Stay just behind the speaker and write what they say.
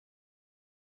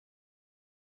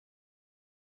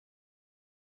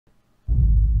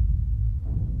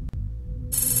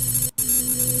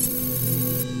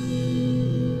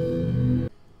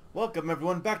Welcome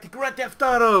everyone back to Grand Theft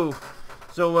Auto!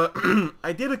 So,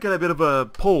 I did a bit of a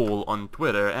poll on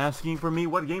Twitter asking for me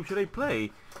what game should I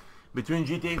play between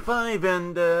GTA 5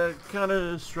 and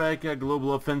Counter-Strike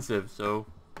Global Offensive. So,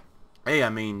 hey, I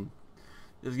mean,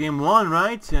 this game won,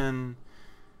 right? And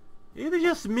either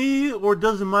just me or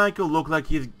does Michael look like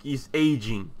he's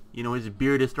aging? You know, his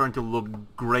beard is starting to look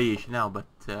grayish now, but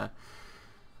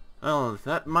well,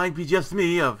 that might be just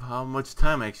me of how much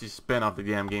time I actually spent off the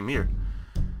damn game here.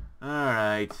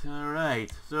 Alright.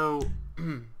 So,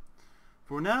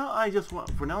 for now,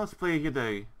 let's play here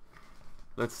the,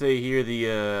 let's say here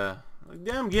the,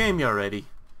 damn game here already.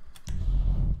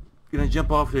 Gonna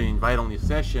jump off to the invite-only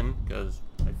session, because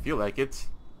I feel like it.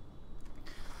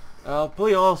 I'll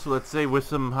play also, let's say, with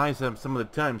some highs some of the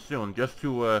time soon, just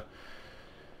to,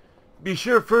 be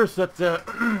sure first that,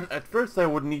 at first I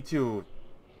would need to,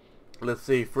 let's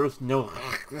say, first know,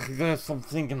 there's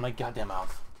something in my goddamn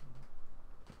mouth.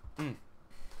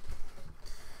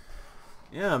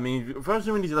 Yeah, I mean, first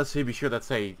we need to, let's say, be sure that,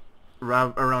 say,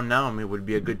 around now, I mean, would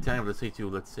be a good time, let's say, to,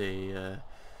 let's say,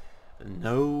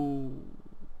 know,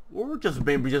 or just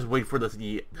maybe just wait for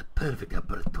the perfect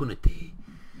opportunity.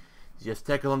 Just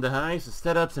tackle on the highs, the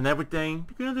setups, and everything,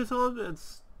 because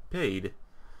it's paid.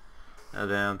 A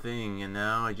damn thing, and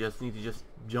now I just need to just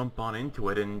jump on into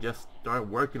it and just start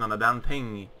working on the damn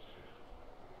thing.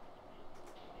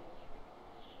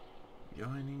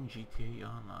 Joining GTA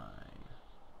Online.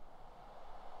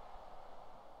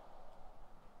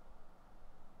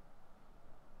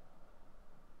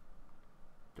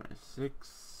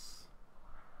 26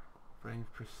 frames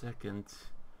per second.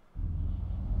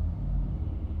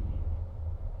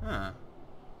 Huh.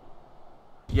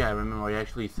 Yeah, I remember I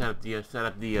actually set up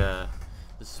the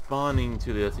spawning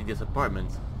to this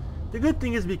apartment. The good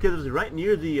thing is because it's right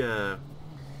near the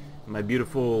my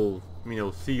beautiful, you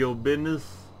know, CEO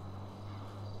business.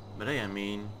 But hey, I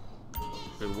mean,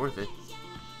 it's worth it.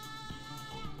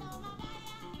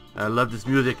 I love this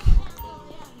music.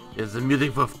 It's the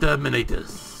music for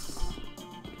Terminators.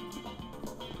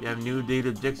 You have new data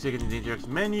objective in the Ajax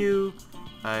menu.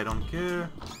 I don't care.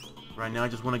 Right now I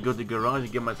just want to go to the garage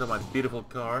and get myself my beautiful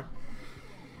car.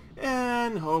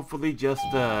 And hopefully just,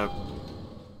 I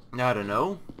don't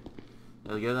know.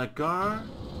 I'll get that car,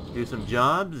 do some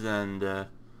jobs, and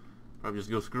probably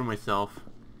just go screw myself.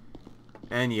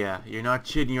 And yeah, you're not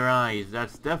shitting your eyes.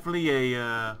 That's definitely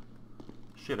a,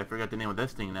 shit, I forgot the name of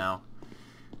this thing now.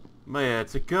 But yeah,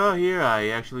 it's a car here. I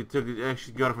actually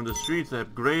got it from the streets, I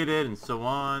upgraded and so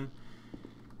on.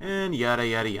 And yada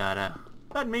yada yada.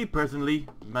 But me personally,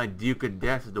 my Duke of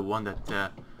Death is the one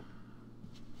that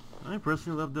I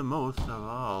personally love the most of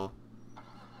all.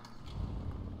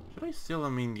 Should I still, I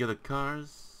mean, the other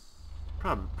cars?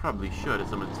 Probably should at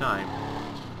some time.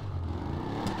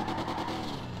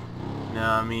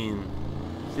 Now, I mean,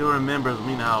 still remembers, I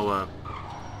mean, how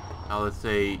let's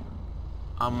say,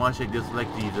 how much I dislike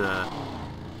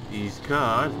these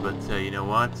cars, but you know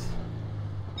what?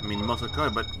 I mean, muscle car,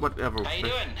 but whatever. How you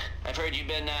doing? I've heard you've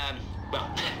been,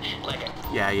 well, like a...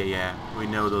 Yeah. We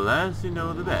know the less, you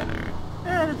know, the better.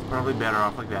 And it's probably better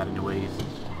off like that anyways.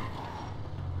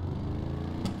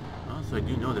 Also, I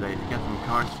do know that I got some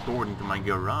cars stored into my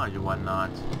garage and whatnot.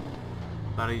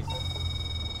 But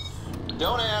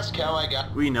Don't ask how I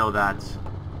got... we know that.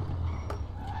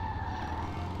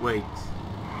 Wait.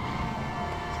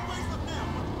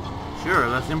 Sure,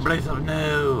 let's embrace of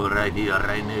no. Right here,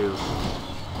 right now.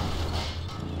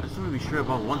 I just want to be sure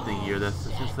about one thing here. That's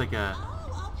just like a...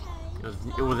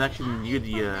 It was actually near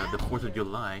the 4th of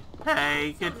July.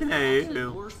 Hey, good to know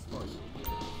you.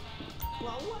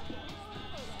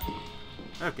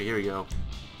 Okay, here we go.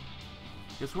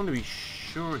 Just want to be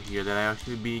sure here that I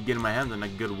actually be getting my hands on a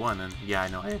good one. And yeah, I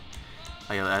know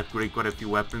I upgraded quite a few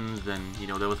weapons, and you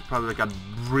know that was probably like a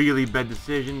really bad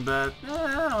decision, but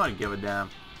I don't want to give a damn.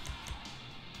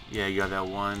 Yeah, you got that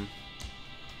one.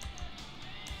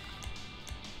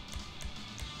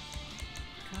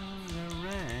 Comes the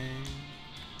rain.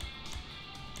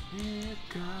 Here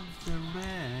comes the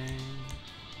rain.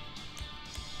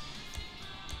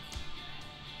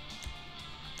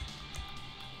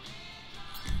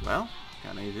 Well,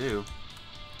 can I do?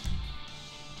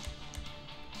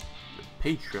 The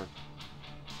Patriot.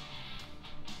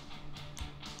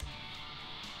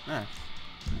 Nice.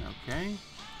 Okay.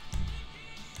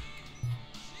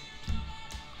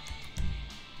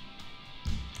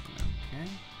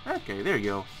 Okay, there you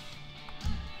go.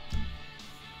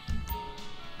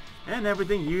 And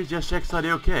everything here just checks out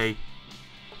okay.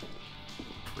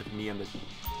 With me on the...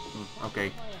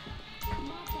 okay.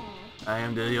 I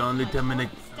am the only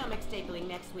Terminator. Stomach stapling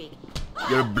next week.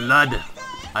 Your blood.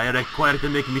 I require to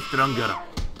make me stronger.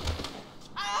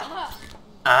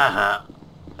 Ah!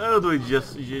 How do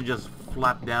you just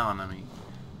flap down? I mean,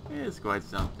 it's quite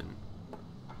something.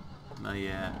 Oh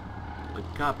yeah, the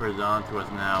copper's on to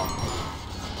us now.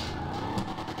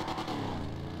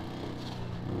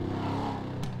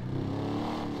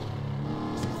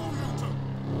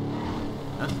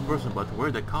 That's the person, but where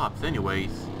are the cops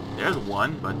anyways? There's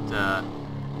one, but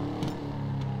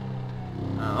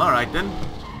alright then.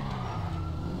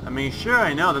 I mean, sure,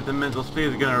 I know that the mental state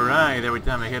is gonna rise every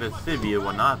time I hit a civvy and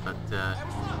whatnot, but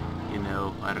you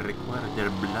know, I require their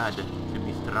blood to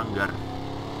be stronger.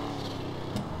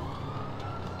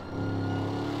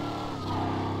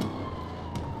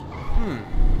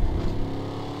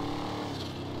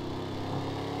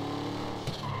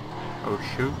 Oh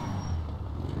shoot.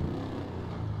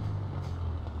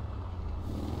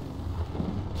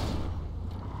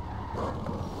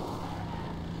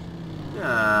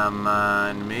 Come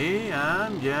on, me.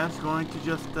 I'm just going to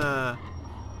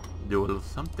do a little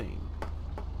something.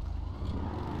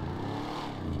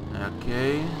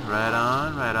 Okay, right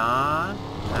on, right on.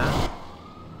 Yeah.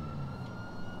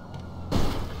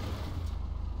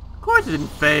 Of course it didn't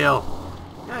fail.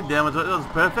 God damn it, that was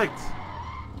perfect.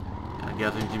 I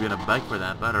guess I need to be on a bike for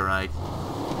that, but alright.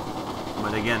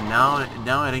 But again, now it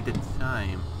ain't the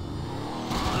time.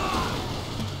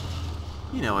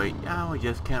 You know, I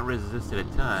just can't resist at a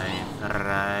time,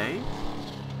 right?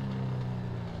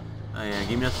 Oh yeah,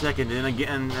 give me a second, and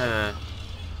again,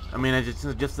 I mean, I just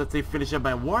let's say finish up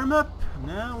my warm-up.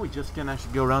 Now we just can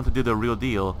actually go around to do the real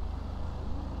deal.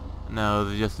 No,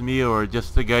 it's just me or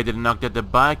just the guy that knocked at the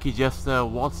bike, he just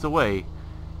waltzed away.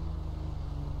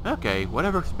 Okay,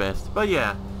 whatever's best. But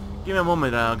yeah, give me a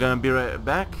moment, I'm gonna be right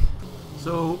back.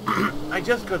 So, I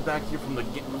just got back here from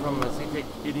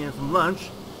eating some lunch.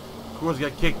 Of course,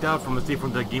 got kicked out from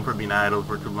the game for being idle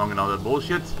for too long and all that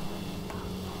bullshit.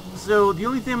 So the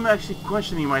only thing I'm actually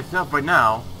questioning myself right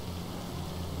now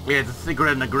is a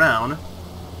cigarette in the ground.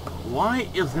 Why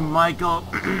is Michael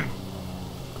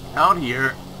out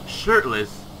here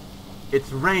shirtless?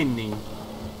 It's raining.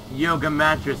 Yoga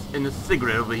mattress and a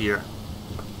cigarette over here.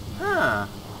 Huh.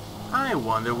 I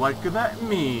wonder what could that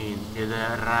mean. Is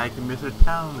that right, Mr.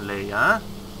 Townley, huh?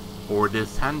 Or the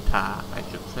Santa, I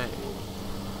should say.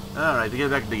 Alright, to get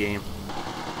back to the game.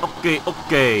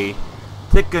 Okay.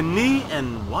 Take a knee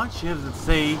and watch as it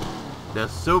say the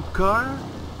soap car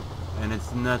and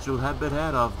its natural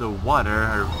habitat of the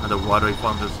water, or the water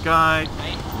from the sky.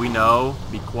 We know,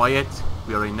 be quiet.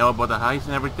 We already know about the heights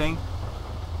and everything.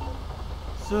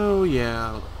 So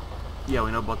yeah, we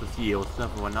know about the CEO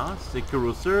stuff and whatnot. Sticker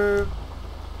will serve.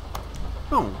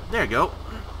 Boom, there you go.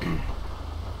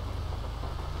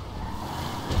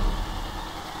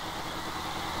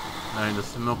 And the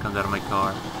smoke comes out of my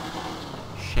car.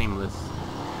 Shameless.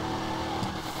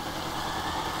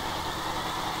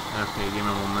 Okay, give me a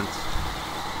moment.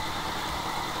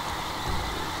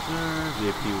 Sir,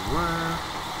 VIP work.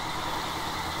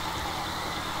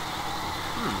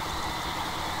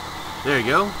 There you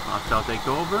go. I'll take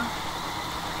over.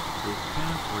 Okay,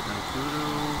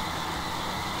 492.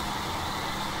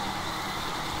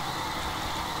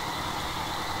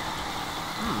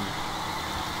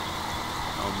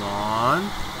 Hold on.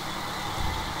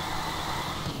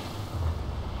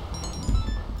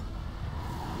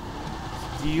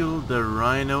 Steal the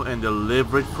rhino and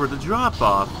deliver it for the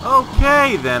drop-off.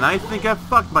 Okay then, I think I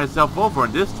fucked myself over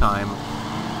this time.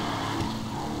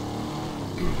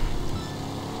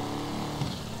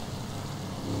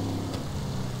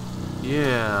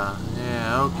 Yeah,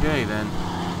 okay then.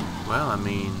 Well, I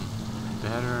mean,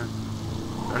 better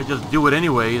just do it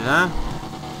anyways, huh?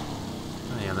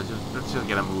 Yeah, let's just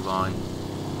get a move on.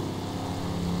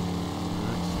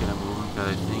 Let's get a move on, because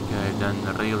I think I've done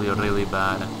really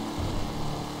bad.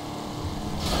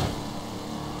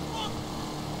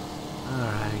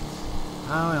 Alright.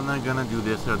 Oh, I'm not gonna do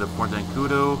this or the Fort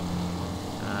Zancudo.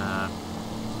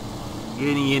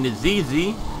 Getting in is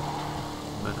easy,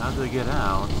 but how do I get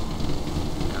out?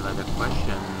 Another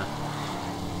question.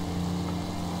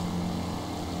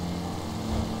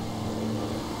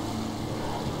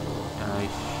 I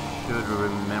should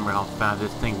remember how fast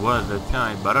this thing was at the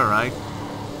time, but alright.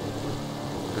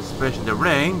 Especially the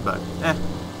rain, but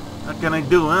what can I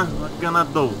do, huh? What can I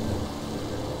do?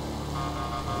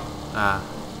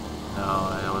 No,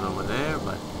 I was over there,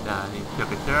 but he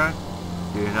took a turn.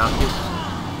 You knocked it.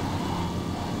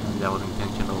 And that was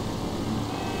intentional.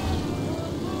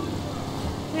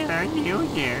 Are you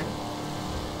here?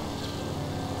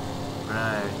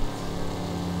 Right.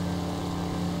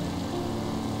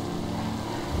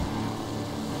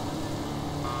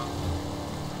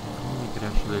 We could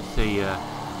actually, let's say,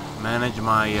 manage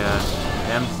my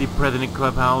MC President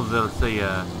Clubhouse, let's say,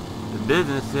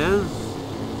 businesses,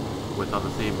 without the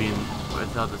sea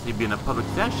being a public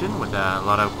session with a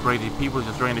lot of crazy people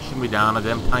just trying to shoot me down at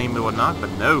them time and whatnot. But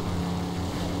no,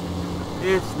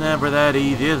 it's never that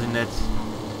easy, isn't it?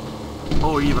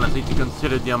 Or even let's say to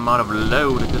consider the amount of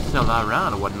load to sell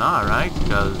around or whatnot, right?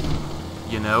 Because,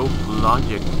 you know,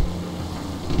 logic.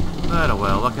 But oh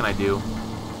well, what can I do?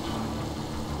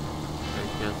 It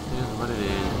just is what it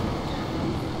is.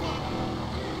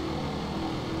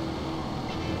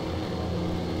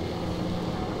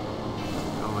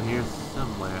 Over here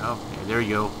somewhere. Okay, there you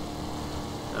go.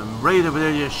 Right over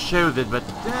there just shows it, but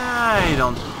I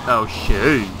don't... Oh,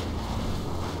 shit.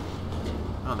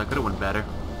 Oh, that could have went better.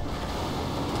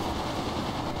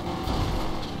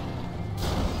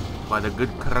 By the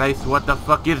good Christ, what the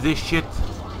fuck is this shit?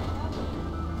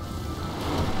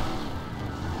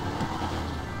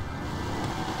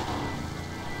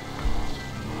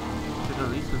 Should at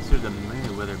least consider the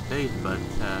Mayweather base, but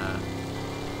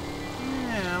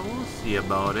yeah, we'll see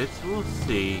about it. We'll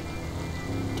see.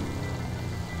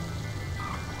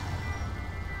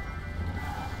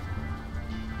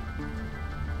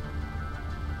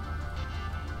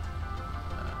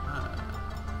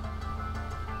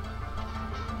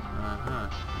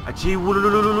 Achoo!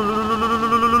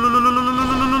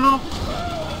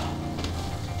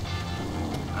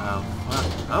 Oh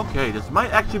fuck. Okay, this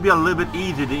might actually be a little bit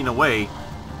easier in a way.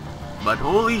 But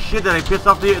holy shit, did I piss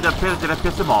off did I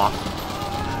piss him off?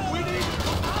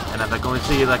 And if I can only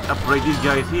see like upgrade these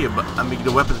guys here, but I mean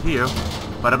the weapons here,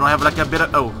 but I don't have like a bit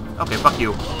of... Oh, okay, fuck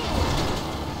you.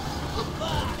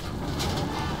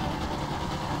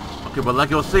 Okay, but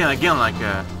like I was saying again, like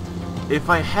if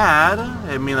I had,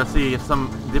 I mean, let's see,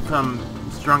 some different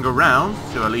stronger rounds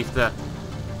to at least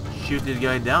shoot this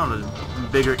guy down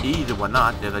with bigger ease or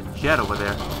whatnot. There's a jet over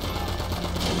there.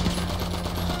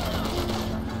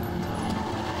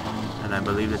 And I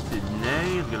believe that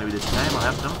today is going to be the time I'll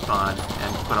have some fun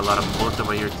and put a lot of bullets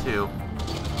over here too.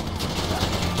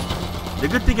 The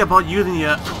good thing about using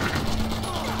the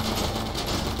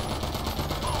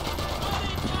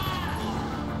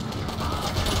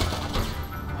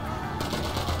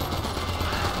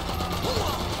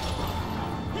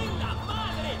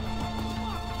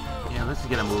let's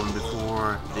get them moving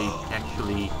before they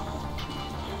actually...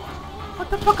 What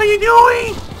the fuck are you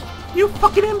doing? You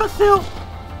fucking imbecile!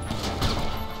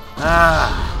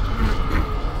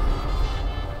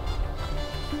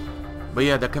 But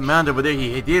yeah, the commander over there,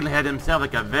 he did have himself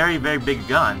like a very, very big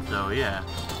gun, so yeah.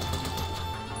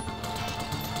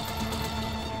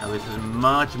 Now this is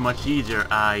much, much easier.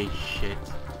 Shit.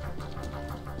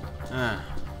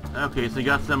 Okay, so you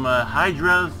got some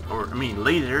hydras, or I mean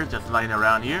lasers, just lying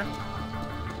around here.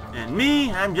 And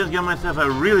me, I'm just getting myself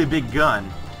a really big gun.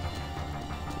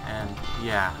 And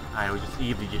yeah, I was just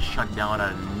easily just shut down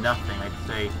out of nothing, I'd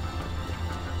say.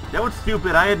 That was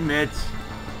stupid, I admit.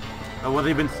 But what's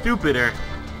even stupider,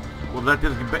 well,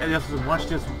 just watch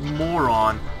this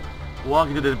moron walk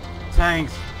into the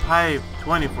tank's pipe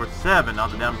 24/7 all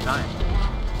the damn time.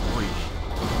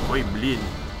 Oi, bleed.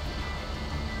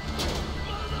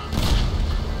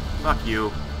 Fuck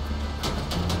you.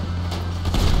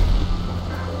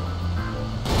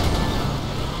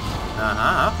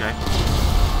 Okay.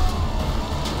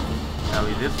 At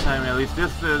least this time, at least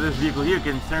this vehicle here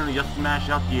can certainly just smash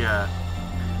out the,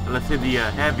 let's say the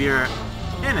heavier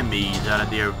enemies out of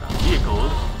their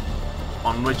vehicles,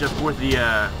 on which of course the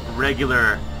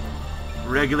regular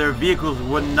vehicles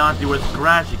would not do a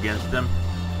scratch against them.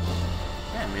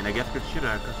 Yeah, I mean, I guess I should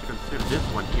consider this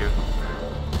one here.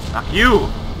 Fuck you!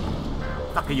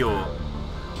 Fuck you!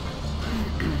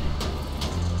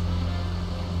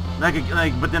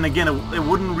 But then again, it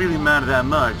wouldn't really matter that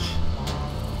much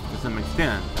to some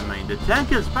extent. I mean, the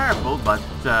tank is powerful, but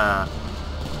to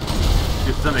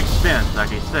some extent,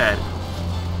 like I said.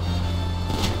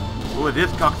 Oh, this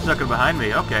cocksucker behind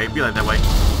me. Okay, be like that way.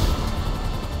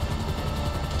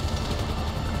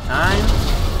 Sometimes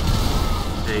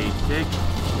they take.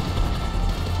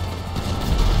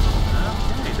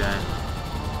 Okay then.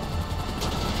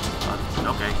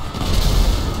 Okay.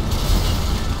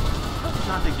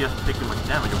 I think just taking much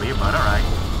damage over here, but alright.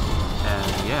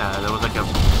 And yeah, there was like a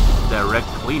direct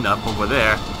cleanup over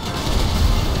there.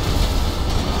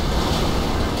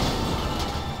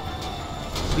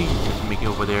 Please just make it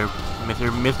over there,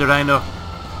 Mr. Rhino.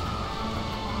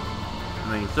 I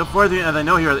mean, so far as I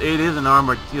know here, it is an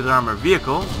armored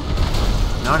vehicle.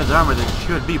 Not as armored as it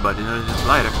should be, but it's just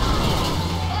lighter.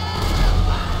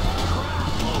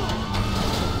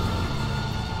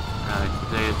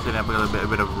 They set up a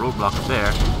bit of roadblocks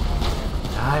there.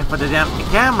 For the damn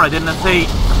camera, didn't I say?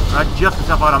 adjust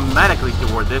itself automatically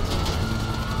towards it.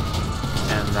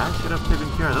 And that should have taken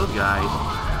care of those guys.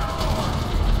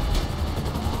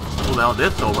 Pull out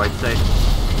this over, I'd say.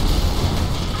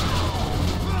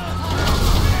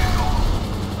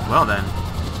 Well then.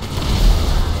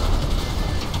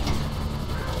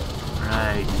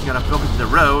 Right, just gotta focus on the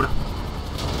road.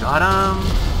 Got him.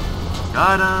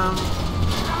 Got him.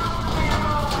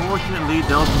 Unfortunately,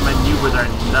 those maneuvers are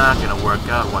not gonna work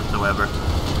out whatsoever.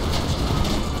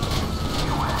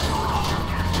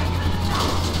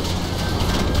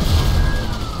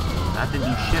 That didn't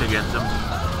do shit against him.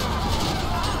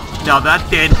 No, that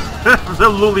did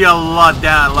absolutely a lot of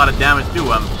damage to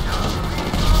him.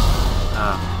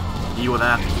 He was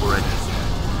asking for it,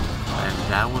 and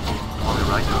that was only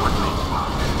right towards me.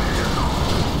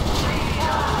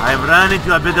 I've run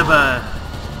into a bit of a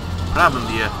problem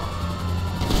here.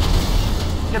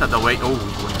 Get out of the way. Oh,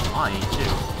 he's going flying too.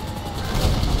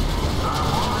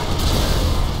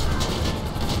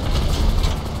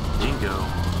 Bingo.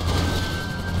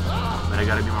 But I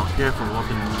gotta be more careful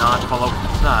to not fall over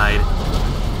the side.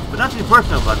 But not too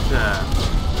personal, but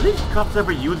do these cops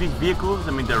ever use these vehicles?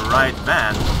 I mean, the riot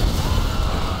vans.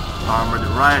 Armored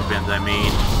riot vans, I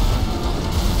mean.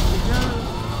 Because,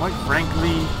 quite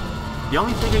frankly, the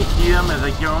only thing I see them is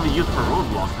like they're only used for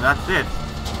roadblocks, and that's it.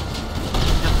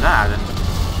 Just that, and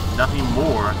nothing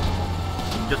more.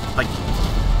 Just like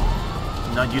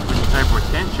not used for the entire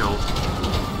potential.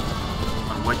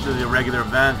 On which of the regular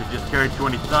vans that just carry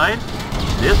 20 side,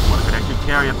 this one could actually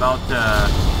carry about,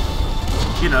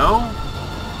 you know.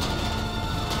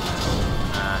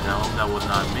 No, that was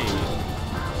not me.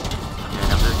 Okay,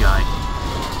 now this guy.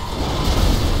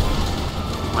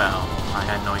 Well, I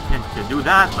had no intention to do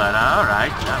that, but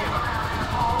alright.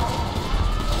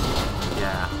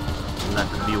 Yeah, let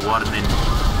them be what an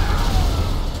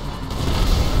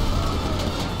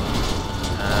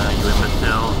you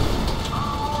imbecile.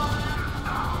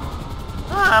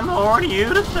 I'm warning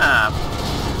you to stop.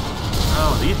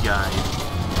 Oh, these guys.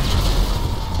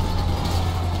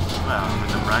 Well, on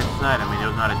the right side, I mean, it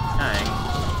was not a tank.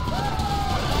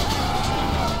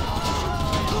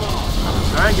 I'm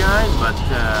sorry, guys, but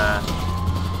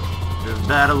this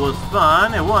battle was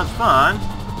fun. It was fun.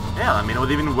 Hell, I mean, it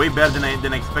was even way better than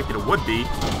I expected it would be.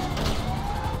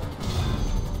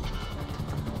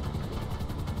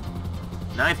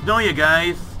 Nice knowing you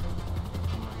guys.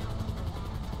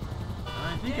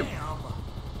 I think your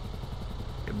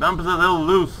bumper's a little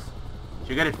loose.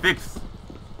 Should get it fixed.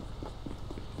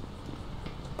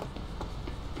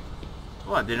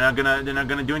 What? They're not gonna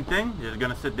do anything? They're just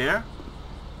gonna sit there?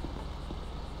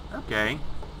 Okay.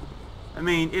 I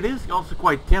mean, it is also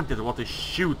quite tempting to want to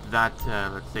shoot that,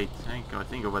 let's say, tank or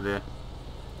thing over there.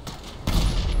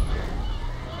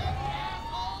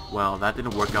 Well, that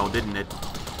didn't work out, didn't it?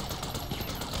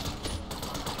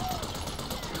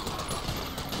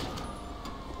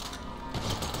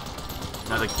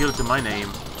 Another kill to my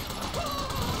name.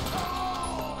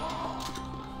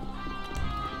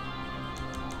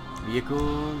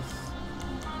 Vehicles.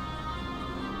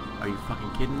 Are you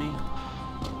fucking kidding me?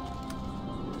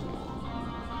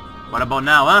 What about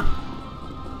now, huh?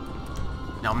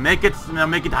 Now make it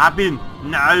happen.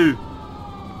 No.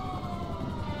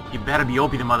 You better be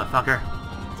OP, the motherfucker.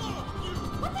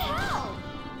 What the hell?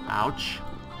 Ouch.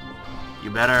 You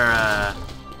better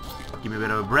give me a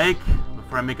bit of a break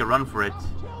before I make a run for it.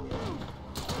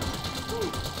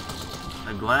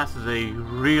 The glasses, they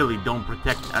really don't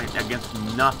protect against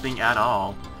nothing at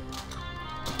all.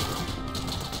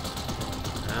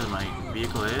 There my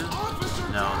vehicle is?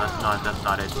 No, that's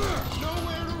not it.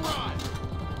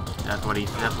 That's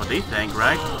what they think,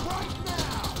 right?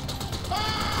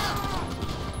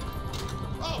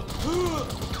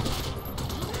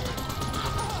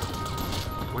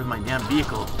 Where's my damn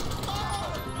vehicle?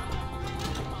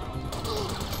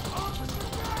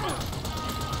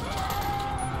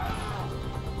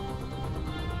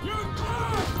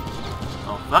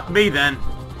 Oh, fuck me then.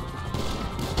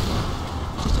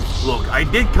 Look, I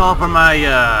did call for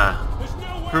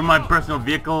my personal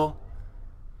vehicle,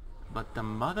 but the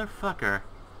motherfucker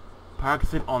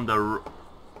parks it on the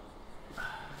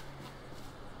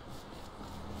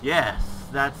Yes,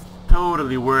 that's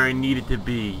totally where it needed to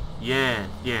be. Yes,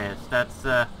 that's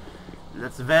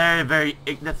very,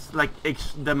 that's like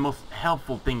the most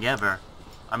helpful thing ever.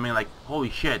 I mean, like, holy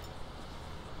shit.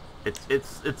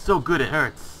 It's so good it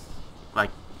hurts.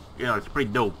 Like, you know, it's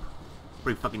pretty dope.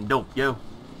 Pretty fucking dope, yo.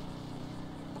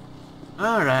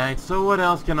 Alright, so what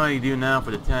else can I do now for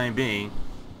the time being?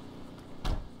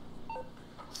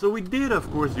 So we did, of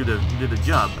course, do the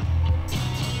job.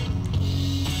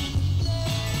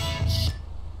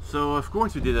 So of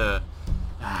course we did a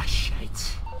Ah,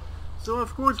 shit. So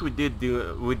of course we did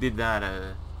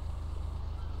that.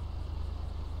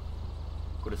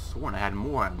 Could have sworn I had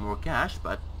more cash,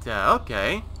 but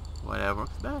okay, whatever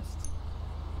works best.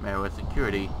 Marriott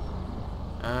security.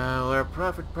 Where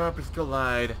profit purpose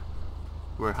collide.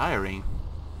 We're hiring.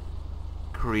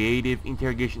 Creative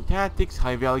interrogation tactics,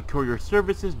 high value courier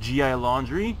services, GI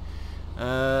laundry,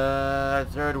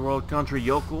 third world country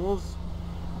yokels,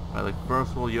 I like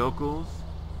first world yokels,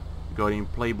 guarding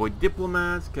Playboy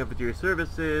diplomats, cafeteria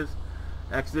services,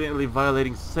 accidentally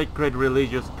violating sacred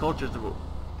religious cultures,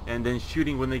 and then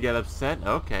shooting when they get upset.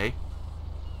 Okay.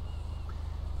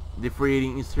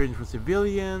 Defrauding insurgents from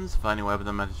civilians, finding weapons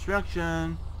of mass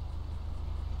destruction.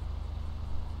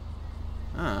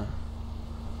 Huh.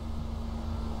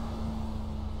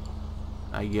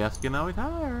 I guess can always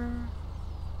hire.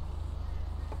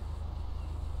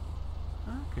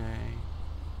 Okay.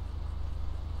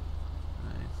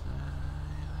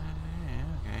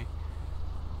 Okay.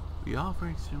 We offer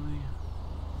extremely.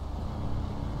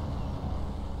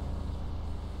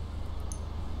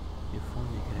 If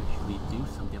only I could actually do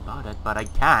something about it, but I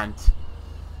can't.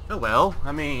 Oh well,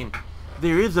 I mean,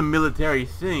 there is a military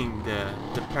thing, the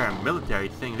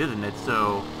paramilitary thing, isn't it?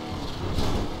 So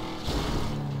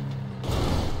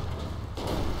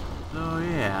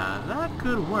yeah, that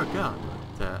could work out.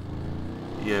 But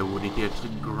yeah, we need to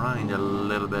actually grind a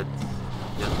little bit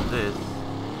just for this.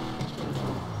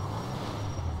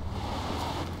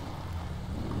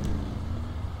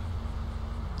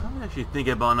 I'm actually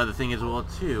thinking about another thing as well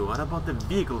too. What about the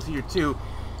vehicles here too?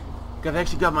 Cause I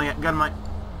actually got my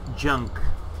junk.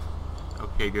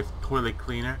 Okay, there's toilet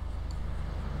cleaner.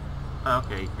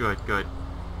 Okay, good.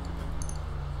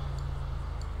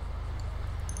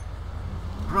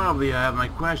 Probably I have my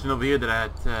question over here that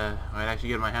I'd actually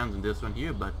get my hands on this one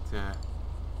here, but that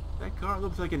car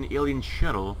looks like an alien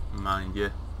shuttle, mind you.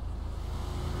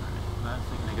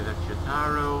 Plastic, I guess that's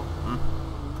Shitaro.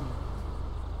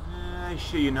 I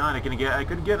shit you not, I could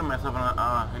get myself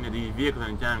on any of these vehicles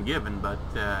anytime given, but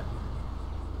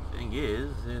thing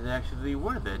is, it's actually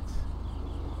worth it.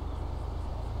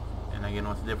 And again,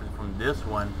 what's the difference from this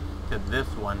one to this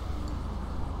one?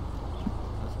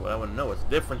 That's what I want to know, what the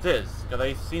difference is, because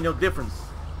I see no difference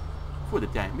for the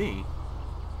time being.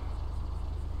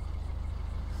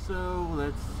 So,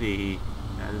 let's see.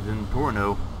 That is in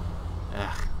Torno.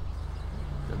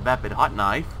 The Vapid Hot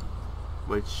Knife,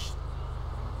 which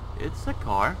it's a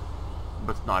car,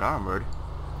 but it's not armored.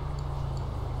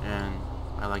 And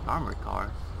I like armored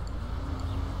cars.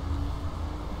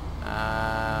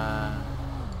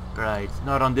 Right, it's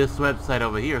not on this website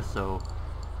over here, so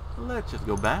let's just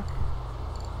go back.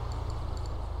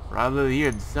 Probably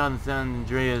here, San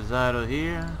Andreas out of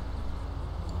here.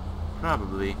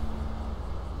 Probably.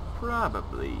 But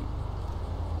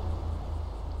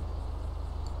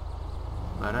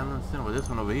I don't understand what this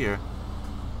one over here.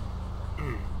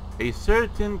 A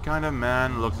certain kind of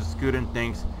man looks at Scooter and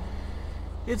thinks,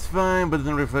 it's fine, but it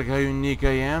doesn't reflect how unique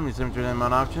I am. These 7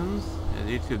 amount options. As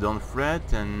you two don't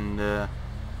fret and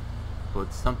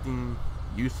put something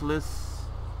useless.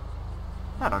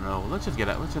 I don't know. Let's just get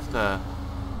out. Let's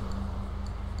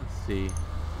see.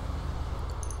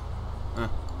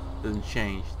 Doesn't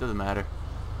change. Doesn't matter.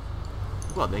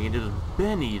 Well, they can just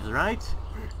bennies, right?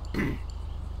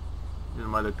 Doesn't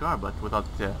matter the car, but without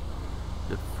the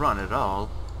front at all.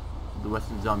 The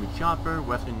Western Zombie Chopper,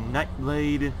 Western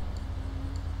Nightblade,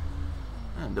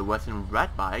 and the Western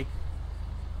Rat Bike.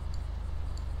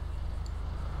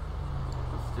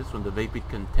 What's this one? The Vapid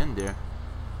Contender.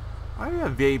 Are you a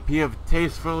VP of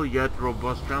tasteful yet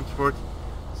robust transport?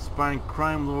 Aspiring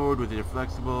crime lord with your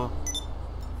flexible.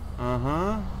 You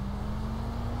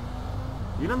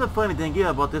know the funny thing here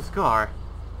about this car?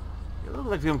 It looks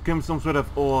like it's from some sort of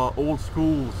old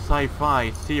school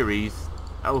sci-fi series.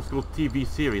 Old school TV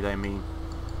series, I mean.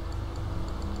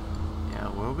 Yeah,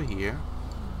 we're over here.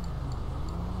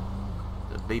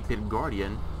 The Vapid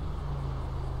Guardian.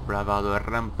 Bravado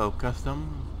Rampo Custom.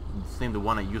 Same the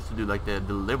one I used to do, like the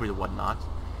delivery and whatnot.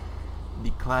 The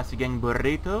Classic Gang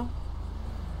Burrito.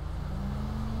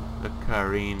 The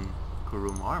Karin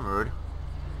Kurum Armored.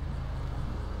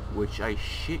 Which I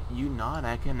shit you not,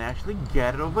 I can actually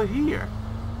get it over here.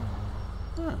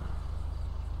 Huh.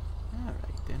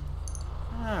 Alright then.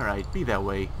 Alright, be that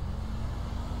way.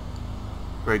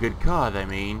 Very good cause, I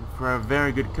mean. For a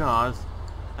very good cause.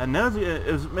 And now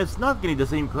it's not getting the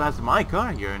same class as my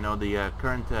car here, you know, the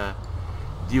current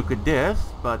Duke of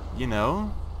Death, but, you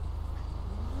know,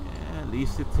 yeah, at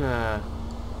least it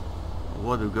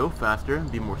will go faster,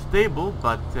 be more stable,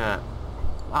 but,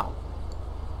 wow.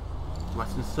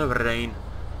 Western Sovereign.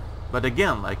 But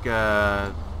again, like,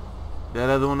 That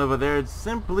other one over there is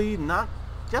simply not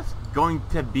just going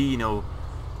to be, you know,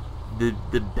 the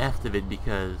best of it,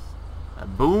 because a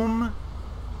boom,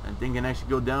 that thing can actually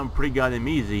go down pretty goddamn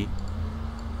easy.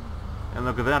 And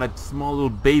look at that, a small little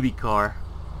baby car.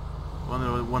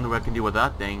 Wonder what I can do with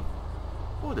that thing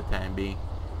for the time being.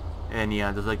 And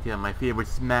yeah, just like my favorite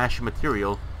Smash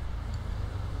material.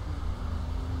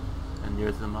 And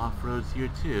there's some off-roads here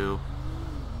too.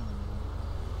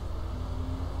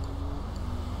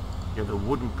 You have a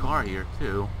wooden car here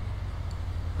too.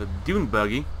 The dune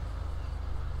buggy.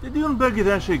 The dune buggy is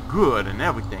actually good and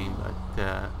everything, but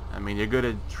I mean, they're good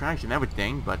at traction and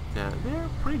everything, but they're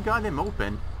pretty goddamn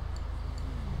open.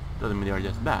 Doesn't mean they're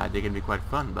just bad. They can be quite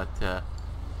fun, but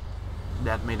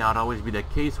that may not always be the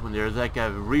case when there's like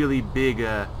a really big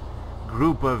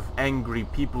group of angry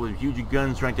people with huge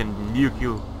guns trying to nuke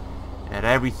you at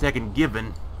every second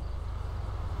given.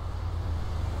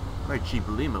 Very cheap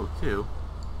limo too.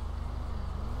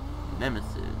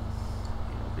 Nemesis.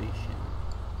 Innovation.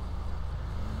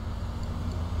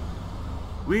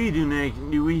 We do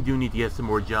need to get some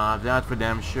more jobs, that's for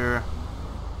damn sure.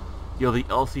 You have the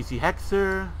LCC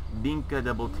Hexer, Dinka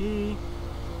Double T.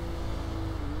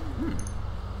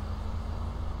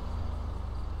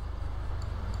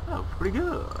 Oh, pretty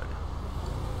good.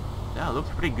 That looks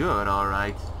pretty good,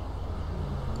 alright.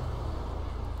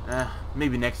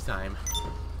 Maybe next time.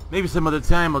 Maybe some other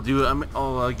time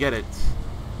I'll get it.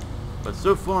 But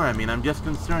so far, I mean, I'm just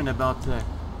concerned about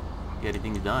getting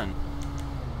things done.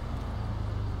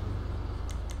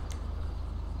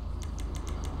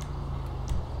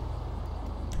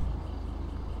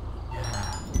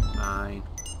 Yeah, fine.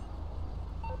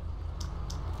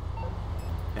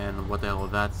 And what the hell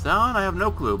was that sound? I have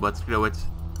no clue, but screw it.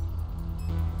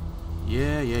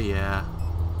 Yeah.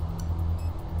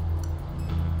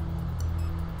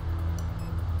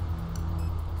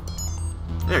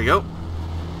 There you go.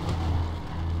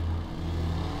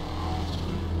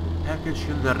 Package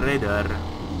in the radar.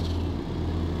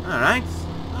 Alright.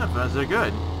 That far so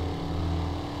good.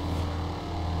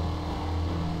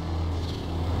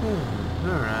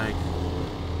 Alright.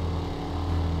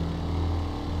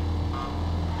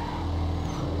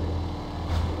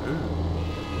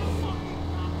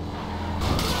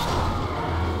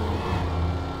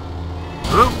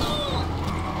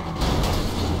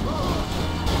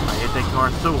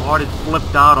 So hard it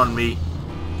flipped out on me.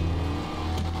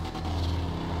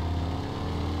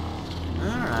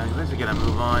 Alright, let's get a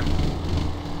move on.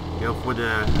 Go for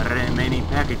the remaining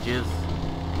packages.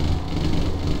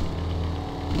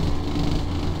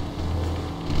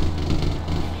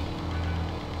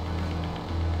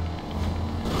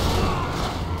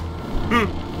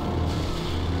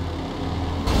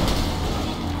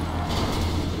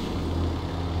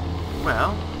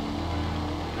 Well,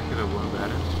 I could have won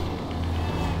better.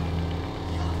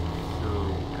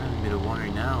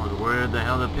 Wondering now where the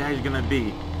hell the package is gonna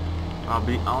be.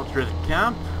 Probably Ultra's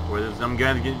camp, or there's some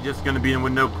guy just gonna be in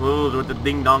with no clothes with the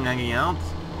ding dong hanging out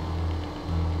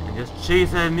and just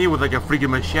chase at me with like a freaking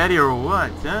machete or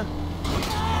what, huh?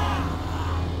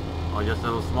 Or just a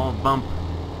little small bump.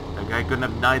 That guy couldn't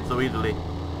have died so easily.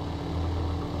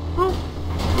 Boop.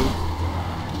 Boop.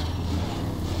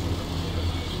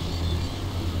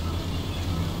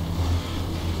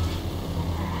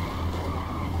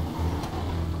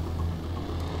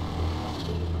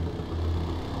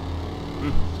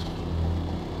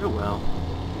 Oh well.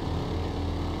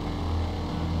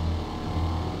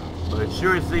 But it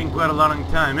sure is taking quite a long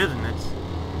time, isn't it?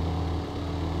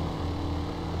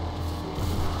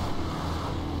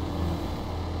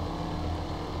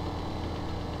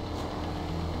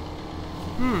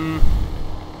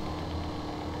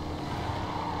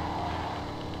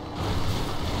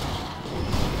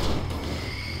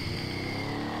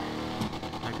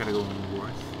 I gotta go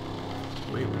worse.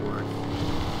 Way worse.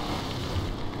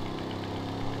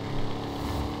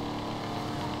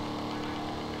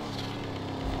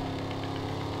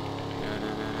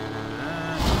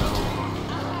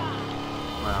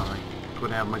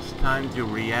 Wouldn't have much time to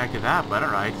react to that, but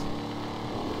alright.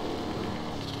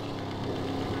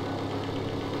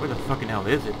 Where the fucking hell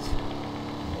is it?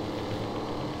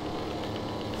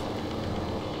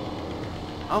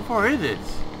 How far is it?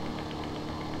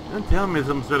 Don't tell me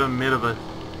some sort of middle of a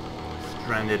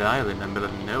stranded island in the middle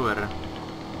of nowhere.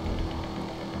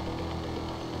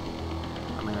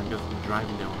 I mean, I'm just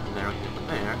driving down there, over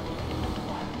there.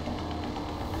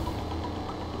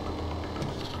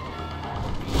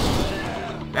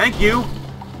 Thank you!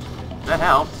 That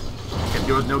helped. If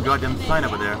there was no goddamn sign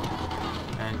over there.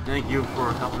 And thank you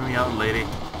for helping me out, lady.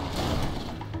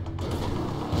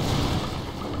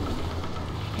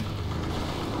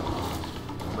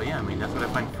 But But yeah, I mean, that's what I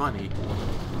find funny.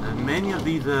 Many of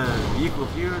these vehicles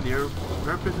here, their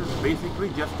purpose is basically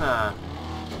just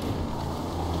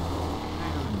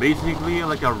basically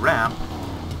like a ramp,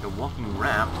 like a walking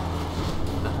ramp.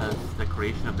 Thus, the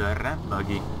creation of the ramp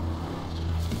buggy. So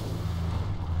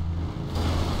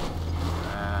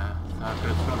I could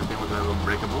have thrown the thing was a little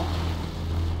breakable.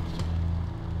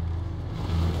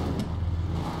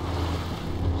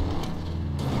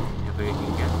 If I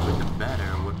can get with the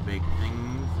better would make things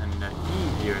and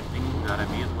easier things out of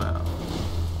me as well.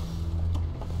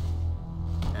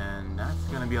 And that's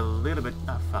gonna be a little bit...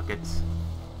 ah, fuck it.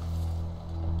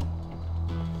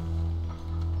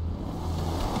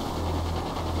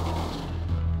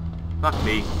 Fuck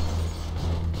me.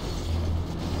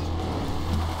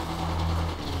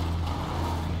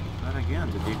 But again,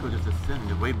 the vehicle just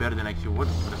ascended way better than I actually would.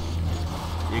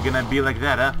 You're gonna be like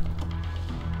that, huh?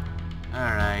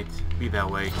 Alright, be that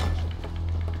way.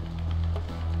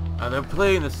 They're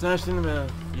playing the session.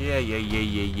 Yeah.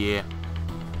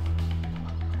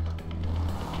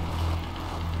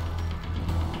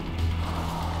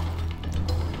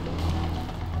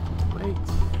 Wait.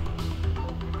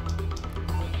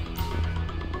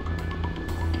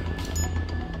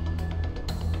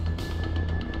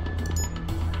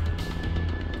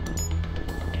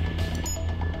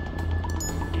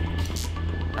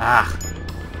 Ah.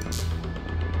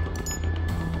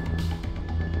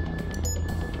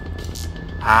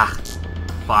 Ah,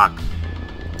 fuck.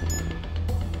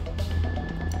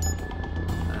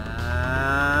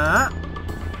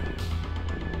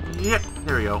 Yeah,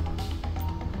 there we go.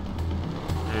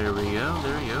 There we go.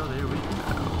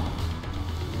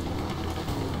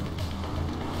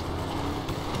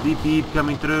 Beep beep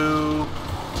coming through.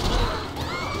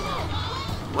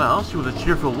 Well, she was a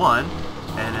cheerful one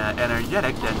and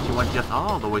energetic, and she went just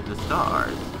all the way to the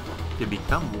stars to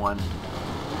become one.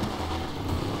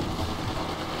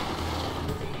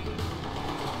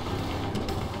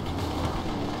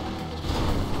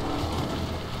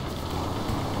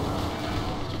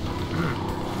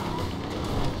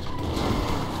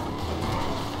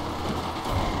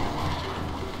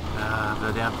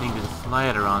 The damn thing didn't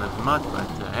slide around as much, but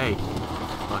hey,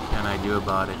 what can I do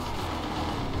about it?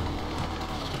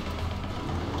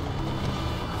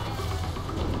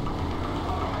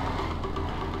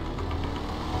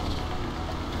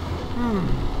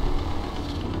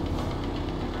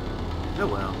 Oh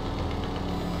well.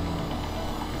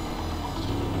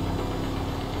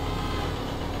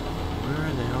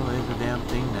 Where the hell is the damn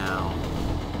thing now?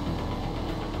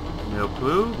 No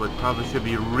clue, but probably should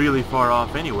be really far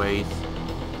off anyways.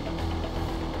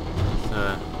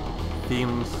 It's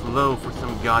feeling slow for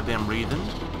some goddamn reason.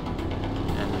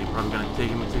 And they're probably gonna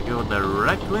take me to go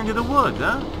directly into the woods,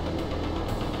 huh?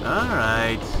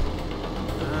 Alright,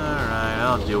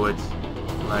 I'll do it.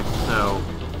 Like so.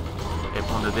 If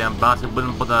on the damn boss, it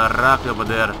wouldn't put a rock over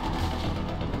there.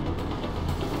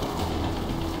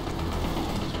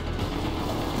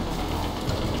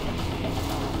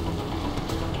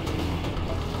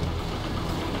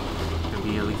 Could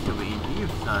be at least over here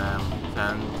time,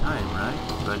 right?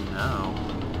 But no.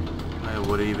 Why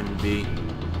would it even be?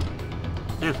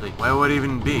 Seriously, why would it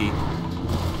even be?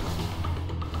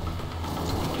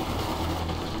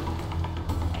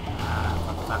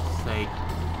 For fuck's sake.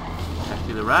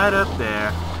 Actually, right up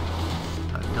there.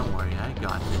 Don't worry, I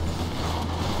got this.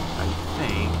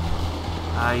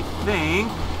 I think,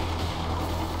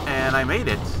 and I made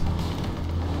it.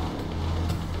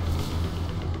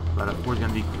 But of course, it's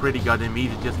gonna be pretty goddamn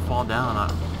easy to just fall down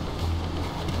on.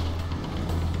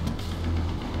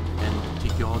 And to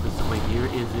go this way here,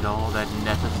 is it all that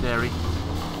necessary?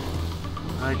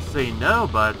 I'd say no,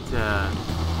 but it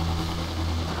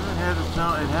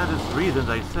has its reasons,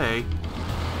 I say.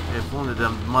 If only the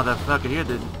motherfucker here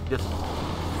did just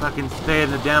fucking stay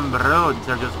in the damn road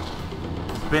instead of just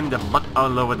spin the butt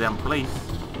all over damn place.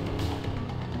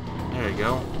 There you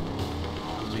go.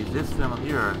 At least this tunnel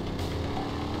here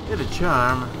is a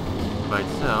charm by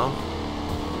itself.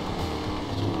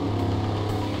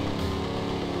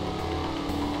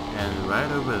 And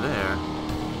right over there.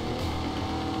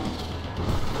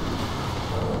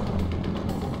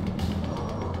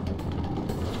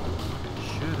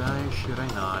 Should I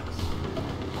not?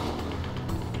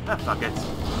 Ah, fuck it.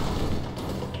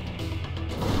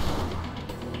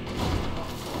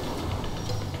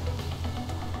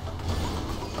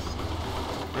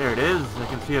 There it is. I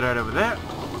can see it right over there.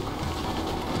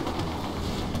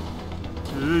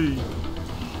 Hey.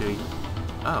 Shit.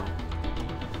 Oh.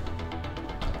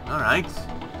 Alright.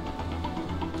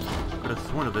 Could have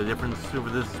sworn of the difference over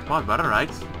this spot, but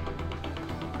alright.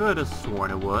 Could have sworn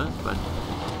it was, but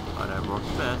whatever works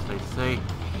best, I say.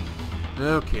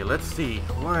 Okay, let's see.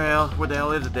 Where the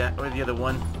hell is that? Where's the other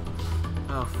one?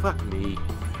 Oh, fuck me.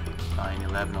 Fine,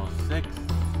 1106.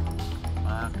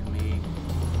 Fuck me.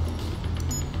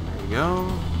 There you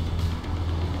go.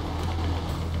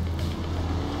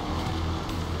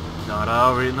 Not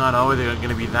always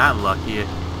gonna be that lucky.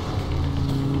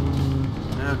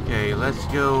 Okay, let's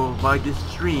go by this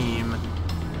stream.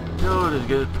 Toad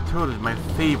is my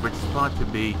favorite spot to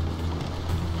be.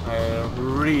 I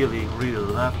really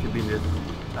love to be in this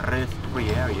risk-free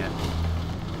area.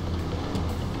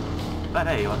 But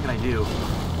hey, what can I do?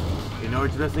 In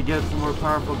order just to get some more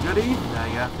powerful goodies, now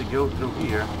you have to go through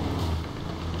here.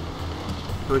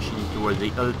 Pushing towards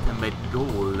the ultimate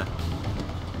goal.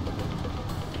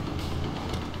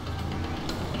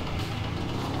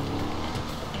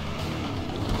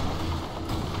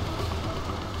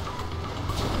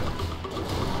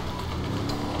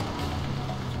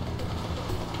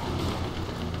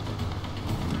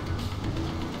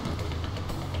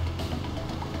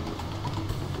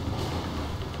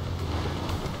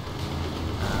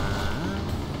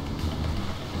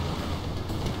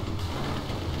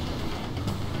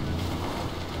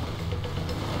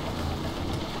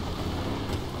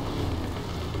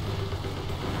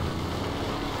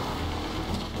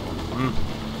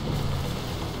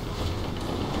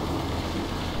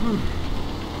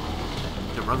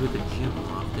 To run to the gym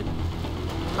often.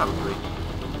 Probably.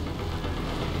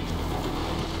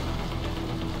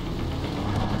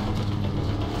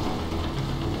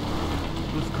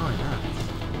 Whose car is that?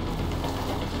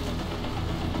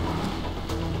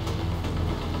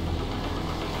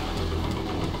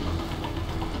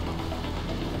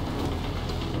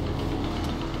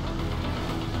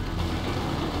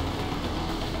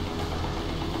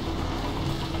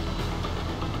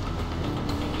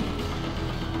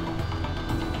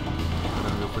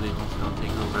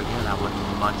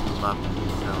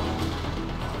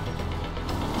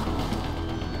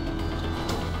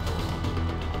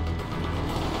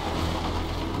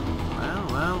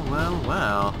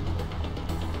 Well.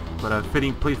 But a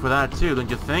fitting place for that too, don't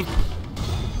you think?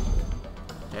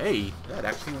 Hey, that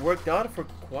actually worked out for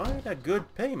quite a good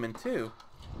payment too.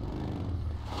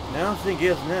 Now the thing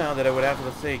is now that I would have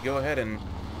to say go ahead and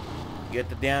get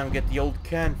the old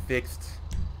can fixed.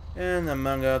 And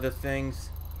among other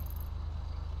things.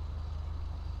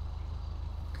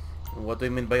 What do I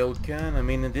mean by old can? I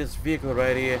mean in this vehicle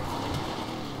right here.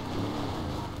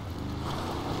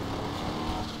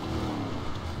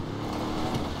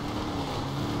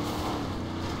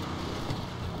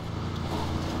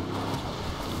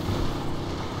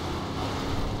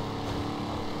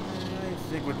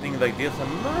 With things like this, I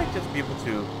might just be able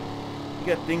to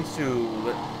get things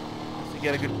to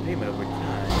get a good payment over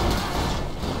time.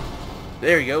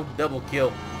 There you go, double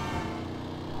kill.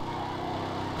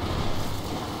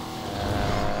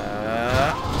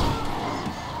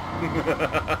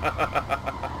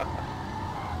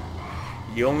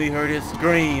 You only heard his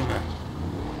scream,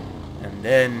 and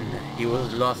then he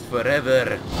was lost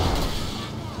forever.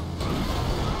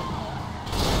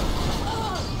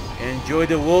 Enjoy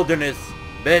the wilderness,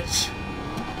 bitch.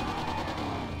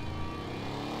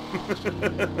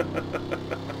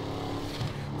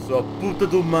 Sua puta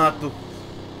do mato.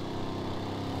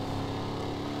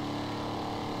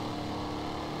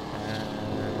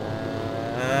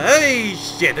 Hey,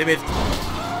 shit, I missed.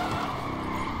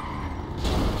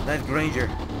 Nice Granger.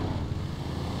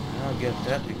 I'll get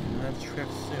that trick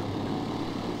soon.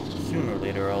 Sooner or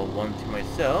later I'll want to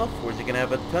myself, or you can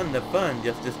have a ton of fun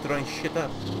just destroying shit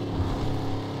up.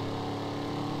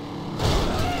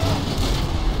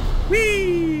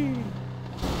 Whee!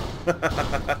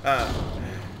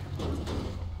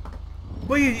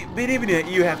 But even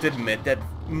you have to admit that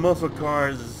muscle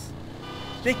cars,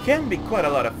 they can be quite a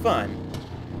lot of fun.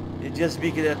 It just be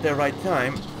at the right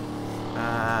time.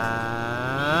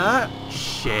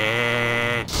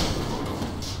 Shit.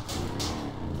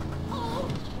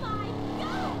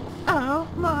 Oh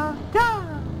my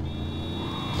god.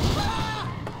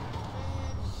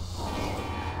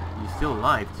 He's still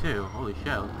alive too. Holy shit.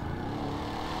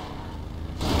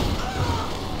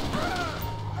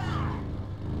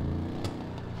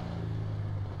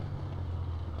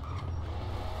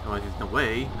 Oh, there's no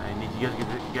way. I need you guys to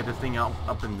get this thing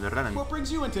up and running. What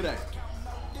brings you in today?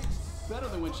 Better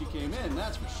than when she came in,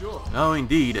 that's for sure. Oh,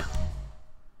 indeed.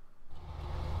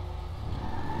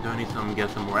 Do I need to get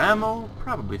some more ammo?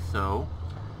 Probably so.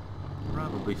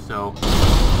 Probably so.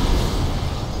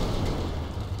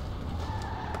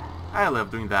 I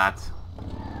love doing that.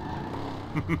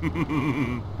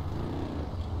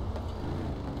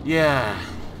 Yeah.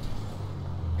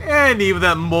 And even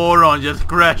that moron just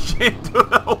crashed into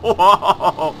the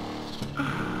wall.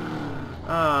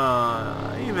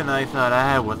 Even I thought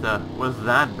I was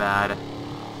that bad.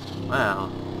 Well,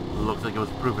 looks like it was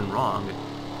proven wrong.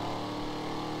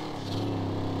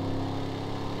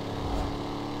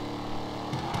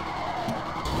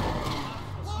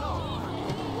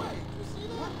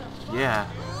 Yeah,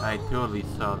 I totally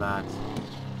saw that.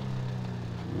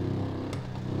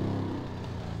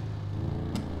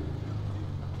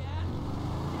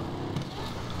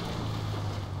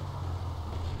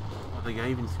 What the guy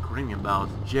even screaming about?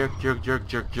 Jerk, jerk, jerk,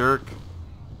 jerk, jerk.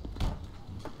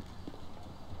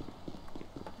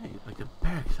 Hey, like the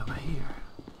barracks over here.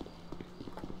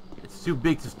 It's too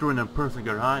big to store in a person's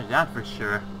garage, that for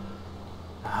sure.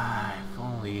 Ah, if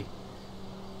only...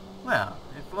 Well,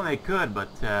 if only I could, but,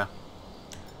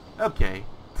 okay.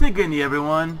 Take it easy,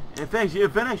 everyone. If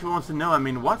anyone actually wants to know, I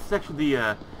mean, what's actually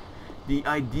the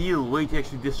ideal way to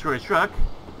actually destroy a truck?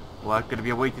 What could be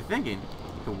a way to thinking?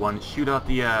 To one, shoot out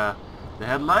the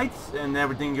headlights and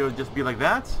everything will just be like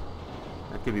that?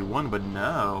 That could be one, but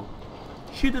no.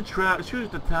 Shoot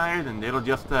the tires and it'll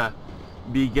just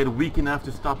get weak enough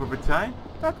to stop over time?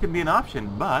 That could be an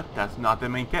option, but that's not the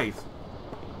main case.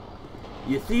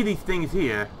 You see these things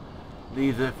here?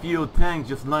 These fuel tanks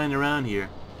just lying around here.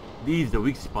 These are the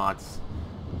weak spots.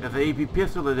 If the AP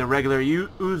pistol or the regular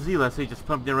Uzi, let's say, just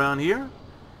pumping around here,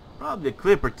 probably a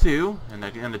clip or two, and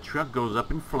the truck goes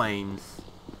up in flames.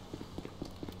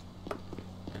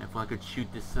 And if I could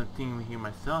shoot this thing here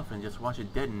myself and just watch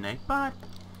it detonate, but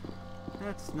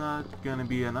that's not gonna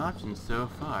be an option so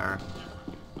far.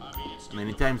 I mean,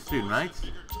 anytime soon, right?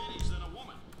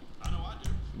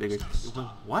 Bigger.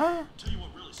 What?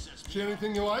 See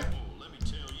anything you like?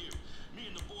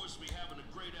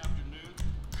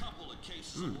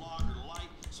 Some lager light,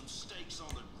 some steaks on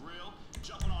the grill,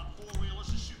 jumping on four-wheelers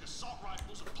and shooting assault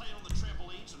rifles and playing on the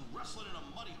trampolines and wrestling in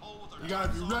a muddy hole with our You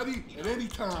gotta be ready at any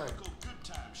time. typical good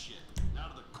time shit. Now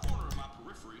to the corner of my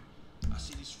periphery, I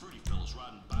see these fruity fellas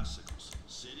riding bicycles.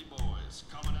 City boys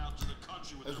coming out to the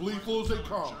country with As their lethal as they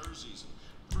come. jerseys and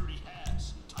fruity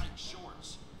hats and tight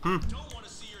shorts. Don't want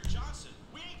to see your Johnson.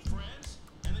 We ain't friends.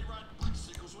 And they ride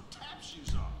bicycles with tap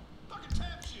shoes on. Fucking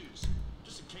tap shoes.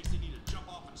 Just in case they need to jump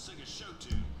off and sing a show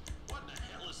tune. What the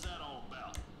hell is that all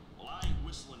about? Well, I ain't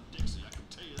whistling Dixie, I can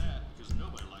tell you that, because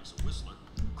nobody likes a whistler.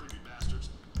 Creepy bastards.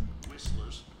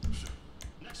 Whistlers.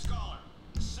 Next caller.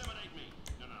 Inseminate me.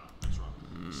 No, that's wrong.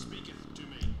 Speaking to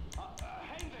me.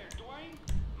 Hey there, Dwayne.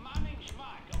 My name's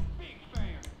Mike. A big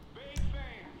fan. Big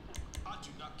fan. I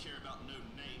do not care about no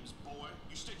names, boy.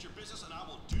 You state your business and I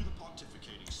will do the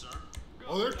pontificating, sir.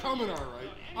 Oh, they're coming all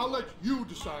right. I'll let you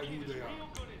decide who they are. Real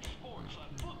good at sports,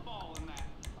 like football and that.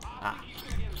 I think he's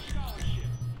gonna get a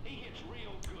scholarship. He hits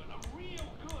real good. Real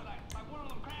good. Like one of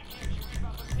them crackheads you read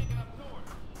about them picking up north.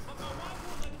 But my wife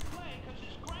won't let him play because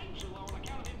his grades are low on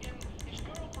account of him getting his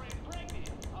girlfriend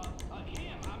pregnant.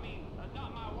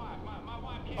 Not my wife. My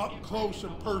wife can't Up get close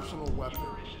and personal weapon.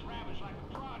 Uterus is ravaged like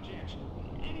the projects.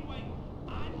 Anyway,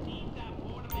 I need that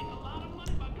boy to make a lot of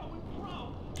money by going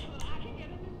pro so that I can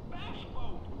get him in bass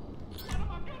boat. What am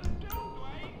I gonna do,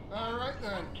 Dwayne? All right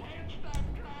then. Can't stop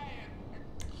crying.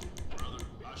 Brother,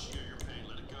 I share your pain.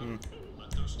 Let it go. Let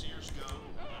those tears go.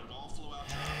 Let it all flow out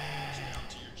your eyes, down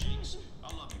to your cheeks. I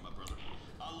love you, my brother.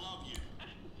 I love you.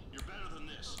 You're better than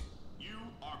this. You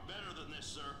are better than this,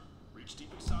 sir. Reach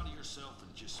deep inside of yourself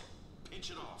and just pinch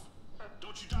it off.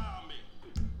 Don't you die on me.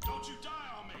 Don't you die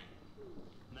on me.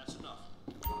 And that's enough.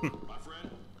 My friend,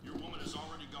 your woman has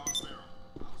already gone feral.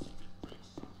 I'll spit bricks.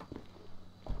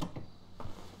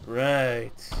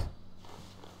 Right.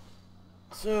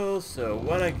 So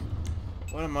what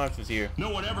are my options here? No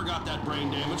one ever got that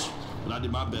brain damage, but I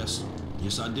did my best.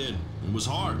 Yes, I did. It was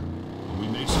hard, but we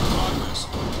made some progress.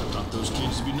 I taught those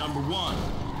kids to be number one,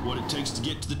 what it takes to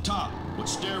get to the top, what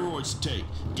steroids to take.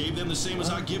 Gave them the same as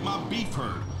I give my beef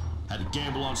herd. How to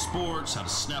gamble on sports, how to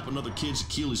snap another kid's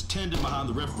Achilles tendon behind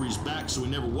the referee's back so he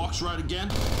never walks right again.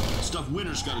 Stuff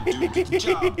winners gotta do to get the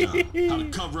job done. How to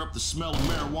cover up the smell of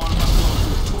marijuana by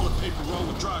blowing through a toilet paper roll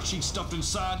with dry sheets stuffed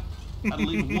inside. How to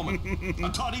leave a woman. I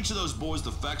taught each of those boys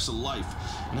the facts of life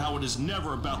and how it is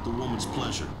never about the woman's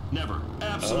pleasure. Never.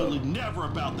 Absolutely never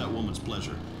about that woman's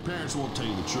pleasure. Parents won't tell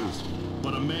you the truth,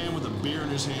 but a man with a beer in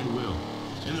his hand will.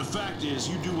 And the fact is,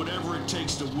 you do whatever it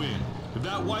takes to win. If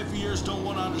that wife of yours don't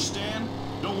want to understand,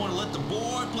 don't want to let the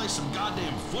boy play some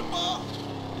goddamn football,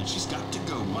 then she's got to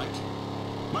go, Mike.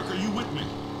 Mike, are you with me?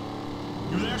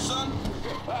 You there, son?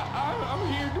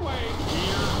 I'm here, Dwayne.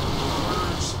 Hear the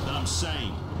words that I'm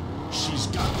saying. She's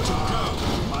got to go,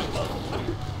 Mike.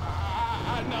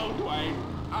 I know, Dwayne.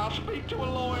 I'll speak to a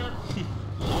lawyer.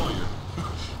 Lawyer.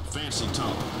 Fancy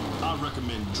talk. I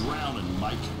recommend drowning,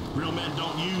 Mike. Real men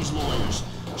don't use lawyers.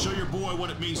 Show your boy what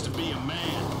it means to be a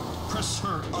man. Press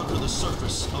her under the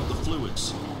surface of the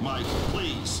fluids. Mike,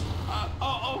 please.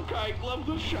 Okay, love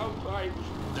the show, thanks.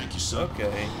 Thank you, sir.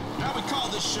 Okay. Now we call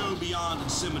this show Beyond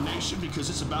Insemination because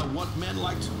it's about what men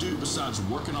like to do besides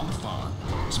working on the farm.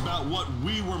 It's about what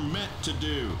we were meant to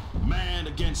do. Man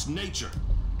against nature.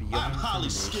 I'm highly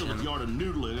skilled at the art of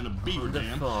noodling in a beaver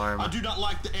dam. Farm. I do not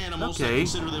like the animals that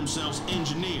consider themselves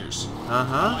engineers.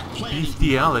 Uh-huh. Like planting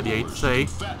Bestiality, I'd say.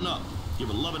 fatten up, give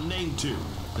a loving name to,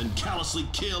 then callously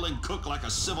kill and cook like a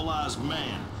civilized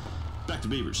man. Back to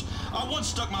beavers. I once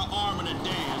stuck my arm in a dam,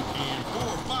 and 4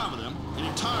 or 5 of them, an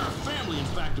entire family, in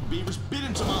fact, of beavers, bit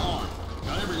into my arm.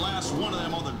 Got every last one of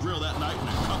them on the grill that night and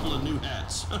a couple of new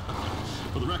hats.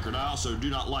 For the record, I also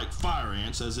do not like fire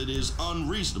ants, as it is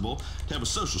unreasonable to have a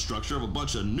social structure of a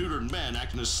bunch of neutered men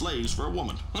acting as slaves for a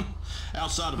woman.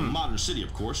 Outside of a modern city,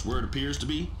 of course, where it appears to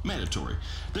be mandatory.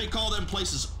 They call them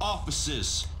places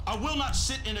offices. I will not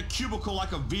sit in a cubicle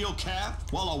like a veal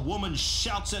calf while a woman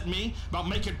shouts at me about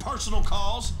making personal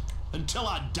calls until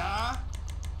I die.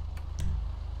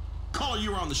 Caller,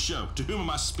 you are on the show. To whom am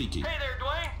I speaking? Hey there,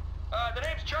 Dwayne. The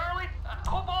name's Charlie.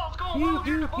 Hope all's going well with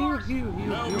your divorce.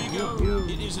 No, Migo.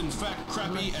 It is in fact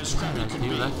crappy as crappy could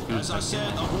be. As I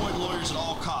said, avoid lawyers at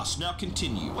all costs. Now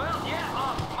continue. Well, yeah,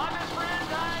 my best friend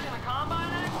died in a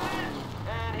combine accident,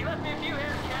 and he left me a few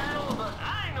head of cattle, but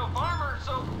I ain't no farmer,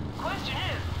 so the question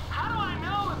is, how do I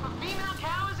know if a female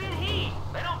cow is in heat?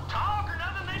 They don't talk or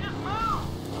nothing, they just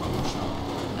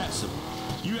move. That's simple.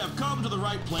 You have come to the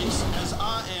right place, as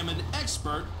I am an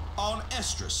expert on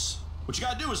estrus. What you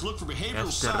gotta do is look for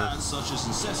behavioral signs such as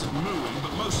incessant mooing,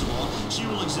 but most of all, she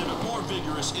will exhibit more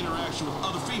vigorous interaction with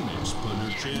other females, putting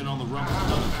her chin on the rump of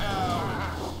another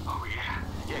cow. Oh, yeah.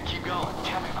 Yeah, keep going.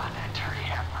 Tell me about that dirty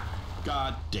heifer.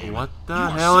 God damn it. What the You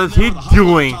are hell is sitting he there with a hot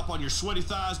doing? laptop on your sweaty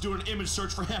thighs doing an image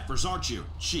search for heifers, aren't you?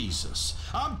 Jesus.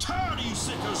 I'm tired of you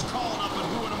sickos calling up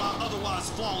and ruining my otherwise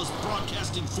flawless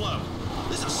broadcasting flow.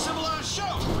 This is a civilized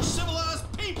show for civilized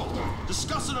people,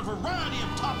 discussing a variety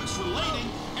of topics relating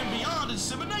and beyond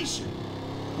insemination.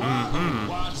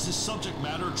 Why does this subject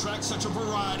matter attract such a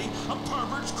variety of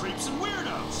perverts, creeps, and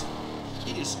weirdos?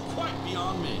 It is quite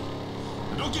beyond me.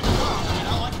 Now, don't get me wrong, I mean,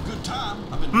 I like a good time.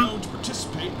 I've been known to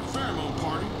participate in a pheromone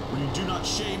party where you do not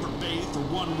shave or bathe for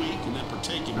 1 week and then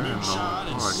partake in moonshine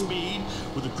and speed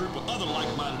with a group of other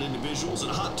like-minded individuals in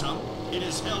a hot tub. It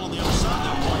is hell on the other side of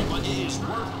that party, but it is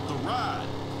worth the ride.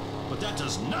 But that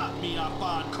does not mean I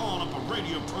find calling up a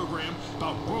radio program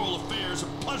about rural affairs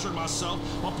and pleasuring myself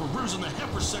while perusing the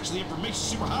heifer section of the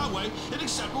information superhighway an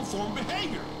acceptable form of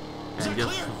behavior. Is And that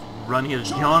just clear? run his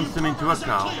Charlie, Johnson you into a pervert, is that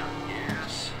cow. clear?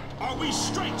 Yes. Are we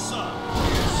straight, son?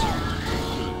 Yes, sir.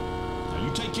 Good. Now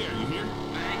you take care, you hear?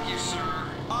 Thank you, sir.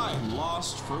 I am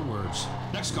lost for words.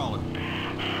 Next caller.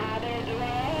 Hi there,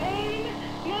 Dwayne.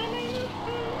 My name is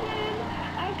Susan.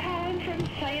 I'm calling from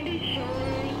Sandy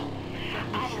Shores.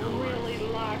 I really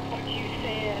like what you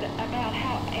said about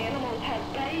how animals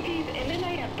have babies and then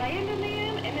they abandon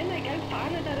them and then they go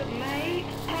find another mate.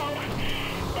 Oh,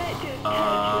 that just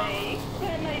touched me.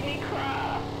 That made me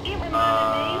cry. It reminded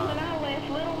me when I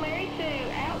left little Mary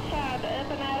Sue outside the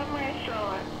Up and Atom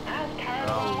restaurant. I was tired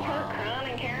of all her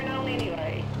crying and carrying on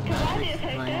anyway. Cause I just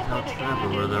hooked up with a guy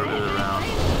just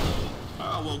ran.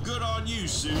 Oh, well, good on you,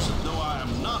 Susan. Though I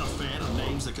am not a fan of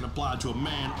names that can apply to a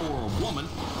man or a woman,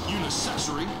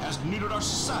 unisexury has neutered our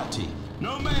society.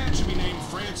 No man should be named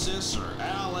Francis or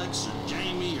Alex or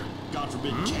Jamie or, God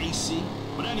forbid, Casey.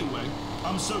 But anyway,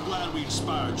 I'm so glad we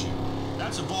inspired you.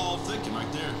 That's evolved thinking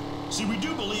right there. See, we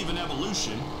do believe in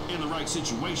evolution in the right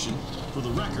situation. For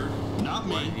the record, not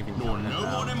me, nor no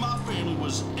one in my family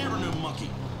was ever no monkey.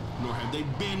 Nor have they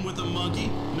been with a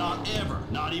monkey, not ever,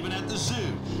 not even at the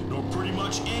zoo, nor pretty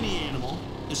much any animal,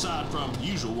 aside from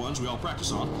usual ones we all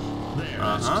practice on. There,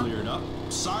 that's cleared up.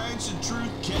 Science and truth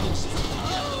can exist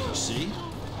together, you see?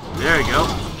 There you go.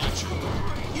 Nature.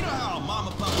 You know how a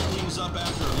mama puppy cleans up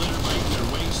after a litter mate in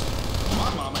their waste? My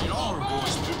mama ate all her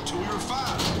boys pooped till we were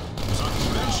 5. It was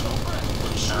unconventional, but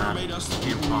it sure made us the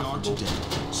people we are today.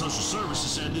 Social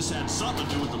services said this had something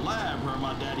to do with the lab where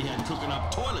my daddy had cooking up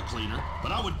toilet cleaner,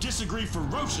 but I would disagree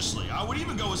ferociously. I would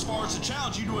even go as far as to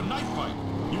challenge you to a knife fight.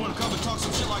 You want to come and talk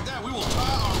some shit like that? We will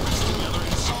tie our wrists together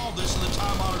and solve this in the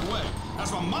time-honored way.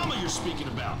 That's my mama you're speaking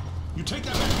about. You take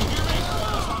that back, you hear me?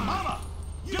 That's my mama.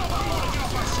 Get off my phone and get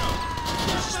off my show.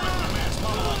 You disrespect my man's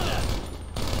mama like that.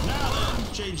 Now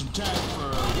then, changing tack for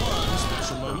one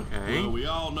special moment. Okay. Well, we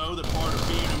all know that part of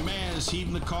being a man is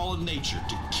heeding the call of nature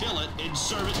to kill it and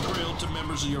serve it grilled to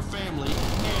members of your family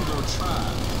and or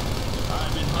tribe.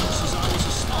 I've been hunting since I was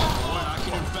a small boy, and I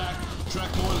can in fact track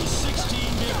more than 16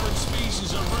 different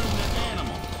species of ruminant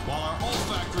animal, while our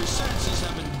olfactory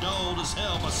as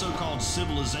hell by so-called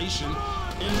civilization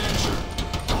and nature.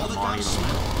 All they got to smell.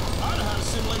 I know how to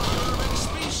simulate the odor of any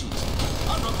species.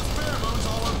 I rub the pheromones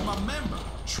all over my member.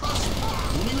 Trust me,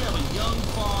 when you have a young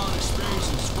fawn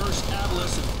experiencing his first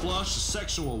adolescent flush, a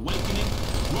sexual awakening,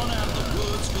 run out of the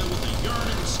woods filled with a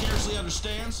yearning it scarcely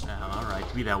understands.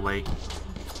 Alright, be that way.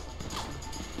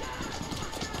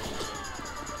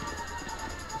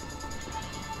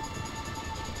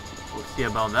 We'll see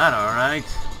about that, alright.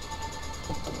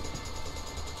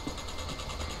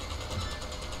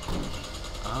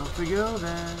 Off we go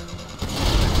then.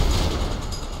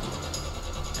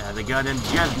 Yeah, the goddamn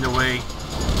jet's in the way.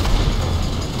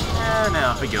 And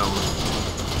off we go.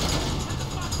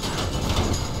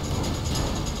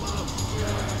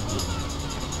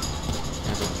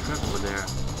 There's a truck over there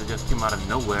that just came out of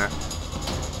nowhere.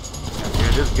 And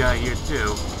there's this guy here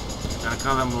too. I'm gonna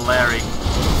call him Larry.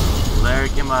 Larry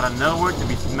came out of nowhere to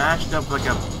be smashed up like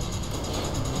a...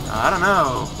 I don't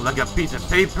know, like a piece of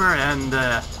paper, and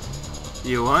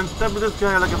you want up with this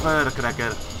guy like a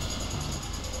firecracker.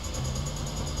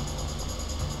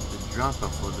 The drop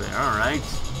off was there, alright.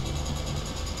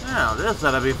 Now, this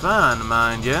ought to be fun,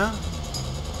 mind ya.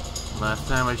 Last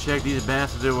time I checked, these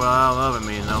bastards were all over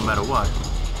me, no matter what.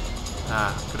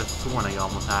 Could have sworn I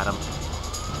almost had him.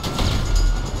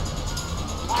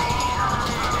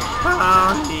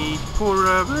 Pony, poor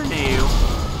Revenue.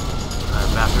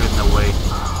 Bastard in the way.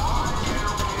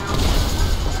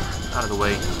 Out of the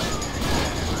way.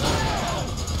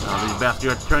 These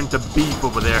bastards are turned to beef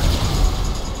over there.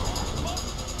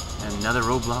 And another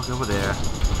roadblock over there.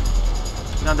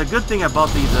 Now the good thing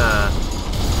about these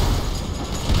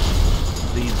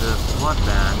SWAT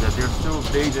bands that they're so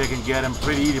big that I can get them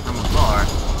pretty easy from afar.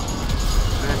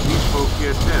 There's these folks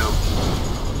here too.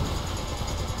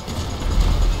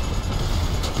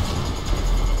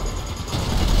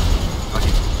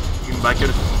 Okay, you can back it.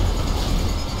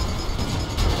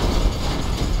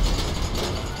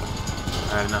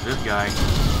 Alright, enough this guy.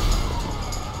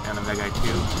 And that guy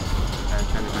too. And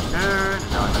turn,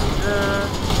 and now another turn.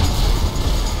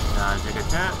 Now I take a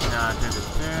turn, now I take a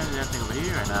turn, that thing over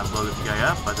here, and I blow this guy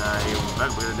up, but I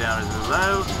back with it down as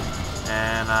low.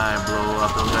 And I blow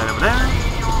up those guys over there.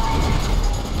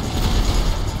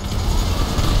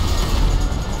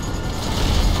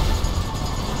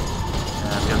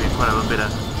 It's gonna be quite a bit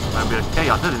of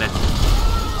chaos, isn't it?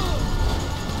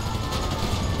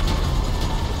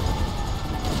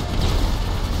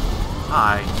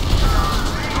 Hi.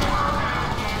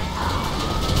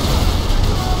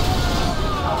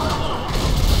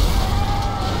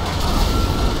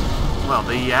 Well,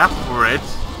 they asked for it.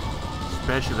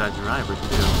 Especially that driver,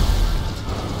 too.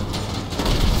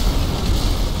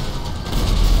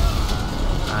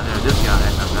 There's this guy,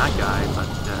 not that guy, but,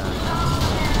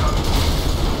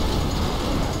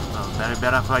 well, very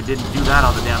better if I didn't do that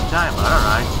all the damn time, but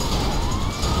alright.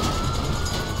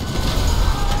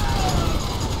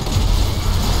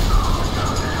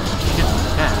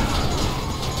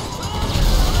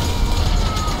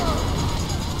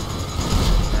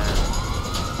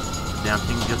 Damn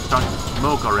thing just starting to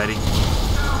smoke already.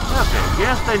 Okay,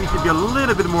 guess I need to be a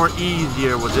little bit more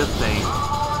easier with this thing.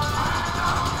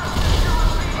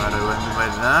 What do I mean by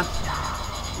that?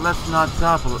 Let's not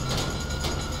topple.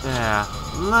 Yeah,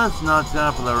 let's not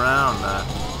topple around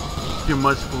too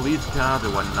much police cars or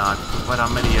whatnot. But how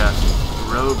many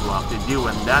roadblocks they do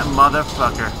in that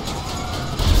motherfucker.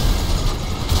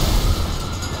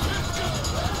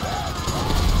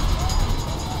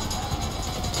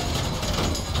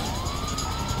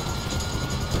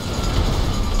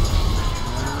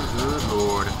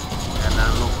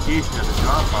 Location of the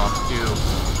drop-off too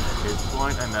is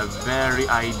quite a very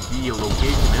ideal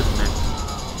location, isn't it?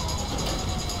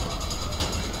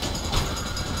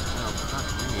 Oh, fuck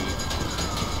me.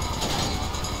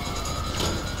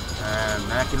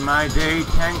 Back in my day,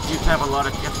 tanks used to have a lot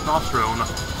of testosterone.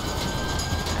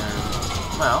 And,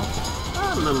 well,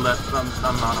 a little less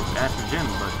amount of estrogen,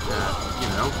 but, you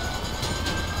know,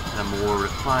 a more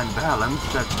refined balance.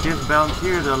 That this balance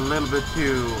here is a little bit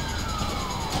too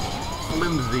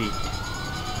flimsy.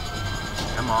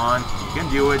 Come on, you can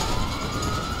do it.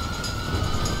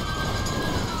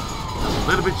 A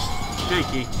little bit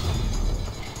shaky.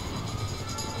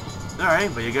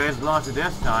 Alright, but you guys lost it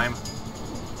this time.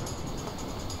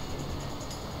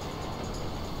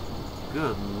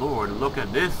 Good lord, look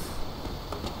at this.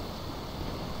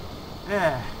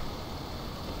 Yeah.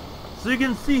 So you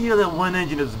can see here that one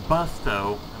engine is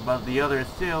busto, but the other is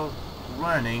still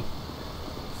running.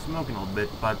 Smoking a little bit,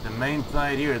 but the main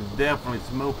side here is definitely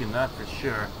smoking, that's for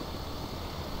sure.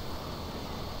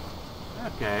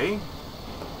 Okay.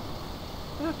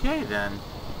 Okay then.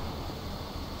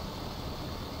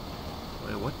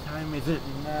 Wait, what time is it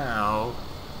now?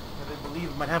 I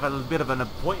believe I might have a little bit of an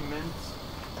appointment.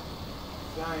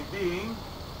 Time being.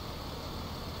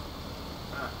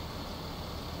 I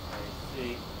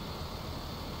see.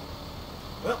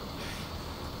 Well,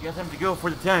 guess I'm to go for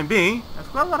the time being. That's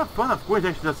quite a lot of fun, of course,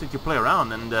 actually, just to play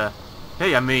around. And,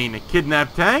 hey, I mean,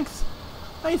 kidnap tanks?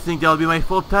 I think that'll be my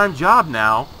full-time job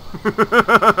now.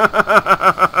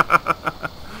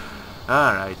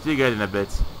 Alright, see you guys in a bit.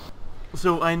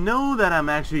 So, I know that I'm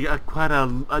actually quite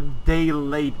a day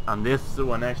late on this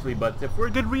one, actually, but for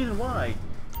a good reason why.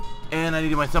 And I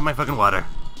need myself my fucking water.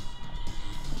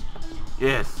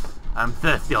 Yes, I'm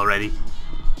thirsty already.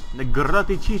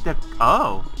 The cheetah.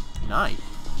 Oh, nice.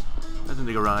 That's in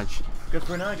the garage. Good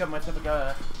for now, I got myself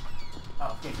a...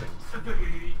 Oh, okay, good.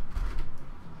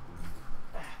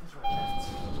 That's what I meant.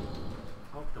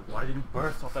 Hope the water didn't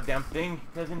burst off the damn thing,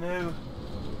 because you know,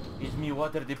 it's me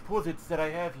water deposits that I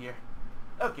have here.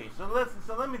 Okay, so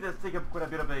let me just take up quite a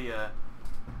bit of a,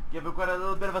 give quite a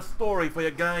little bit of a story for you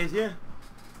guys, yeah?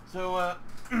 So, well,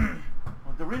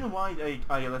 the reason why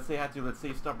I let's say had to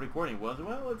stop recording was,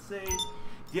 well, let's say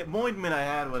the appointment I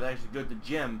had was actually go to the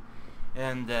gym,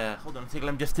 and hold on a second,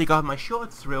 let me just take off my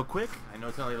shorts real quick. I know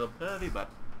it's only a little heavy, but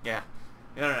yeah,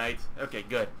 all right, okay,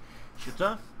 good. Shorts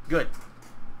off, good.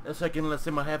 A second, let's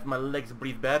say I have my legs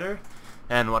breathe better,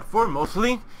 and what for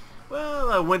mostly?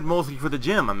 Well, I went mostly for the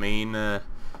gym. I mean, to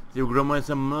grow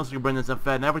myself muscle, burn some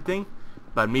fat and everything.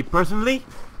 But me personally,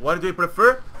 what do I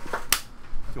prefer?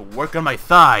 To work on my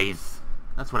thighs.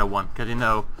 That's what I want, cause you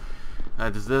know,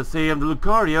 just say I'm a little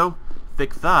cardio.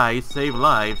 Thick thighs save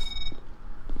lives.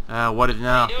 What is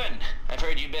now? How you doing? I've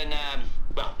heard you've been,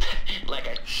 well, like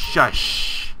a...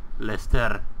 Shush,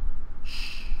 Lester.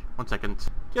 Shh. 1 second.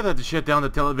 Just have to shut down the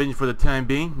television for the time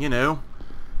being, you know.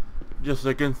 Just so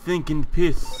I can think in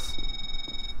peace.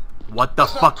 What the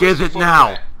fuck is it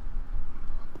now?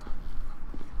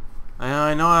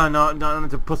 I know, not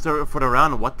to put their foot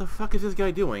around. What the fuck is this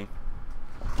guy doing?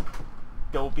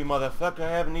 Dopey motherfucker, I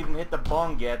haven't even hit the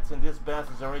bong yet, and this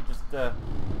bastard's already just,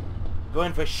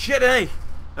 going for shit, eh?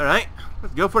 Alright,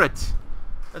 let's go for it.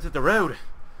 Let's hit the road.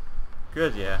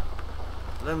 Good, yeah.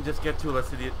 Let me just get to, let's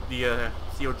see, the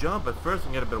CO job, but first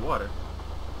we get a bit of water.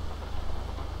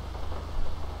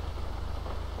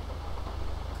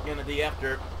 Again, the day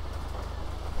after,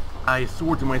 I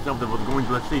swore to myself that I was going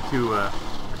to, let's say,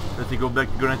 go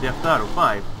back to Grand Theft Auto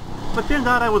 5. But turned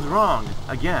out I was wrong.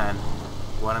 Again.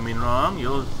 What I mean wrong,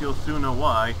 you'll soon know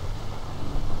why.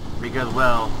 Because,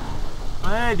 well,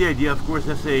 I had the idea, of course,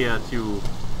 let's say, to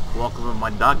walk over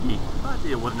my doggy, but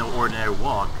it was no ordinary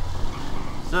walk.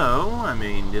 So, I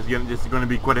mean, this is going to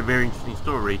be quite a very interesting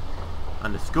story.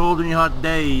 On the scalding hot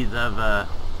days of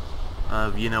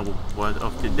you know,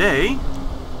 of today,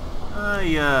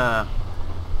 I,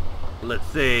 let's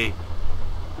say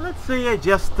I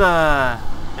just, there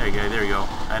you go,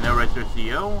 an arrested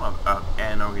CEO of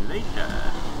an organization.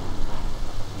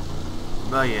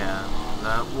 But yeah,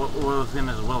 what was in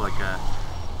as well, like,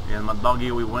 and my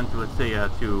doggy, we went to, let's say, to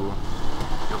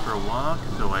go for a walk,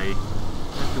 so I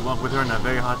had to walk with her on a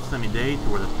very hot sunny day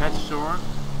toward the pet store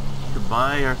to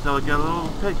buy ourselves like a little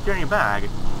pet carrying bag.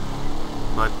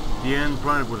 But the end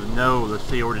product was no, let's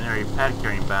say, ordinary pet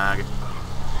carrying bag.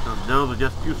 So those are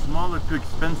just too small or too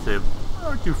expensive,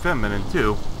 or too feminine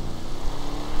too.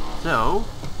 So,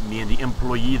 me and the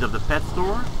employees of the pet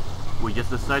store, we just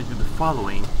decided to do the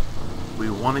following. We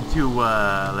wanted to,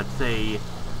 let's say,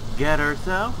 get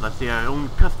ourselves, let's say, our own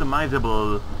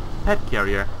customizable pet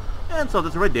carrier. And so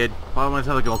that's what I did. Bought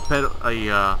myself like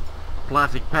a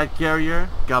plastic pet carrier,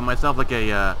 got myself like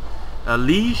a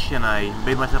leash, and I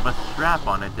made myself a strap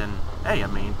on it, and hey, I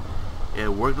mean, it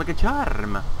worked like a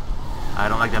charm. I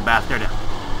don't like that bastard.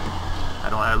 I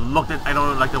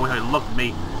don't like the way he looked at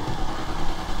me.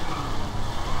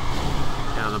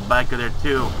 You know, the back of there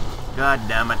too. God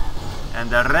damn it. And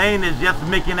the rain is just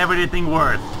making everything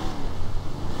worse.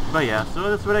 But yeah, so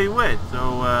that's what I did.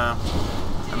 So,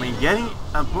 I mean,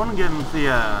 I'm planning on getting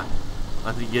the,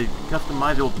 let's see, get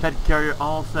customizable pet carrier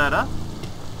all set up.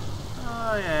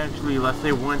 I actually, let's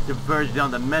say, went to verge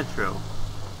down the metro.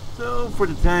 So, for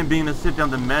the time being, let's sit down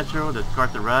the metro, the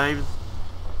cart arrives,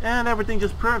 and everything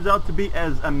just turns out to be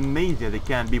as amazing as it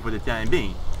can be for the time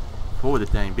being. For the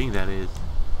time being, that is.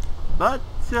 But,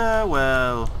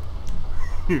 well...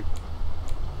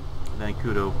 Thank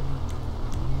kudo.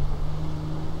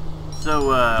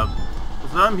 So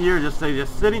I'm here just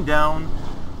sitting down.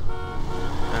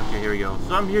 Okay, here we go.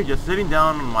 So I'm here just sitting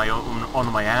down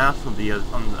on my ass on the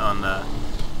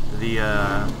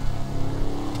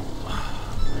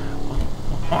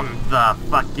on the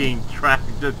fucking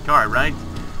traffic car, right?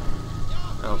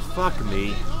 Oh, fuck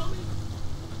me.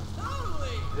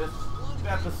 This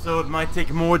episode might take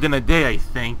more than a day, I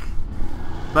think.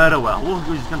 But oh well, we'll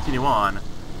just continue on.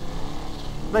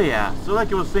 But yeah, so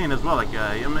like I was saying as well, like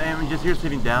I'm just here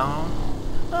sitting down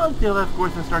until of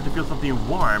course I start to feel something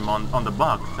warm on the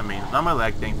box. I mean, it's not my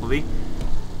leg, thankfully.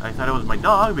 I thought it was my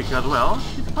dog because, well,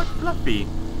 she's quite fluffy.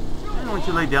 And when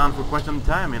she lay down for quite some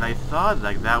time, and I thought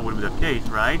like that would be the case,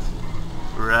 right?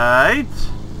 Right?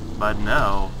 But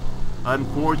no.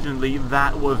 Unfortunately,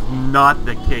 that was not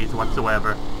the case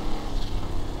whatsoever.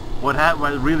 What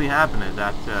really happened is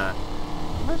that,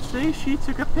 let's say she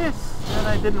took a piss, and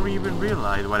I didn't even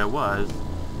realize what it was.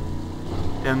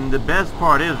 And the best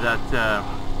part is that,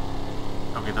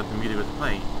 okay, that's the music was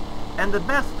playing. And the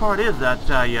best part is that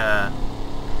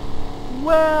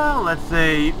well, let's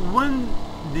say when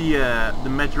the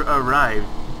metro arrived,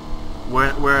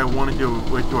 where I wanted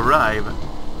to arrive,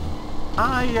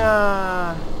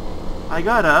 I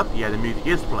got up. Yeah, the music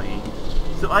is playing.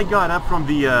 So I got up from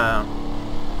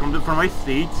my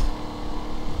seat,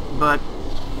 but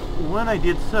when I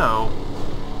did so,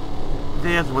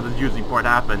 there's what the juicy part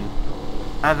happened.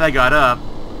 As I got up,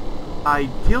 I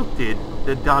tilted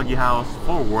the doggy house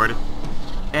forward,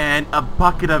 and a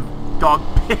bucket of dog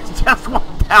piss just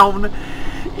went down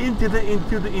into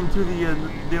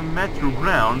the metro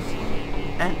grounds,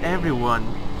 and everyone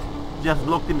just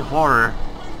looked in horror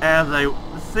as I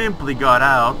simply got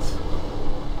out.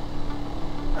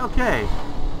 Okay.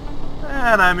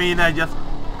 And I mean, I just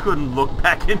couldn't look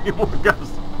back anymore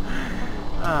because,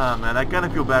 oh man, I kind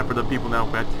of feel bad for the people now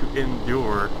who had to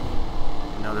endure,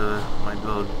 you know, my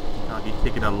little doggy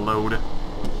taking a load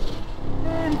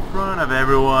in front of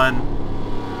everyone.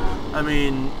 I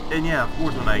mean, and yeah, of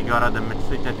course, when I got out, I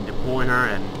had to deploy her,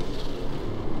 and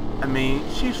I mean,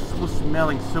 she was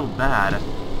smelling so bad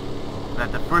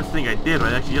that the first thing I did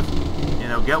was actually just, you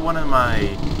know, get one of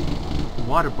my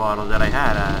water bottles that I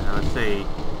had, let's say,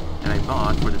 that I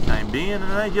bought for the time being, and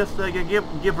I just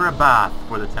give her a bath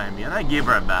for the time being. I gave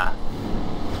her a bath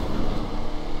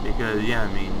because, yeah, I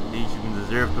mean, she didn't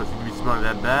deserve to be smelling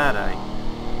that bad. I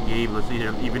gave, let's say,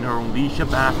 even her own leash a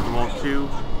bath as well too.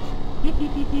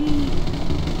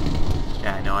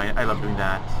 Yeah, I know, I love doing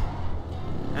that.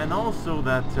 And also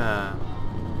that,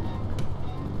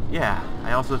 yeah,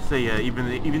 I also say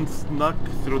even snuck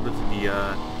through the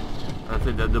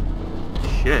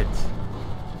shit.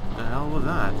 The hell was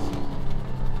that?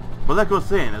 But like I was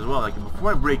saying as well, like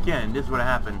before I break in, this is what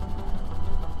happened.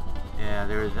 Yeah,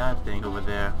 there is that thing over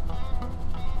there.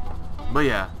 But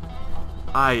yeah,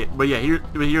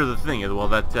 here's the thing as well,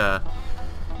 that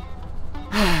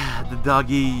the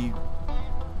doggy,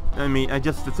 I mean, I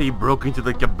just, let's say, broke into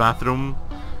like a bathroom.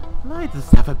 I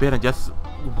just have a bit and just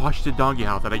washed the doggy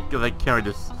house, and I carried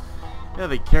this. Yeah,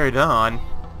 they carried on.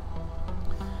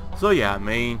 So yeah, I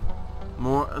mean,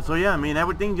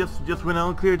 everything just went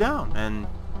on cleared down, and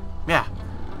yeah,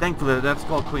 thankfully that's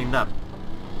all cleaned up.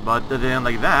 But then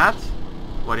like that,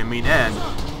 what do you mean end?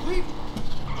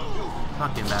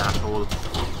 Fucking asshole.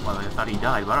 Well, I thought he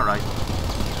died, but alright.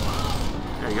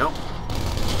 There you go.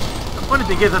 The funny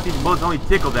thing is that these bullets only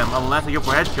tickle them unless they go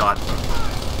for headshots.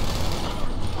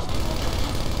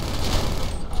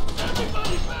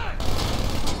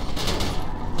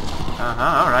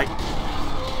 Alright.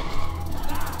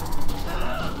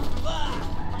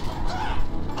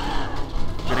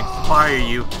 Gonna expire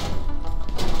you.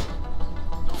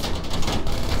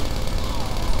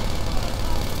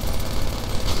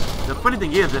 The funny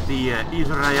thing is that the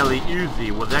Israeli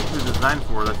Uzi was actually designed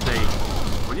for, let's say,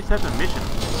 for this type of mission.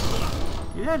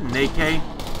 You had an AK?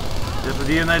 This was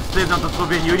the United States, not the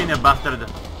Soviet Union, you bastard.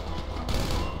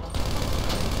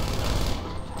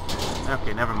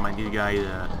 Okay, never mind, these guys,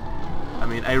 I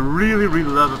mean, I really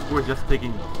love, of course, just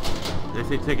taking, they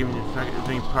say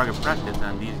doing target practice,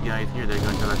 and these guys here, they're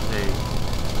going to, let's say,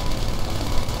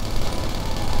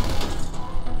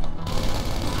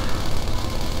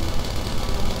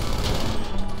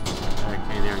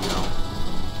 okay, there you go.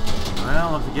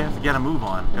 Well, let's have to get a move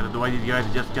on, because otherwise these guys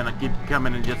are just gonna keep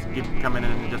coming and just keep coming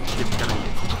and just keep coming.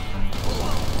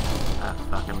 Ah,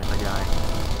 fuck, I missed a guy.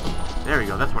 There we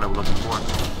go, that's what I was looking for.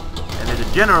 And there's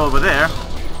a general over there.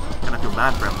 Kind of feel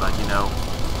bad for him, but you know,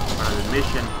 part of the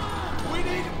mission. We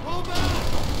need to pull back.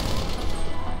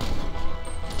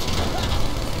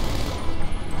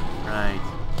 Right.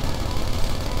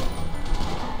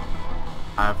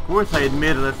 Of course, I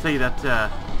admit, let's say that,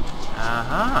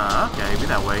 okay, be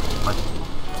that way. But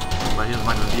here's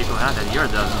my vehicle has that here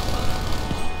doesn't.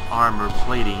 Armor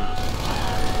plating.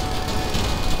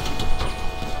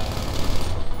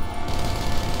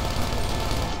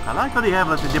 I like how they have,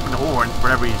 like, the different horns for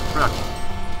every truck.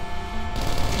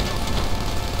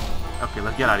 Okay,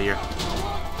 let's get out of here.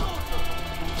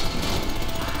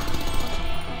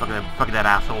 fuck that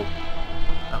asshole.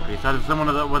 Okay, so someone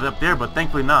was up there, but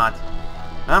thankfully not.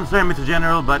 I'm sorry, Mr.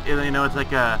 General, but you know, it's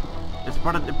like it's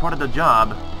part of the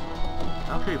job.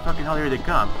 Okay, fucking hell, here they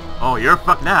come. Oh, you're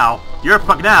fucked now. You're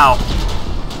fucked now.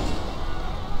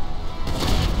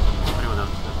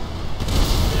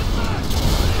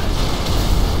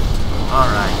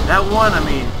 Alright, that one, I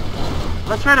mean,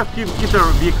 let's try to keep the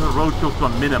vehicle road kills to a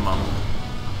minimum.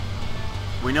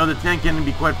 We know the tank can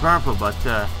be quite powerful, but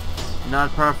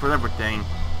not powerful for everything.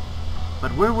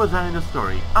 But where was I in the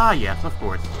story? Ah, yes, of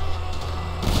course.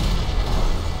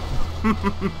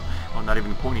 Well, not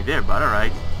even pointy there, but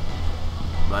alright.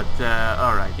 But,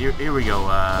 alright, here we go.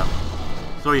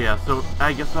 So yeah, so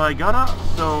I guess I got up,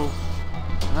 so...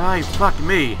 Ay, fuck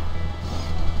me.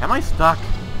 Am I stuck?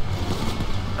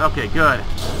 Okay, good.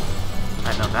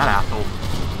 I know that asshole.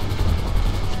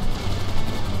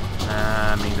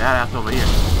 I mean, that asshole over here.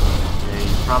 Yeah, he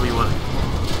probably wasn't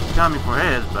coming for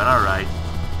his, but alright.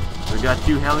 We got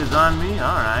 2 helis on me,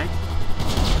 alright.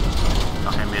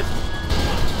 Okay, missed.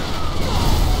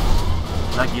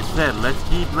 Like you said, let's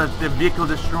keep the vehicle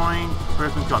destroying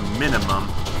person to a minimum.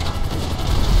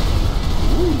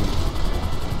 Ooh.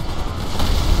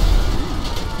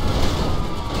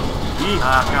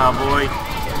 Yeehaw, cowboy.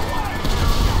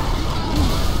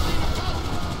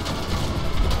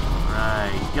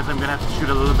 Right, guess I'm gonna have to shoot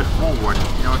a little bit forward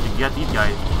in order to get these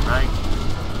guys, right?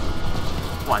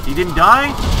 What, he didn't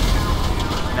die?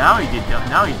 Now he did.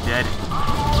 Now he's dead.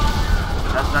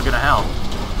 That's not gonna help.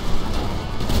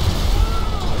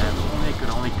 If only I could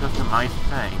only customize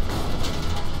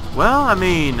tanks. Well, I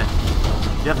mean,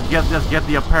 just get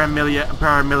the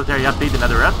paramilitary update,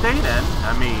 another update, and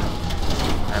I mean,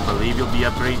 I believe you'll be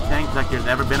upgrading tanks like there's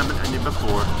never been any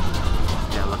before.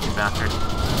 Yeah, lucky bastard.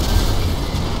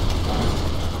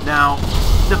 Now,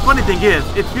 the funny thing is,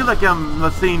 it feels like I'm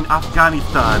seeing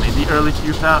Afghanistan in the early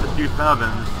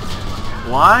 2000s.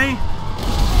 Why?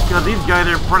 Because these guys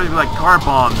are probably like car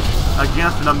bombs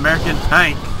against an American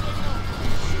tank.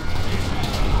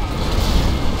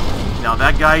 Now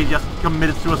that guy just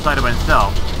committed suicide by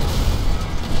himself.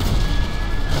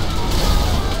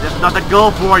 That's not the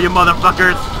goal for you,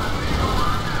 motherfuckers!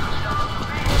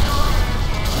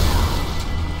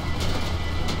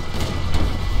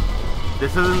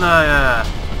 This isn't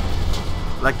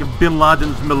like a Bin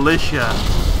Laden's militia.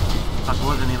 Fuck, what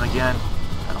was the name again?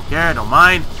 I don't care, I don't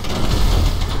mind.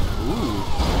 Ooh.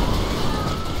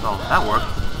 Oh, that worked.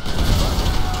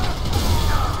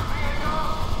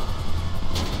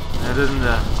 That isn't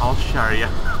Al Sharia.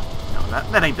 No,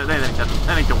 that ain't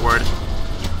the word.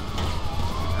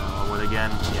 What again?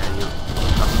 Yeah, you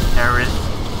fucking terrorist.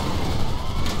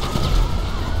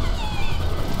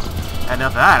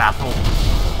 Enough of that, asshole.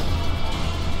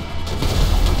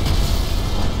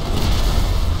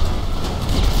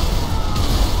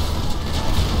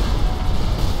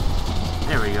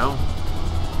 There we go.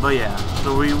 But yeah,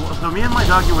 so me and my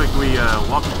doggy we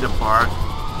walked into the park.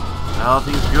 All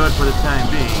things good for the time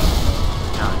being.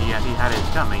 No, he had it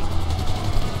coming.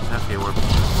 Okay, we're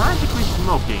practically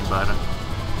smoking, but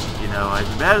you know,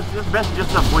 it's best just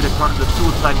to avoid the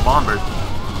suicide bombers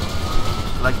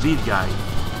like these guys.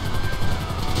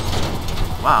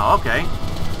 Wow. Okay.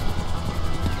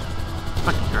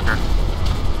 Fucking sugar.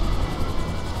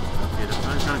 Okay, the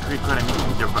sun's gonna create quite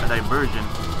a diversion.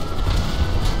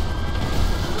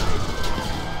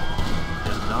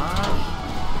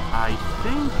 I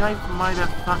think I might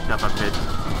have fucked up a bit.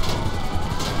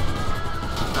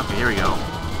 Okay, here we go.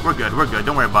 We're good,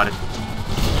 don't worry about it.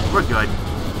 We're good.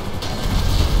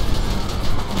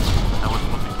 I was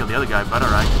supposed to kill the other guy, but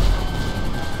alright.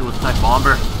 Suicide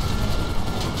bomber.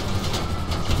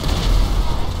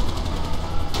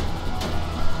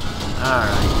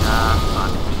 Alright,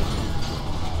 fuck me.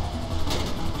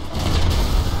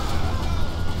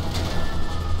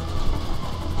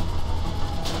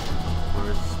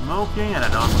 Smoking, and I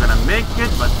know I'm gonna make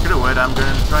it, but screw it, I'm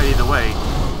gonna try either way.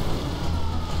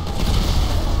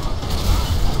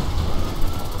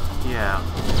 Yeah, I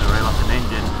already lost an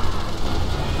engine.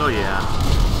 So yeah,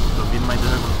 so me and my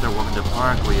dog will start walking the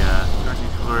park, we start to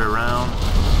explore around.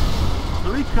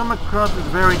 So we come across this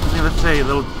very interesting, let's say,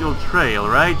 little trail,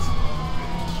 right?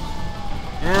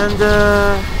 And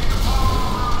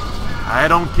I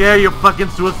don't care, you fucking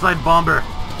suicide bomber.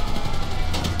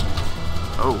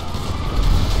 Oh.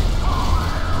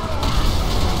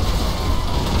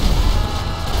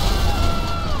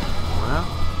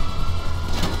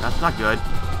 That's not good.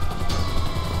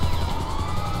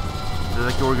 Is it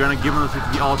like we're gonna give them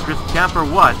the all-crisp camp or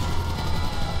what?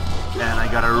 And I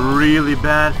got a really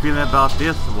bad feeling about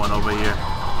this one over here.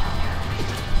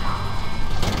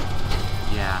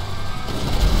 Yeah.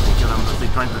 They give them the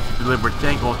trying to deliver a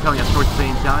tank while telling a story at the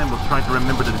same time, while trying to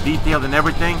remember the details and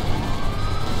everything.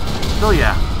 So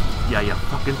yeah, you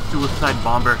fucking suicide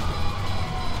bomber.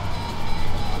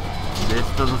 This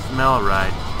doesn't smell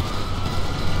right.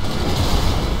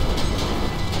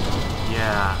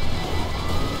 Yeah.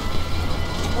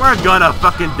 We're gonna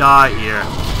fucking die here.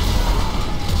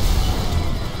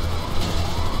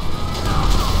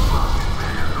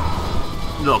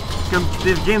 Look,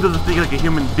 this game doesn't think like a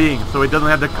human being, so it doesn't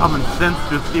have the common sense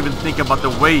to even think about the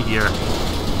way here.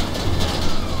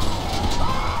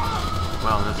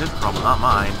 Well, that's his problem, not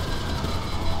mine.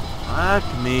 Fuck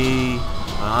me.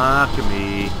 Fuck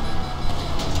me.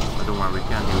 But don't worry, we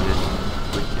can do this.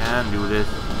 We can do this.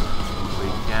 We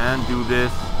can do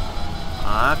this.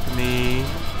 Fuck me.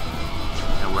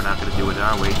 And we're not gonna do it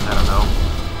our way, I don't know.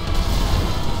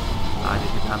 I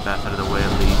need to come back out of the way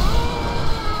at least.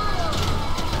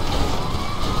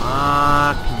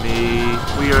 Fuck me.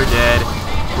 We are dead.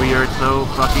 We are so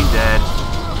fucking dead.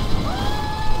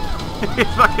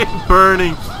 It's fucking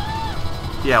burning.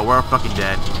 Yeah, we're fucking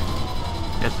dead.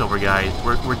 It's over, guys.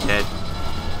 We're dead.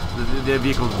 The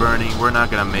vehicle's burning. We're not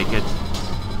gonna make it.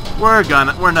 We're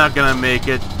not gonna make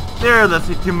it. There are, let's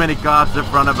see, too many cops in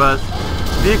front of us.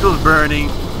 Vehicle's burning.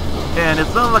 And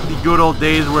it's not like the good old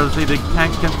days where, let's say, the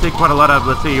tank can take quite a lot of,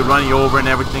 let's say, running over and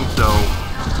everything, so...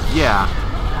 yeah.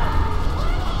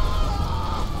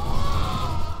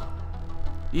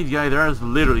 These guys are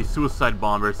literally suicide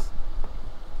bombers.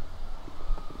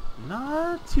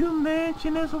 Not to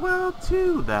mention as well,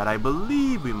 too, that I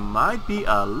believe we might be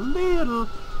a little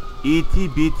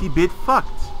itty-bitty bit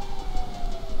fucked.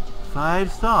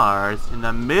 5 stars in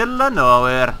the middle of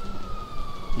nowhere.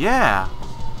 Yeah.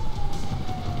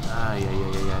 Ay.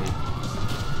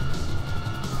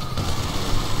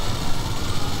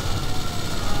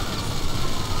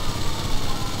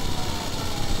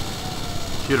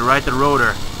 Shoot right the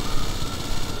rotor.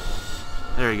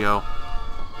 There you go.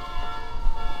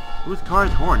 Whose car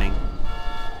is horning?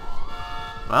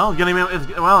 Well,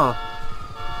 well,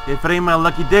 if it ain't my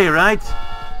lucky day, right?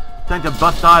 Time to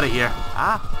bust out of here.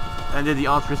 Ah, and there's the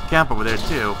ostrich camp over there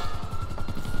too.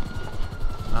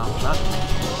 Oh, fuck.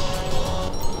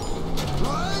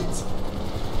 Right.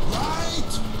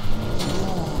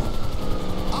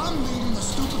 I'm leading the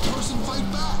stupid person fight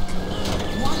back.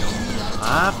 One idiot at a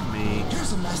time. Fuck me.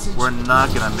 Here's a message. We're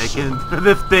not gonna make it into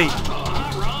this thing.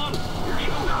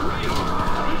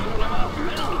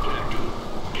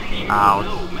 Ouch.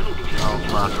 Oh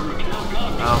fuck.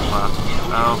 Oh fuck.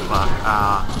 Oh fuck.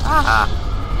 Ah.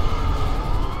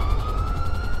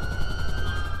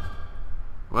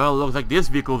 Well, looks like this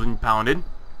vehicle's impounded.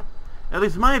 At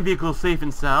least my vehicle's safe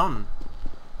and sound.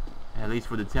 At least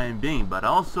for the time being, but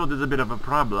also there's a bit of a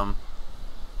problem.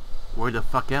 Where the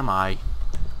fuck am I?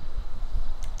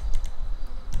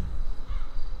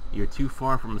 You're too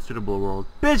far from a suitable road.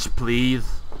 Bitch,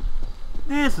 please!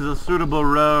 This is a suitable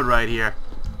road right here.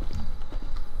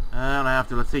 I don't have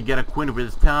to, let's say, get acquainted with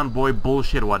this town boy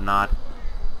bullshit or whatnot.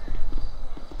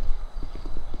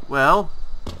 Well,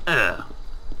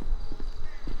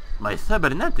 my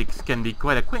cybernetics can be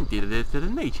quite acquainted with the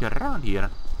nature around here.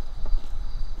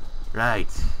 Right.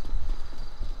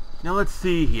 Now let's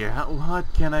see here.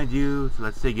 What can I do to,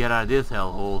 let's say, get out of this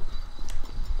hellhole?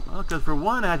 Well, because for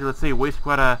one, I had to, let's say, waste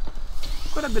quite a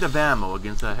bit of ammo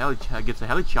against a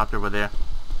helicopter over there.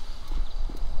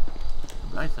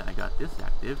 Nice, I got this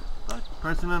active, but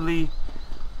personally,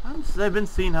 I've been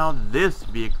seeing how this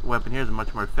weapon here is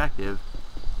much more effective.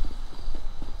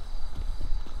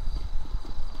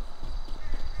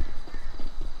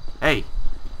 Hey,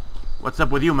 what's up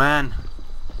with you, man?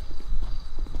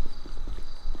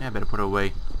 Yeah, I better put it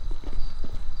away.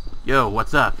 Yo,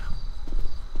 what's up?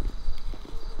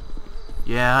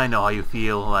 Yeah, I know how you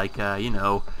feel, like, you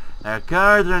know,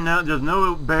 cars are there's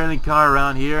no barely car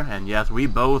around here, and yes, we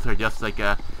both are just like,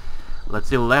 let's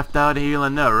say, left out here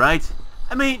and there, right?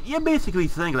 I mean, you basically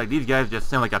think like these guys just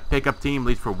sound like a pickup team, at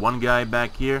least for one guy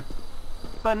back here.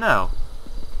 But no.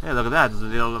 Hey, look at that, this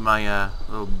is my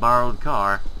little borrowed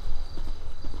car.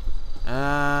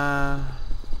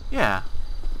 Yeah.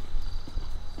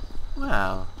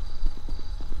 Well.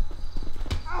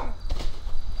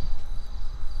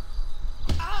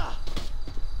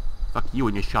 Fuck you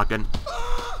and your shotgun.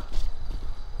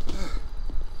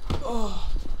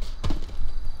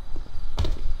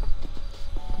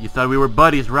 You thought we were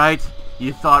buddies, right?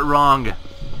 You thought wrong.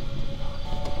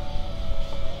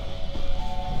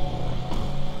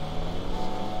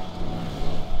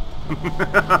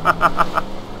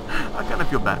 I kinda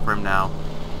feel bad for him now.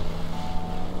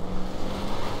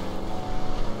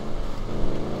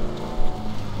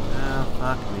 Oh,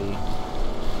 fuck me.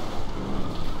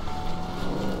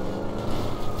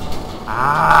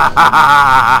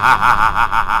 Ah!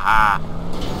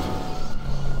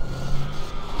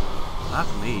 Fuck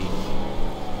me.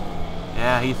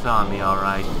 Yeah, he saw me,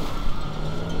 alright.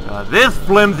 This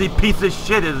flimsy piece of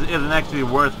shit isn't actually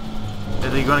worth...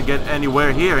 Is he gonna get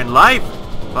anywhere here in life?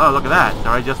 Oh, look at that.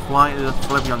 Sorry, just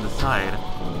flipping on the side.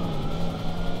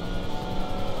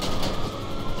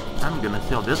 I'm gonna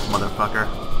steal this motherfucker.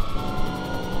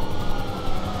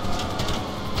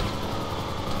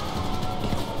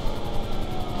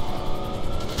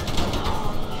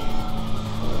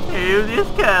 Here's this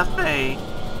cafe.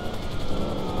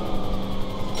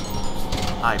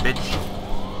 Hi, bitch.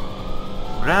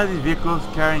 Ground these vehicles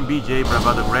carrying BJ,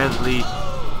 Bravado Gresley,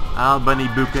 Albany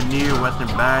Buccaneer, Western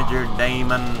Badger,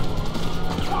 Damon.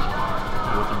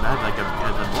 Western Badger like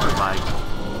as a motorbike.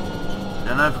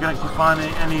 Don't know if you're going to find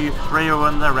any stray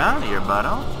ones around here, but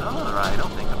alright,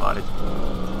 don't think about it.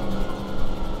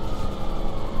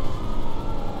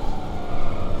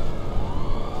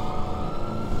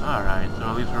 Alright, so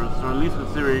at least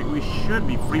we should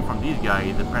be free from these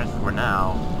guys, apparently for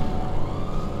now.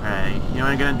 Alright, you know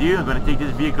what I'm gonna do? I'm gonna take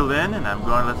this vehicle in and I'm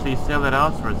gonna, let's say, sell it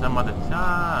out for some other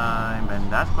time.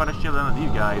 And that's quite a shit on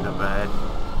these guys, I bet.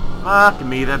 Fuck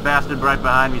me, that bastard right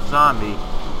behind me saw me.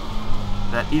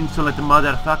 That insolent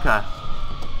motherfucker.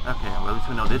 Okay, well at least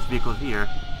we know this vehicle's here.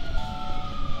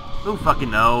 Who fucking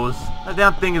knows? That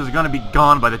damn thing is gonna be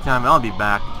gone by the time I'll be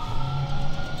back.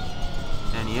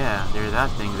 And yeah, there's that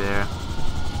thing there.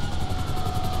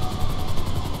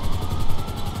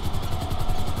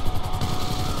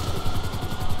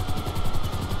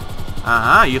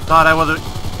 You thought I was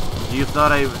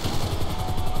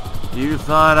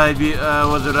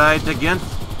was right against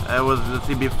let's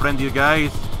see, befriend you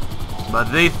guys,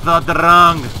 but they thought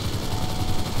wrong.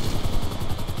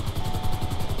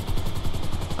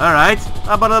 Alright,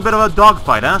 how about a bit of a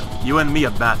dogfight, huh? You and me,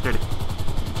 a bastard.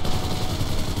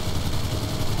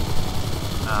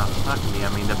 Fuck me, I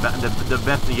mean, the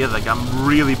best thing is, like, I'm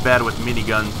really bad with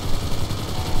miniguns.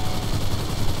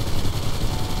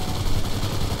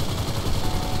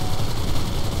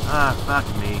 Fuck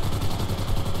me.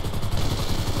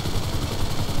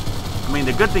 I mean,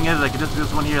 the good thing is, like,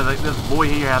 this one here, like, this boy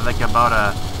here has, like,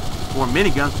 about, 4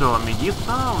 miniguns, so, I mean, you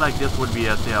sound like this would be,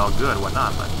 say, all good,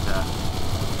 whatnot, but,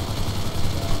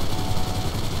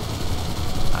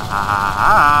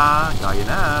 got you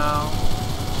now.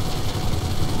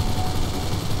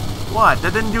 What?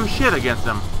 That didn't do shit against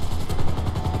him.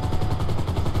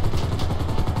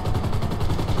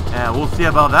 Yeah, we'll see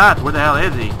about that. Where the hell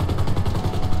is he?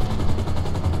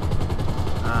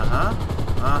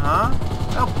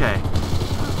 Okay.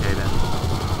 Okay then.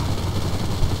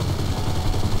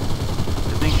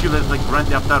 I think she lives like Grand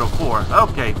Theft Auto 4.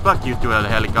 Okay, fuck you two,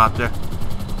 helicopter.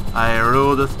 I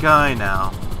rule the sky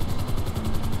now.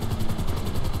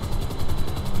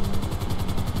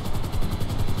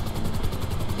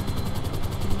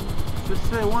 Just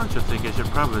say once, I think I should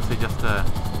probably say just,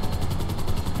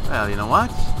 well, you know what?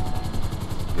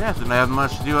 Guess I don't have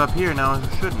much to do up here now,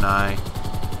 shouldn't I?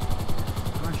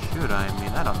 Or should I? I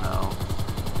mean, I don't know.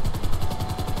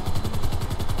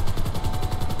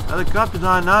 Helicopters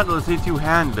are not, let's say,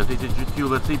 two-handed.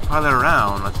 Let's say, pilot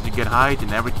around. Let's say, get height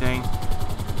and everything.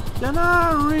 They're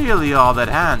not really all that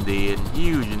handy and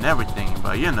huge and everything,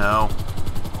 but you know.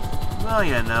 Well,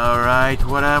 you know, right?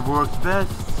 Whatever works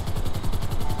best.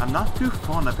 I'm not too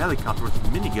fond of helicopters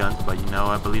and miniguns, but you know,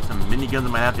 I believe some miniguns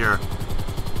might have their,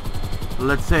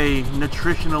 let's say,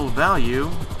 nutritional value,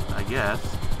 I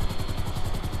guess.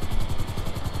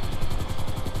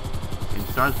 Can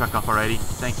start back off already?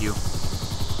 Thank you.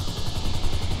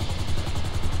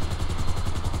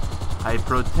 I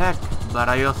protect, but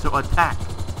I also attack.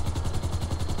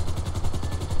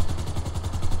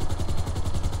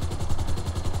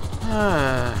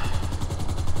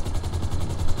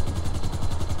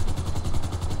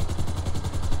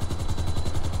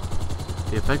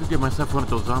 If I could get myself one of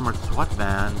those armored SWAT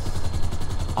vans,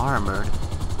 armored,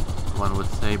 one would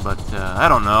say, but I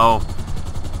don't know.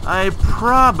 I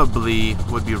probably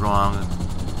would be wrong.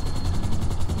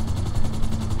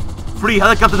 Free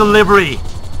helicopter delivery!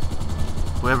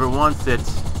 Whoever wants it.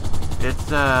 It's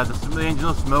the engine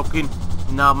is smoking.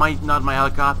 Not my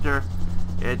helicopter.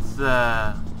 It's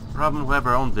problem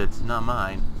whoever owns it, not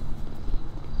mine.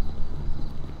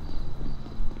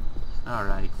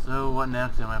 Alright, so what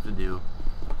next do I have to do?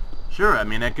 Sure, I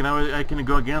mean I can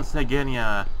go against again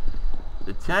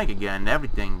the tank again and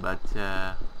everything, but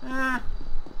I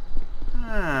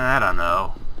don't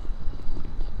know.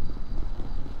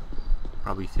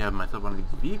 Probably have myself one of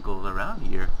these vehicles around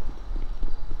here.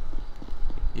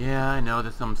 Yeah, I know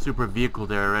there's some super vehicle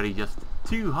there already, just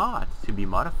too hot to be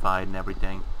modified and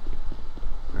everything.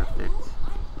 Perfect.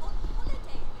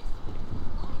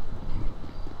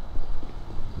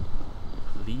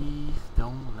 Please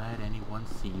don't let anyone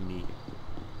see me.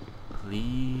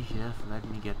 Please just let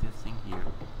me get this thing here.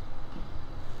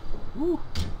 Woo!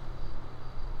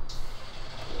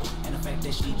 And the fact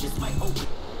that she just might open.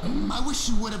 I wish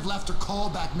you would have left her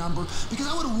callback number because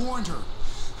I would have warned her.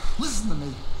 Listen to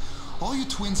me. All you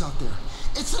twins out there,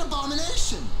 it's an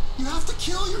abomination. You have to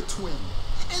kill your twin.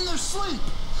 In their sleep.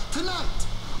 Tonight.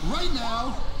 Right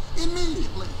now.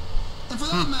 Immediately. And for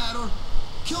that matter,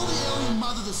 kill the alien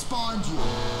mother that spawned you.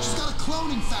 She's got a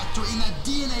cloning factory in that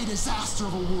DNA disaster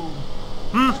of a womb.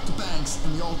 Like the banks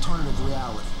and the alternative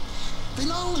reality. They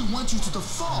not only want you to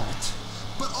default,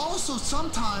 but also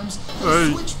sometimes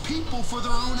they switch people for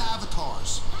their own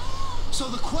avatars. So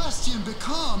the question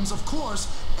becomes, of course,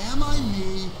 am I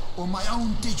me or my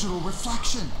own digital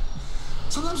reflection?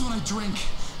 Sometimes when I drink,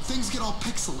 things get all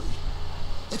pixely.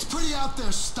 It's pretty out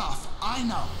there stuff, I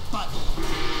know, but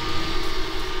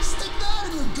stick that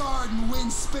in your garden,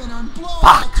 wind spinner, and blow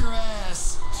out your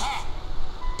ass.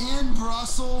 In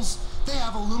Brussels, they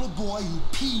have a little boy who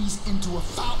pees into a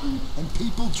fountain and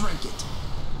people drink it.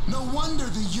 No wonder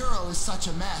the euro is such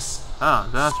a mess. Oh,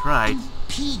 that's right.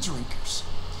 Pee drinkers.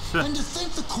 And to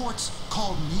think the courts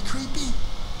called me creepy?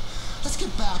 Let's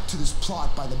get back to this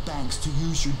plot by the banks to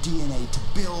use your DNA to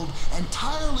build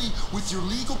entirely with your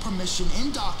legal permission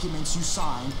in documents you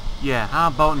signed. Yeah, how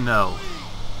about no?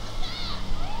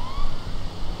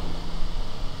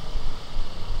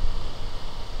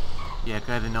 Yeah,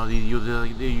 kinda know they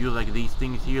use like these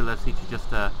things here. Let's see to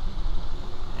just make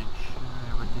sure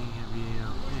everything will be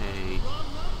okay.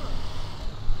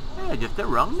 Yeah, just the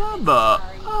wrong number.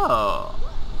 Oh.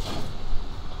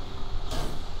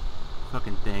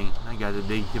 Fucking thing. I got a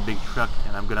big truck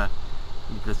and I'm gonna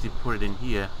just put it in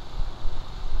here.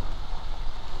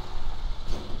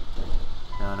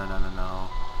 No.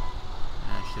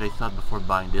 Should I start before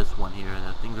buying this one here?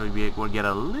 I think will get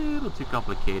a little too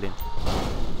complicated.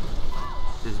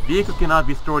 This vehicle cannot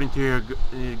be stored into your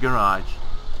garage.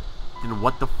 Then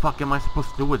what the fuck am I supposed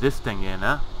to do with this thing in,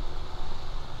 huh?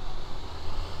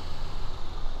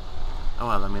 Oh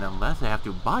well, I mean, unless I have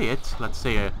to buy it. Let's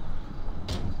say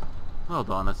hold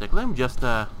on a sec. Let me just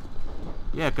yeah,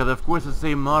 because of course it's the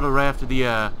same model right after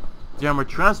the armored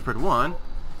transport one.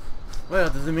 Well,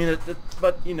 it doesn't mean that,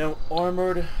 but you know,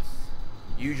 armored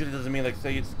usually doesn't mean like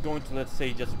say it's going to, let's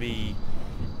say, just be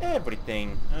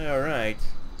everything. All right.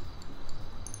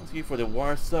 Let's go for the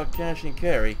Warsaw cash and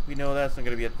carry. We know that's not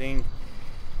going to be a thing.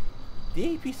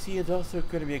 The APC is also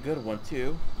going to be a good one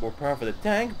too. More power for the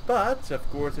tank, but of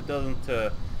course it doesn't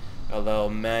allow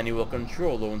manual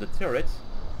control on the turret.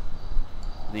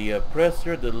 The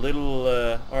Presser, the little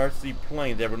RC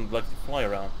plane that everyone likes to fly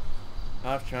around.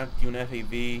 Half-track, Dune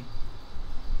FAV.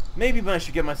 Maybe I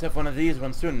should get myself one of these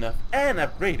ones soon enough and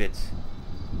upgrade it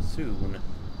soon.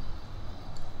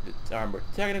 It's armored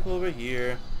technical over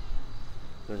here.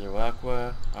 Blizzard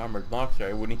Aqua, armored boxer.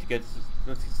 I would need to get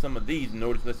some of these in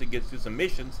order to get through some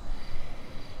missions.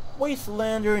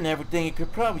 Wastelander and everything. You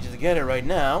could probably just get it right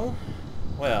now.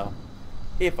 Well,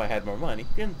 if I had more money.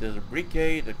 Then there's a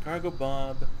briquette, a cargo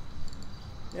bob.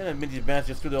 And I mean, these bands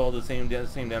just do all the same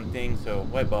damn thing, so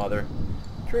why bother?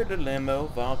 Turtle Limo,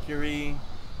 Valkyrie,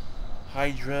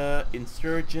 Hydra,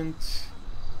 Insurgent.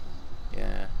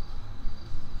 Yeah.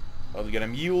 Oh, we got a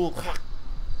mule.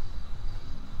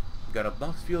 Got a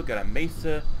box field, got a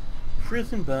Mesa,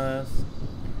 prison bus,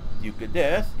 Duke of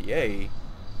Death, yay.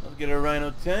 Let's get a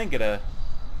Rhino tank, got a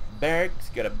barracks,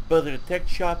 got a Buzzard Tech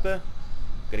Chopper,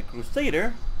 got a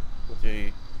Crusader, which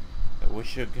I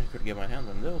wish I could get my hands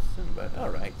on those soon, but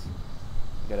alright.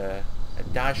 Got a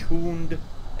Dash Hound,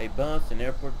 a bus, an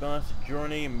airport bus, a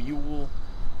Journey, a mule,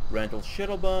 rental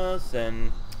shuttle bus,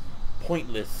 and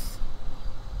Pointless.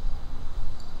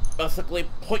 Basically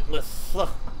pointless. Ugh.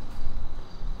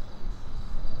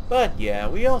 But yeah,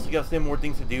 we also got some more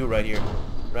things to do right here,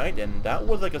 right? And that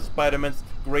was like a Spider-Man's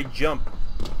great jump.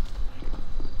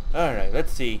 Alright,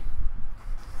 let's see.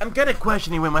 I'm kind of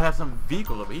questioning we might have some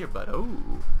vehicle over here, but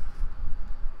oh.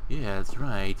 Yeah, that's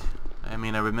right. I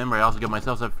mean, I remember I also got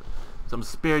myself some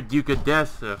spare Duke of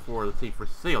Death for, let's see, for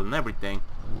sale and everything.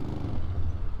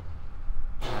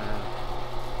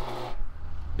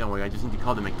 Don't worry, I just need to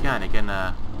call the mechanic and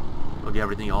we'll get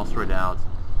everything all sorted out.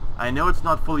 I know it's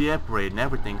not fully operated and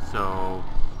everything, so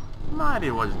might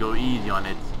as well just go easy on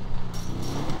it.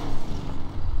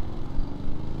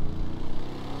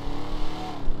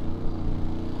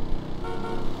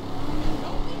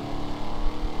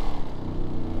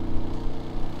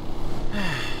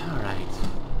 Alright.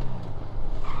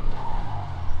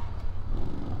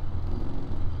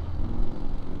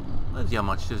 Let's see how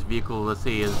much this vehicle, let's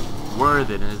say, is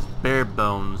worth it in its bare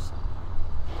bones.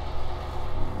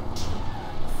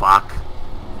 Fuck.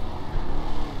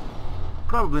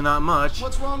 Probably not much.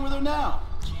 What's wrong with her now?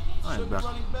 Fine, Should be bro.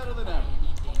 running better than ever.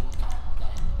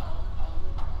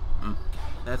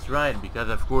 That's right, because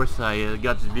of course I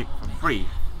got this vehicle for free.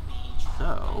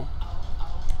 So,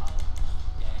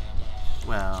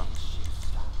 well,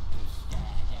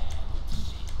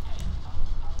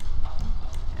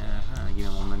 give me a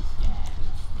moment.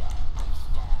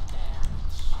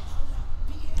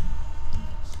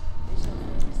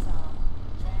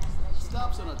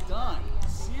 Stops on a dime.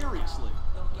 Seriously.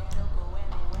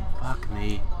 Fuck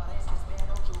me.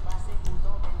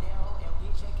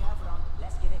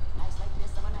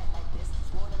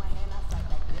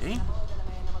 Okay.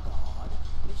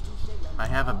 I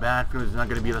have a bad feeling it's not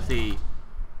gonna be, let's say,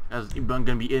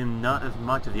 gonna be in not as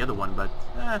much as the other one, but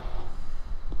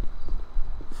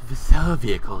sell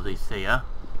vehicles, they say, huh?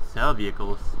 Sell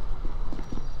vehicles.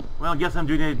 Well, I guess I'm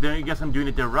doing it. I guess I'm doing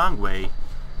it the wrong way.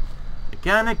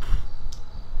 Mechanic.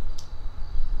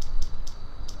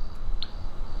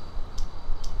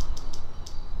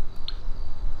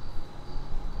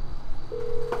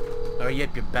 Hurry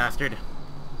up, you bastard.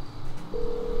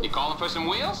 You calling for some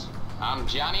wheels? I'm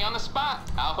Johnny on the spot.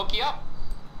 I'll hook you up.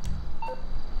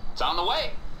 It's on the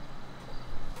way.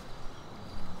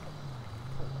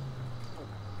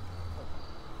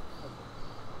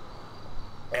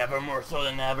 Ever more so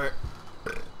than ever.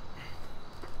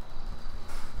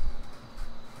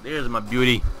 There's my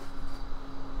beauty.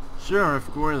 Sure, of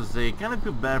course, they kind of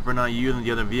feel bad for not using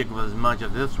the other vehicle as much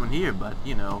as this one here, but,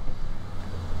 you know,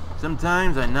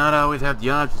 sometimes I not always have the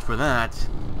options for that.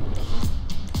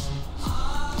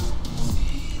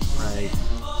 Right.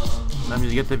 Let me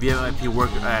just get the VIP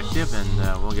worker active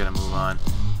and we'll get a move on.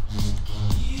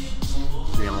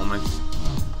 Give me a moment.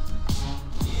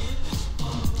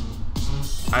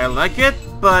 I like it,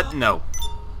 but no.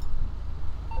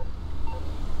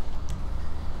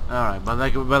 Alright, but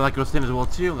like I was saying as well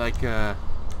too, yeah.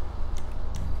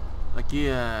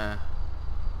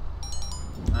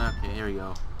 Okay, here we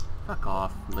go. Fuck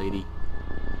off, lady.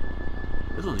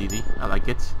 This was easy. I like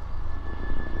it.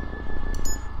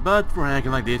 But for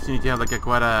hacking like this, you need to have like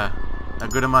quite a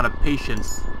good amount of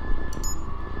patience.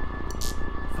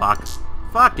 Fuck.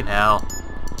 Fucking hell.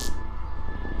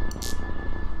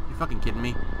 You fucking kidding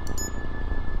me?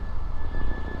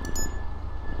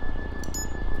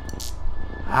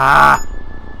 Ah!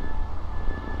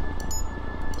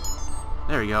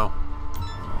 There we go.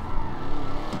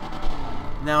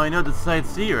 Now I know the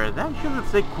sightseer, that should,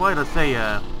 let's say, quite, let's say,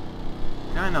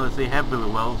 kinda, let's say, heavily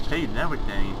well paid and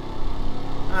everything.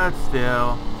 But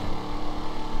still,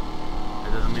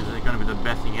 it doesn't mean that it's gonna be the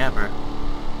best thing ever.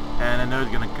 And I know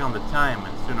it's gonna come the time,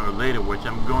 and sooner or later, which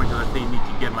I'm going to, let's say, need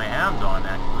to get my hands on,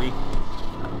 actually.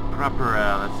 A proper,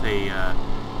 let's say,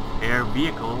 air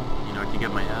vehicle, you know, to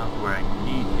get my house where I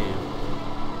need to.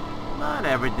 Not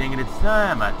everything in its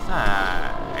time, I'd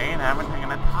say. Ain't everything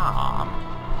in its time.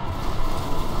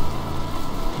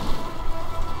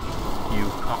 You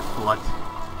cock slut.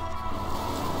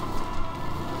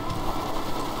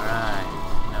 Alright,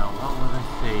 now what was I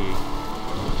saying?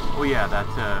 Oh yeah,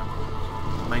 that's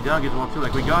my dog as well too.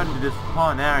 Like we got into this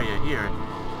pond area here.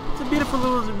 It's a beautiful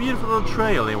little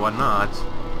trail and whatnot.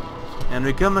 And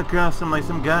we come across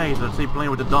some guys, let's say,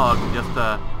 playing with the dog, just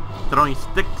throwing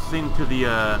sticks into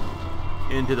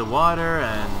the water,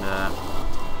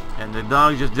 and the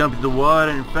dog just jumped into the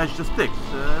water and fetched the sticks.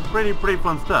 Pretty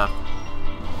fun stuff.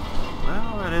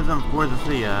 Well, it is, of course, to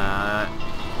see.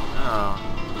 Oh,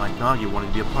 my doggy wanted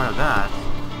to be a part of that.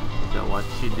 So what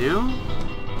she do?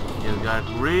 Is got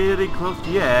really close to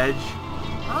the edge.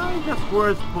 I just, of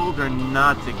course, told her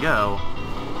not to go,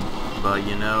 but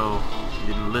you know. She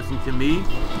didn't listen to me.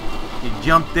 She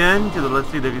jumped into the, let's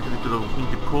say,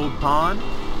 into cold pond,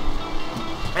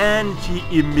 and she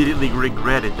immediately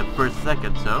regretted the first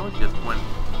second. So just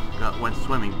went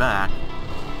swimming back.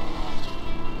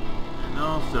 And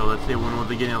also, let's say when we're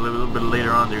getting a little bit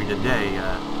later on during the day,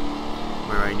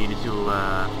 where I needed to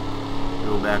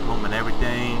go back home and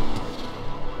everything.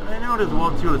 I noticed as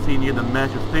well too. Let's say near the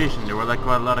metro station, there were like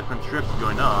quite a lot of construction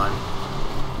going on.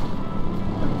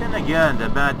 Then again, the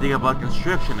bad thing about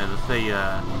construction is to say,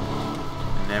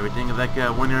 and everything is like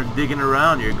when you're digging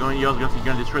around, you're also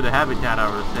going to destroy the habitat, I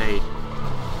would say,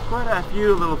 quite a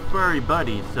few little furry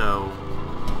buddies. So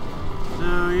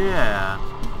yeah,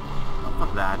 oh,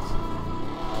 fuck that.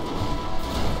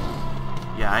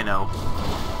 Yeah, I know.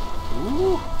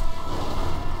 Ooh.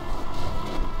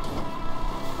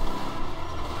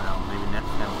 Well, maybe next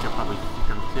time we should probably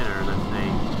consider, let's say,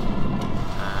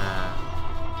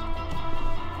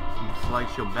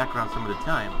 slideshow background some of the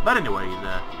time. But anyways,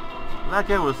 like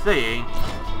I was saying,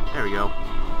 there we go.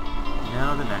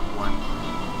 Now the next one.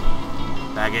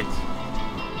 Faggot.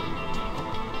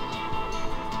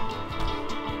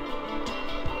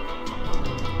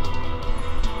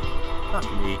 Fuck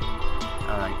me.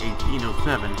 Alright,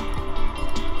 1807.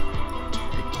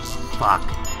 Fuck.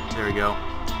 There we go.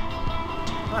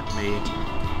 Fuck me.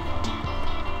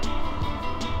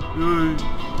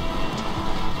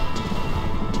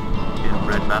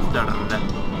 Red bastard.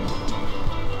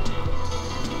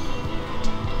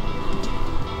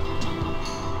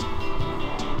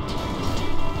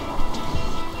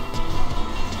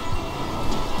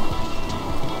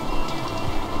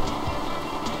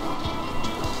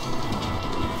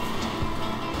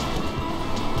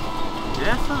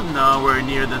 This is nowhere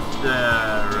near this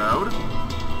road.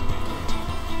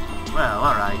 Well,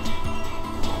 alright.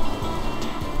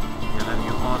 Yeah, then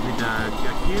you want me to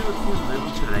get you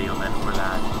little trail then for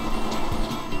that.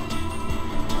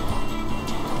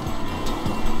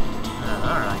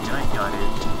 Alright, I got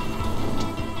it.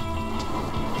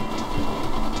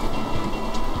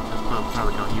 This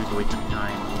probably don't use a waste of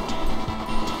time.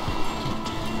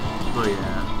 But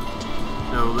yeah.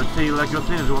 So let's say, like I was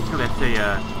saying, let's say,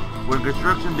 we're in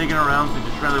construction, digging around to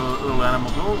just try little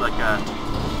animals. Oh, like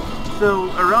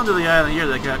so around the island here,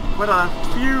 like quite a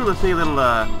few, let's say, little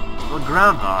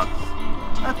groundhogs.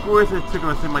 Of course, it took,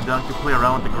 let's say, my dog to play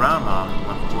around with the groundhog.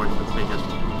 Of course, let's say, just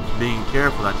being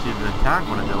careful that she didn't attack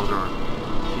one of those, or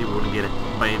she wouldn't get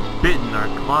bitten or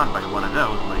clawed by one of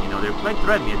those. But you know, they're quite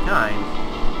threatening at times.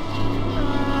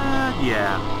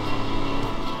 Yeah.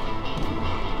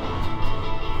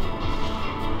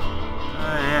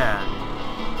 Yeah.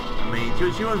 I mean,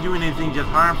 she wasn't doing anything just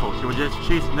harmful. She was just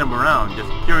chasing them around, just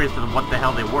curious of what the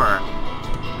hell they were.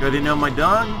 Because, you know, my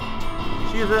dog,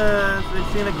 she's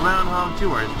seen a groundhog too,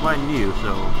 or it's quite new,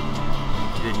 so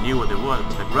she didn't know what it was.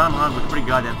 But the groundhog was pretty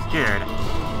goddamn scared.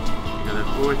 Because, of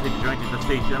course, they joined the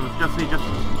station. It was just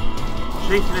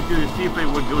chasing it to see if it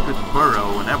would go to its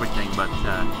burrow and everything, but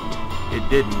it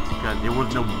didn't, because there was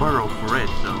no burrow for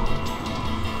it, so...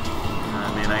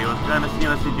 I mean, I was trying to see,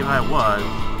 let's see how it was.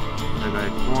 I got a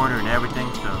corner and everything,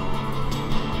 so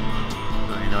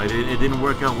you know, it didn't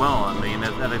work out well. I mean,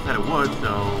 as I said it would,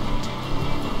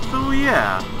 so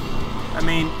yeah. I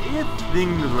mean, if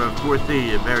things were, of course,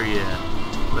 very,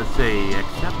 let's say,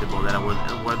 acceptable, then of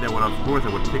course, I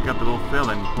would pick up the little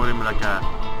fella and put him like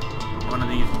one of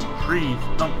these trees,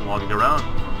 stump logs around,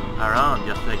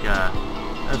 just like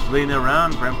just laying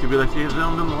around for him to be like his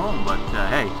own little home. But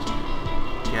hey,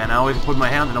 can't always put my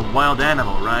hands on a wild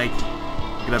animal, right?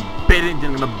 I'm gonna bit it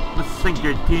and I'm gonna sink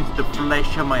your teeth into the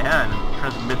flesh of my hand and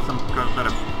transmit some sort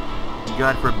of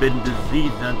God forbidden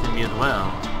disease onto me as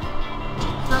well.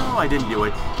 So I didn't do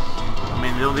it. I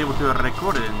mean, they were able to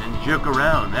record it and joke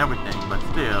around and everything, but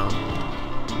still.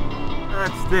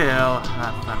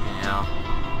 Fucking hell.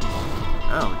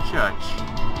 Oh, church.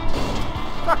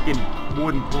 Fucking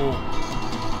wooden pole.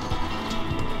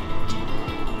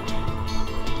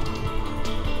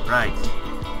 Right.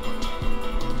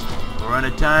 We're out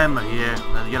of time here.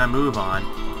 Let's get a move on.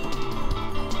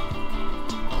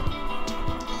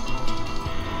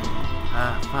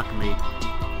 Fuck me.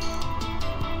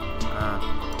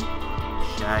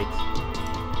 Shite.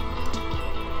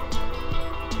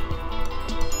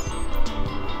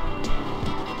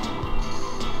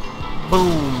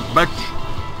 Boom, bitch.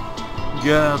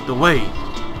 Get out the way.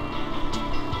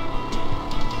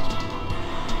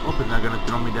 Hope it's not gonna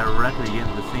throw me directly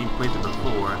into the same place as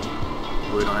before.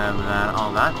 We don't have that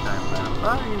all that time left.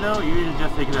 But you know, usually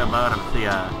just taking about, say,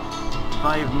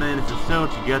 5 minutes or so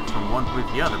to get from one place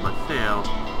to the other, but still.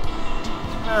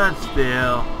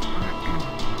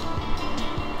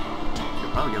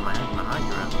 Could probably get my head in the high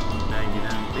ground. Then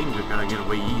things are gonna get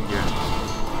way easier.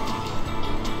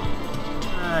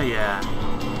 Yeah.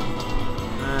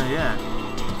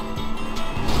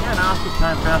 Yeah, now after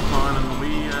time passed on and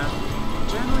we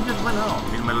just went home.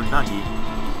 Me and my little doggy.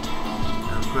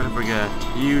 Going to bring a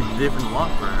huge different walk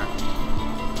for her.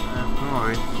 Of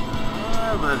course.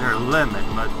 But her limit,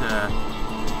 but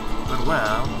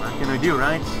well, what can we do,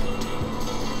 right?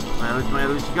 Well, at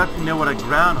least you got to know what a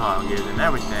groundhog is and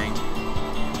everything.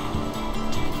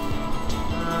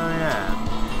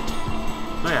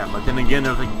 So yeah, but then again,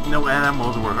 there was like no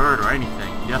animals were hurt or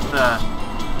anything. Just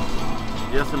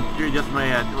my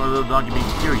little doggy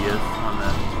being curious on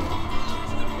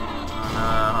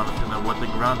what the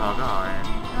groundhog are.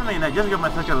 I mean, I just got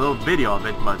myself a little video of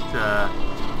it, but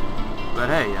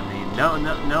hey, I mean,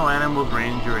 no animals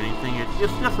range or anything. It's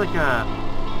just like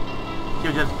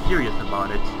you're just curious about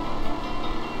it.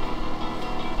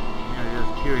 You're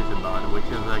just curious about it, which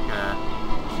is like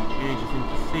interesting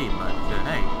to see. But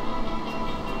hey,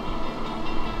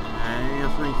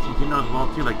 also you know as well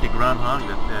too, like the groundhog,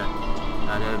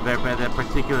 that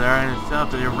particular area in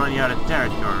itself, they're running out of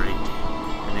territory,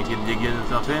 and they can dig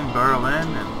themselves in, burrow in,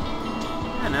 and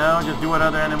you know, just do what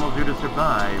other animals do to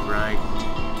survive, right?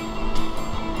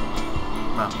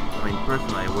 Well, I mean,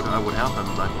 personally, I would help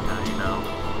them, but you know,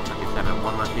 like I said,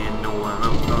 one less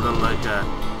little like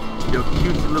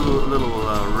cute little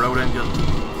rodent just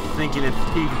sinking its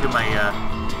teeth into my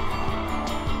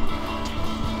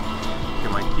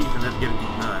teeth and just getting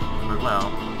none. But well,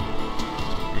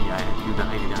 and yeah, I have to do that. I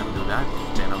have to do that.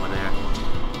 Stand over there.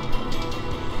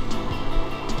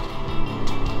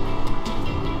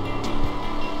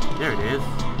 There it is.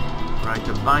 Right,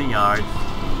 the vineyards.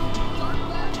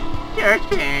 Dirt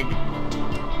pig.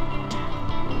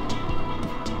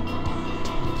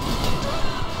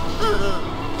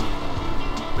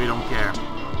 We don't care.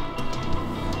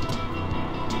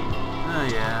 Oh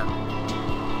yeah.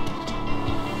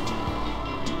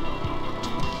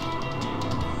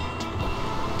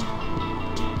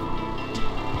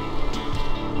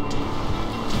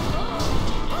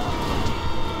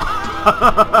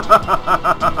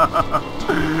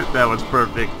 That was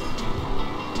perfect.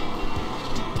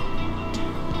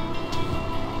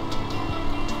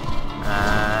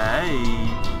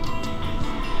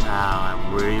 I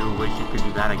really wish you could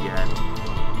do that again.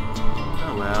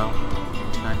 Oh well.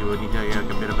 I do need to get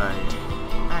a bit of a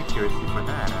accuracy for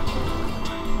that.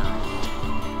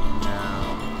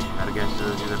 Now, I guess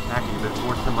there's a package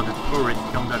before some of the tourists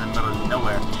comes out in the middle of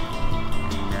nowhere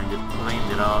and then just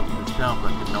claimed it all to themselves,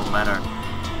 like no matter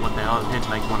what the hell is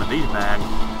hitchhike one of these bags,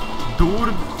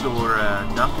 Durbs or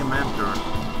document or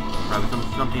probably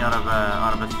something out of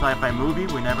a sci-fi movie.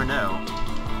 We never know.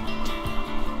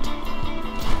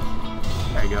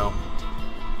 There you go.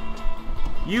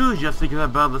 Usually, just because I'm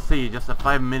about to say just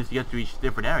 5 minutes to get to each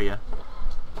different area,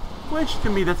 which to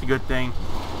me that's a good thing,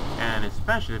 and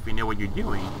especially if you know what you're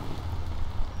doing.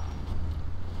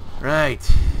 Right.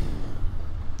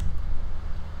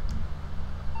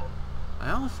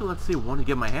 I also, let's see, want to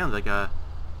get my hands like a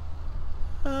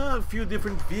few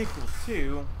different vehicles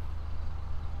too.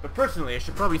 But personally, I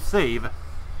should probably save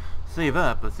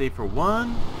up. Let's say for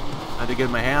one, I have to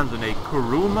get my hands on a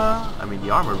Kuruma, I mean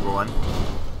the armored one,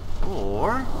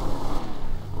 or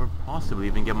possibly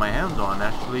even get my hands on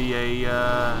actually a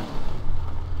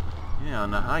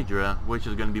on the Hydra, which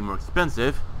is going to be more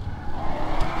expensive.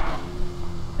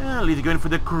 Yeah, at least going for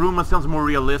the Kuruma sounds more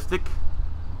realistic.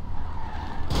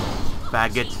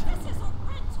 Faggot.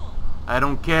 I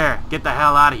don't care. Get the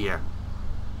hell out of here.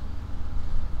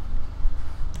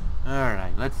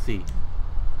 Alright, let's see.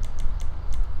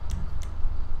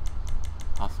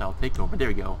 Hostile takeover. There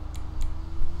we go.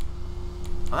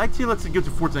 Actually, let's go to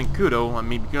Fort Zancudo. I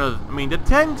mean, because the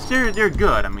tanks they're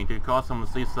good. I mean, to cause them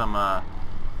to see some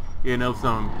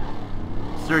some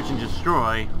search and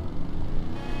destroy.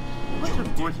 What's the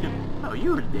force? Oh,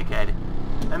 you're a dickhead.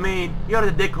 I mean, you're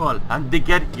the dickhole. I'm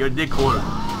dickhead. You're a dickhole.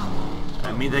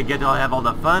 I mean, they get to have all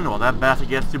the fun. Well, that bastard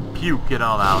gets to puke it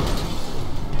all out.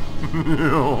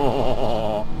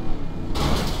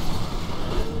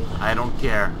 I don't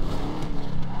care.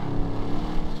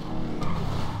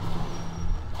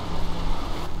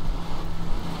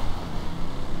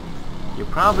 You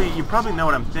probably know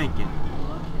what I'm thinking.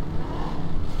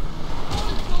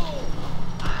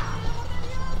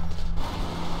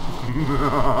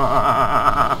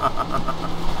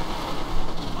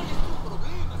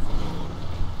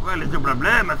 ¿Cuál es tu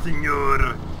problema,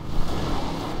 señor?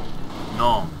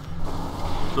 No.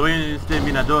 Soy un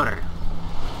exterminador.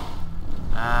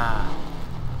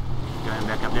 Going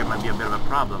back up there might be a bit of a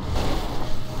problem.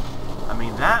 I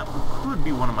mean, that could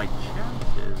be one of my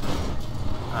chances.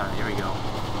 Alright, here we go.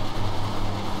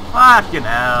 Fucking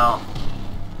hell.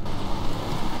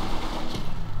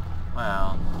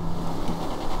 Well.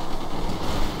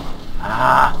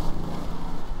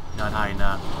 Not high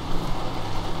enough.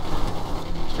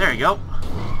 There you go.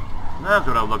 That's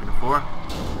what I was looking for.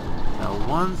 Now,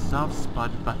 one soft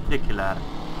spot in particular.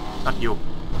 Fuck you.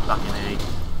 Fucking A.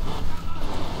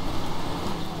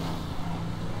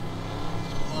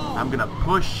 I'm gonna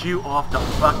push you off the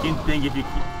fucking thing if you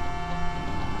keep...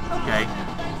 Okay.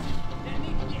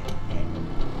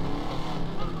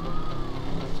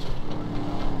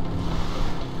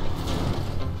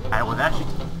 I was actually...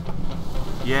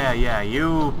 Yeah,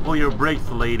 you pull your brakes,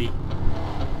 lady.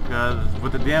 Because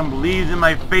with the damn leaves in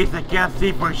my face, I can't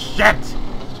see for shit!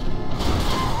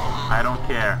 I don't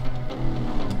care.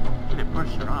 They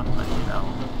pushed her off, but you know.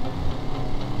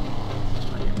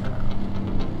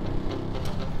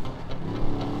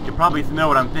 You probably know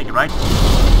what I'm thinking, right?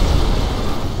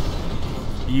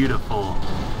 Beautiful.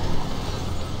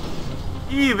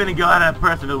 Even got a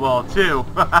personal wall too.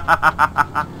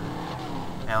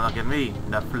 And look at me,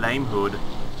 the flame hood.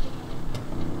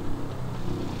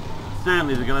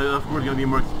 Certainly, it's gonna, of course, gonna be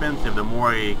more expensive the more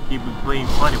I keep playing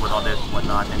funny with all this and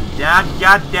whatnot. And god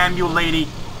damn you, lady,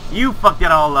 you fucked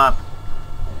it all up.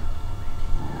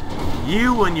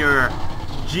 You and your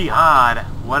jihad,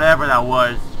 whatever that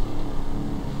was.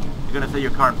 You're gonna set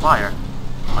your car on fire.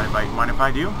 Mind if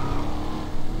I do?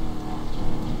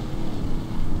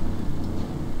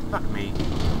 Fuck me.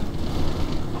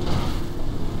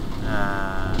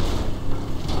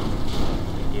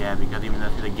 Yeah, because even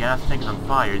if the gas tank is on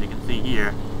fire, you can see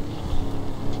here.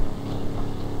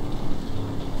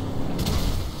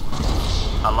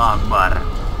 A lot better.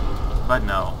 But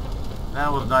no. That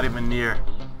was not even near.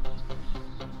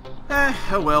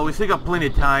 Oh well, we still got plenty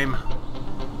of time.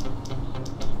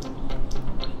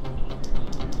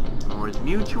 More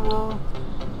mutual.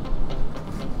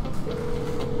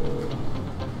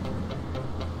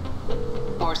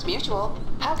 Morse Mutual,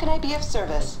 how can I be of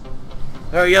service?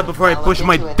 Hurry up before I push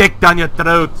my dick down your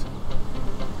throat!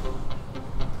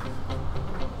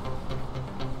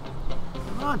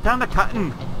 Come on, down the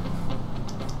cutting!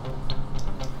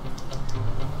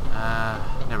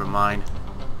 Never mind.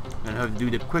 I'm gonna have to do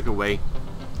the quicker way.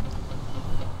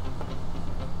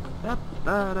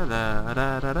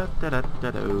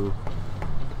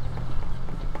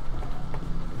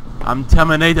 I'm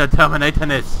terminating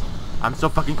this! I'm so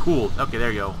fucking cool. Okay,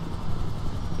 there you go.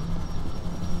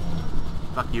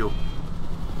 Fuck you.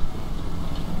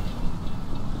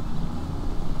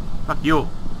 Fuck you.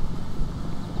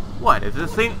 What? It's the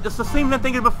same thing I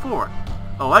thinking before.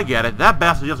 Oh, I get it. That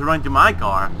bastard just ran into my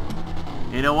car.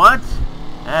 You know what?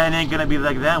 It ain't gonna be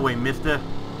like that way, mister.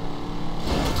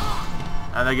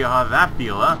 I think how that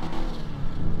feel, huh?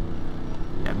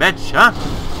 Yeah, bitch, huh?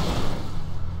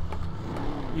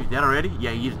 He's dead already?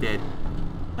 Yeah, he's dead.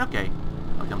 Okay.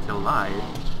 Okay, I'm still alive.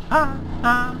 Ha,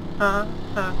 ha, ha,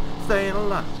 ha. Staying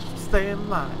alive. Staying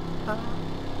alive. Ha.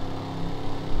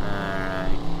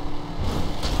 Alright.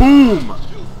 Boom!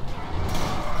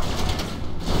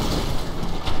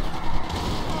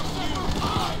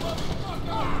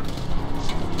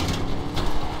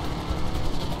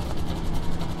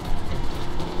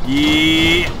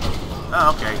 Yeah. Oh,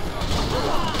 okay.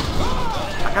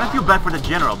 I kinda feel bad for the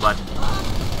general, but...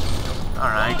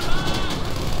 Alright.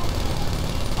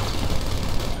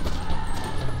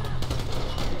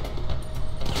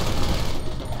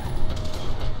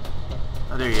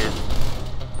 Oh, there he is.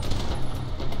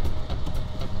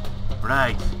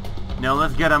 Right. Now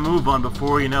let's get a move on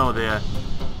before, you know,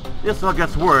 this all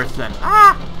gets worse and...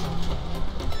 Ah!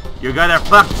 You guys are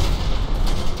fucked!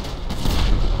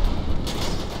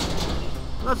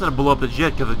 Let's not blow up the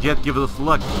jet, because the jet gives us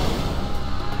luck.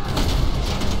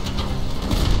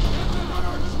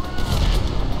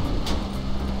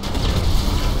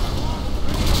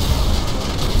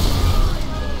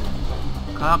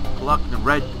 Cock, locked, and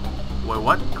red. Wait,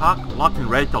 what? Cock, locked, and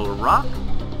ready to rock?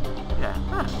 Yeah,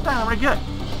 that's pretty good.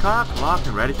 Cock, locked,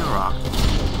 and ready to rock.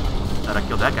 Thought I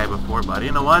killed that guy before, but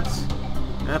you know what?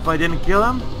 If I didn't kill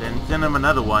him, then send him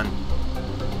another one.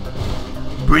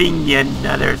 Bring me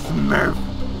another Smurf.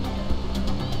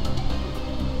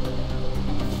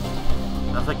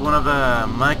 That's like one of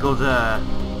Michael's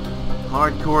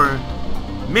hardcore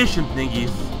mission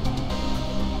thingies.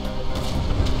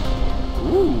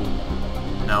 Ooh.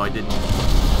 No, I didn't.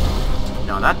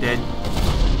 No, that did.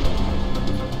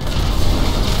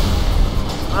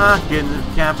 Fucking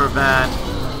camper van.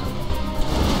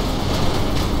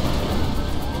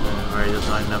 There's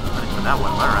not enough money for that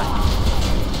one, alright.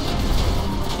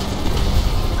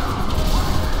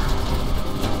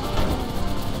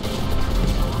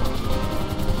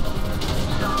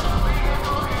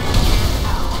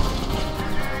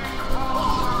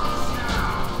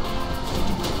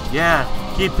 Yeah,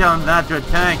 keep telling that to a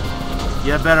tank.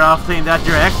 You're better off saying that to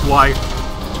your ex-wife.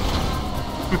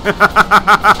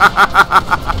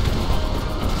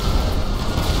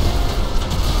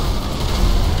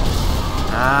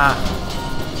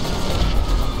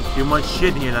 Too much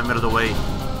shit here in the middle of the way.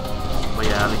 But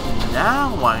yeah,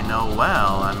 now I know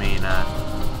well. I mean,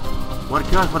 what it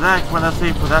cost for that? When I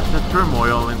say for that the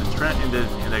turmoil in the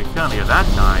economy at that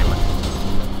time.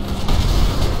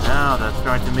 Now that's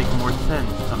starting to make more sense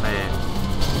to me.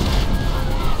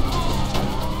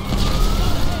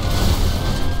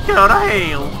 Go to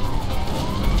hell!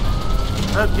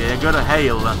 Okay, I go to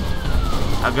hell.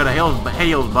 I go to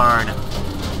hell barn.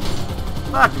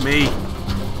 Fuck me.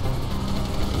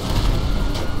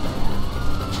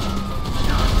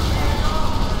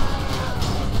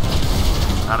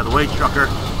 Out of the way, trucker.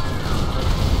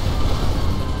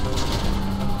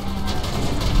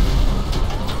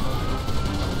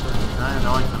 I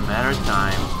know it's a matter of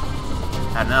time.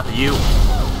 Had enough of you.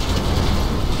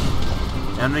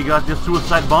 And we got this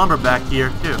suicide bomber back here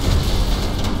too.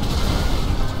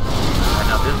 I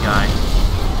know this guy.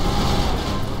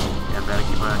 Yeah, better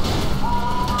keep on.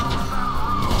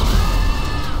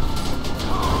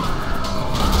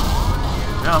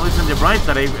 Well, at least on the bright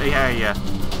side, I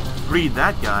freed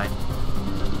that guy.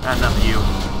 Had enough of you.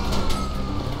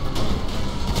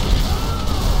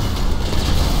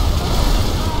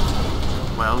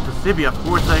 Well, to Sibia, of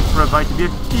course, I provide to be a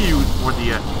fuse for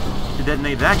the to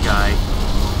detonate that guy.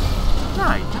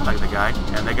 Nice, I like the guy,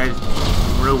 and that guy's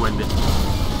ruined.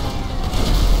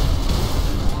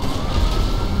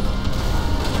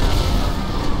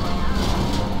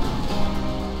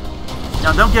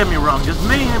 Now, don't get me wrong, this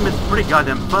mayhem is pretty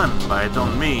goddamn fun by its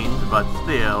own means, but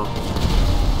still,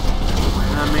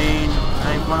 I mean,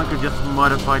 one could just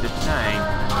modify the tank.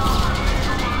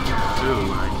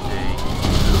 Ooh, I see.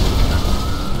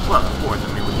 Well, of course, I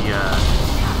mean, with the,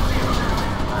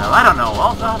 well, I don't know.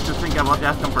 I'll have to think about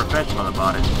that. Some professional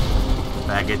about it.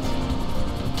 Faggot.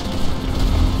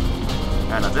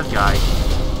 And this guy.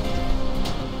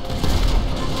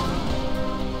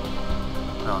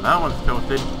 Well, that one's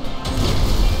toasted.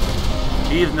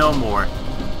 He's no more.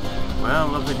 Well,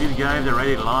 looks like these guys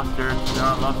already lost their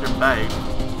bag.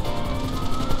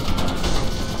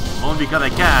 Only because I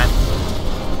can.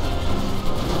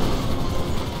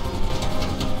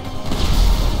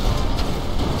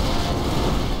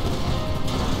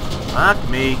 Fuck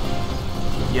me.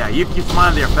 Yeah, you keep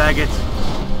smiling there, faggots.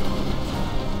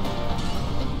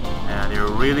 Yeah, they're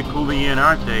really cooling in,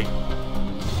 aren't they?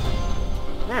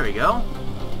 There we go.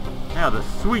 Now the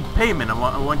sweet payment,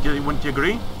 wouldn't you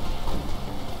agree?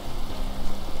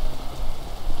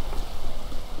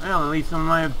 Well, at least in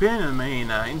my opinion, I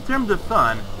mean, in terms of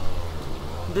fun,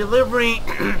 delivering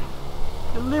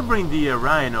the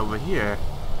Orion over here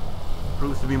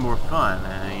proves to be more fun.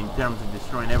 In terms of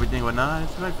destroying everything and whatnot,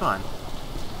 it's quite fun.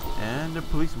 And the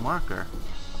police marker.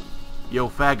 Yo,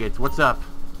 faggots, what's up?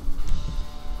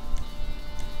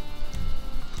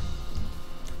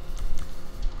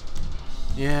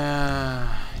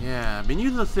 Yeah, been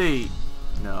used to say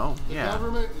no, The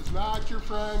government is not your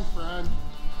friend.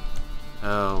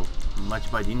 Oh,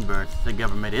 much by the inverse, the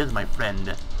government is my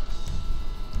friend.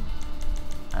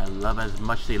 I love as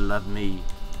much they love me.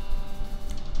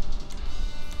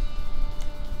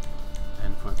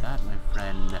 And for that, my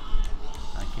friend,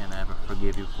 I can ever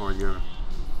forgive you for your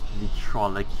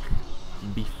vitriolic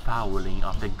befouling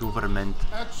of the government.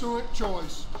 Excellent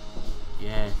choice.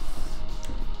 Yes.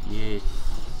 Yes.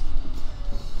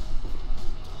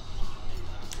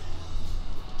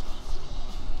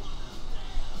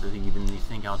 Does he even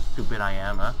think how stupid I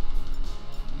am, huh?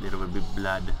 There will be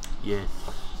blood. Yes.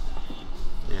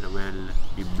 There will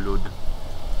be blood.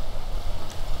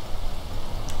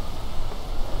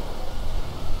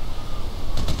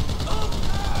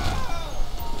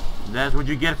 That's what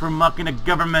you get for mocking the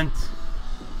government.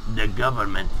 The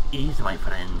government is my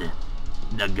friend.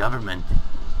 The government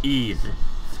is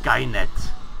Skynet.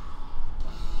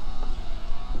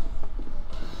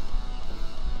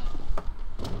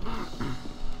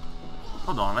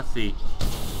 Hold on, let's see.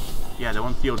 Yeah, that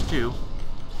one's CO2.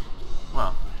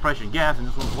 Well, pressure gas and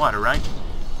this one's water, right?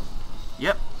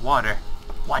 Yep, water.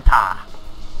 Water!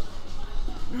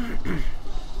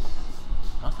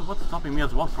 Also, what's stopping me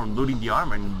as well from looting the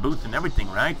armor and boots and everything,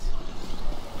 right?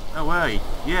 No way.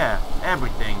 Yeah,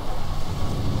 everything.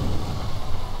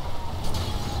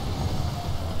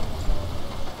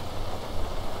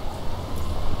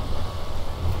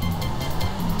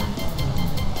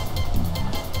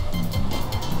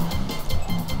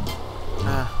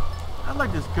 I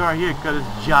like this car here because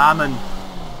it's jamming.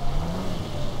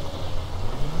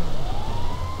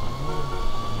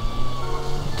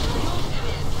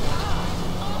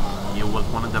 You was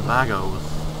one of the vagos.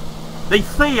 They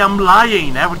say I'm lying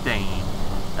and everything.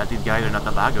 That these guys are not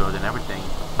the vagos and everything.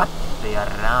 But they are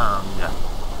wrong.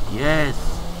 Yes,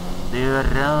 they are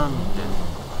wrong.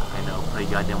 I know pretty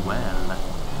goddamn well.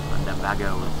 On the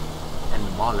vagos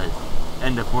and Wallace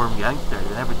and the forum gangsters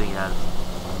and everything else.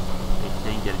 They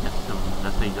think they're just some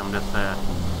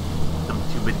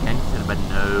stupid gangster, but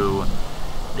no,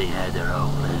 they had their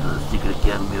own little secret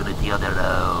community of their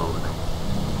own.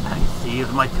 I see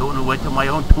my tone away to my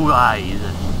own two eyes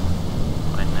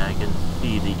when I can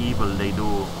see the evil they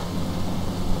do.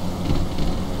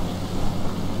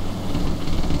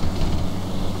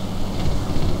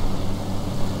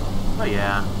 So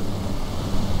yeah,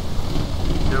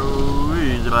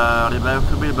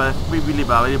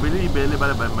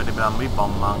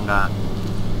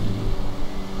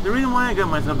 The reason why I got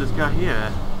myself this car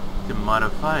here to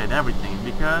modify and everything is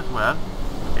because, well,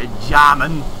 it's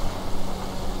German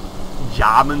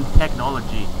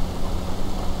technology.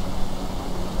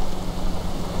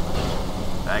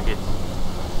 Back it.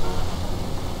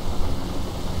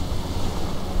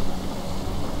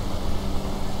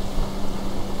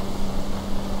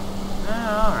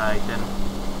 Alright then.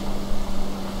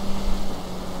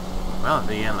 Well, at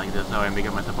the end, like that's how I make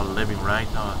myself a living, right?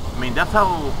 I mean, that's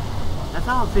how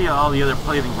I see all the other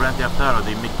players in Grand Theft Auto,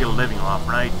 they make their living off,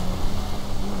 right?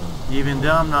 Even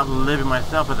though I'm not living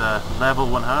myself at a level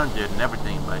 100 and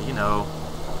everything, but you know,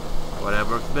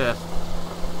 whatever works best.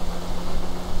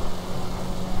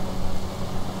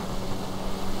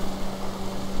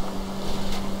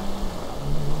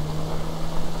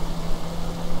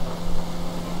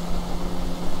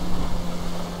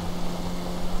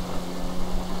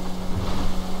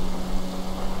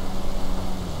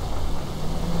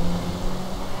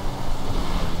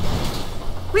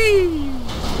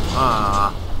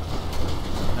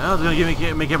 That was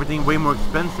gonna make everything way more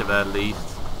expensive, at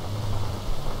least.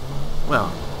 Well,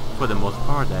 for the most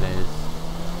part, that is.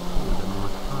 For the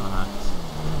most part.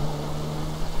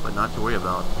 But not to worry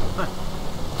about.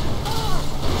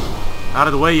 Out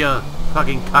of the way, you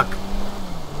fucking cuck.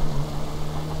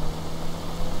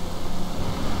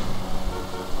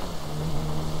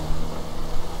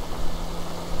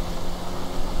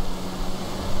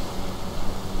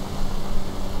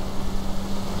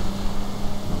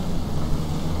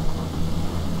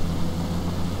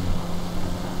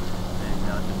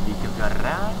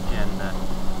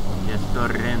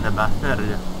 Bastard.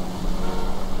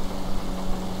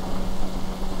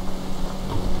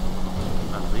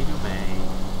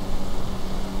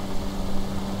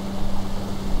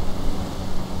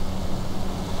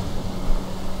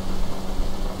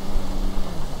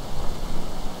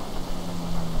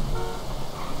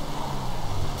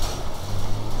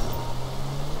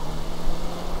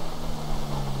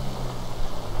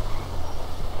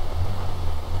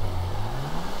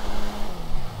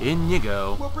 In you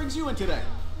go. What brings you in today?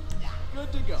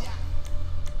 Good to go.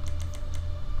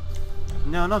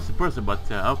 No, not supposed, but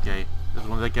okay. This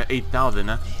one's like 8,000,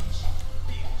 huh?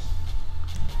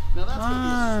 Now that's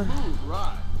gonna be a smooth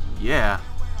ride. Yeah,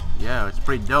 it's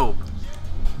pretty dope.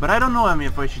 But I don't know. I mean,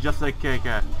 if I should just like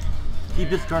keep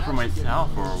this car for myself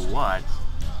or what?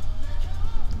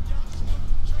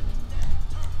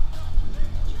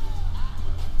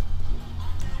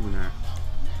 Tuner,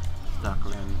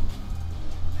 Stockland.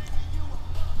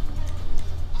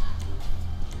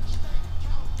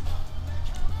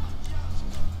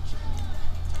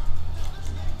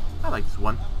 I like this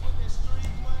one.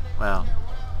 Well.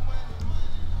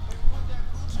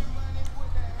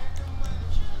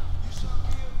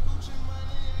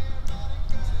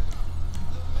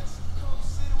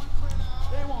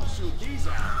 They won't shoot these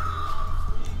out.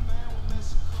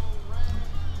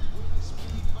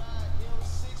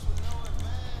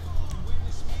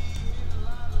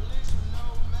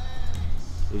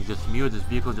 It's just me or this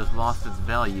vehicle just lost its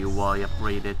value while I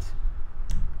upgrade it.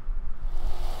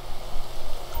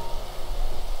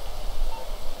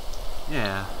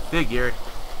 Yeah, figured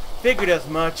as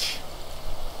much.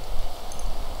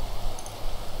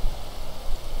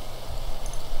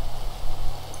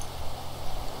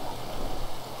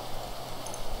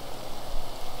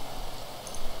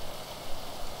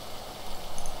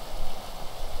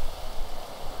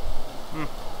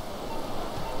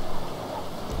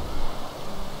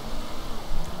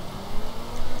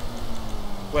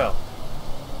 Well.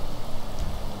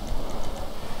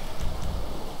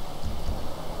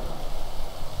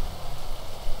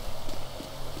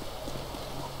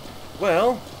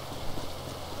 Well,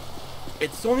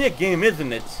 it's only a game,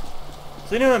 isn't it?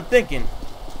 So you know what I'm thinking?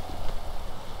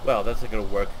 Well, that's not gonna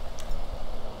work.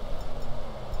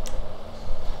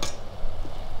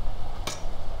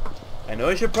 I know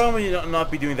I should probably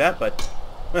not be doing that, but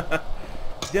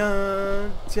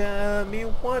don't tell me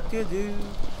what to do,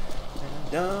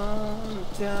 and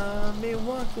don't tell me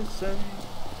what to say.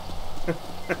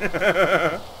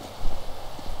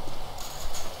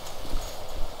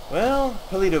 Well,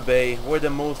 Paleto Bay, where the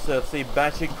most, say,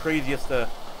 batshit craziest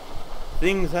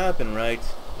things happen, right?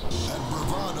 At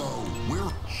Bravado,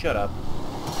 we're... Shut up.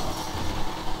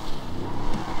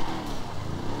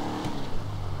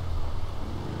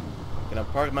 Gonna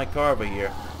park my car over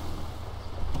here.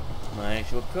 My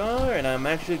actual car, and I'm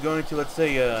actually going to, let's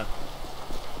say,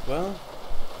 well,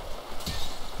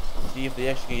 see if they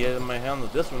actually can get my hand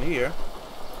with this one here.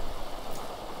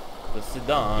 The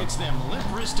sedan. It's them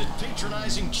limp-wristed,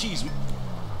 patronizing cheese.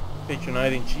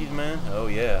 Patronizing cheese man? Oh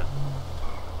yeah.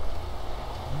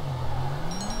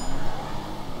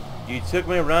 You took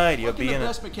me right, you're What can the being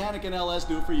best mechanic in LS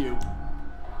do for you?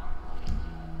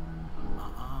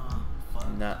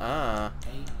 Nuh-uh.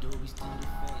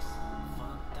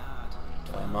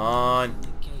 Come on.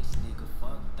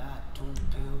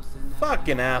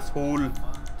 Fucking asshole.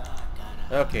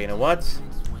 Okay, you know what?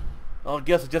 I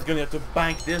guess I'm just gonna have to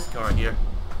bank this car here.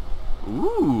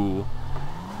 Ooh.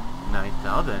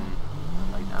 9,000.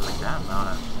 I like that amount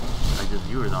of I just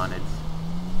viewers on it.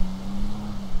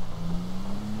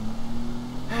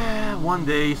 One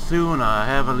day soon I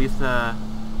have at least I'll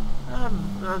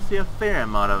see a fair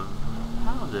amount of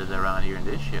houses around here in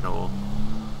this shithole,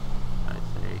 I'd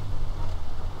say.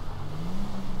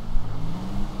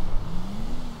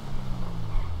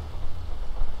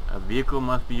 A vehicle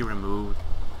must be removed.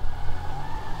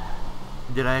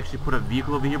 Did I actually put a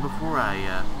vehicle over here before?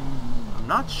 I'm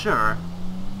not sure.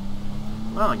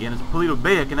 Well, again, it's Polito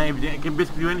Bay. I can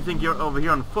basically do anything here over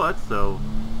here on foot, so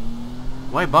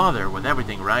why bother with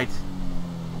everything, right?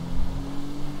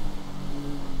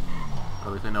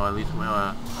 At least I know. At least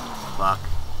fuck.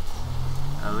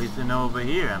 At least I know over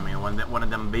here. I mean, one of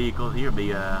them vehicles here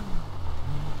be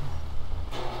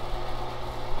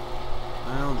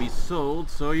will be sold,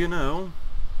 so you know.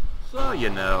 So you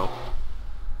know.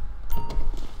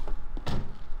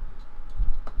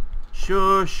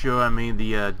 Sure. I mean,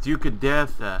 the Duke of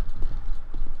Death.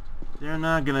 They're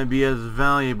not gonna be as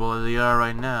valuable as they are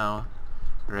right now.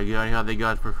 Regarding how they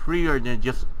got for free, or they're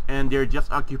just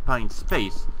occupying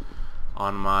space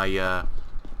on my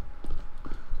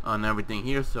on everything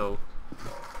here. So,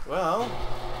 well,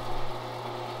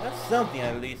 that's something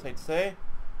at least, I'd say.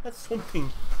 That's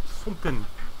something.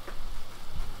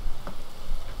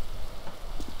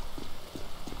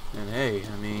 And hey,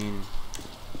 I mean,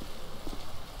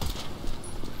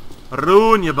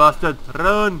 run, you bastard,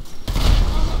 run!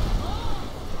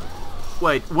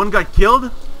 Wait, one got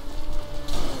killed?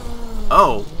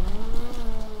 Oh.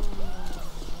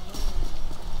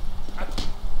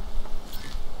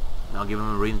 I'll give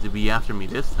him a reason to be after me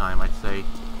this time, I'd say.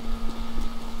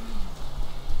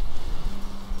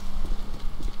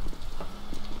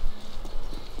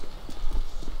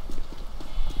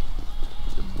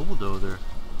 The bulldozer.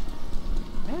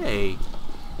 Hey,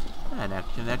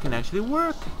 that can actually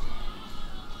work.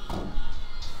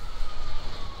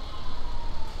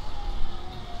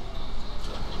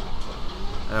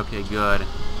 Okay, good.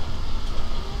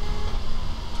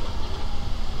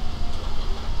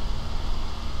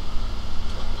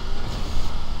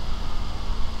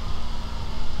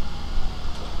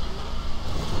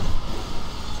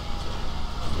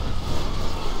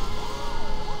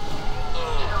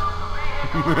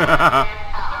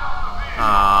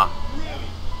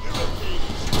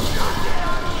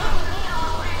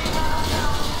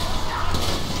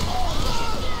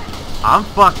 I'm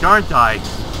fucked, aren't I?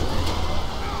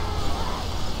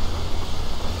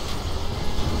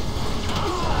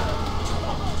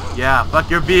 Yeah, fuck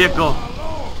your vehicle.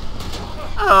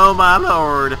 Oh my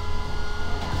lord.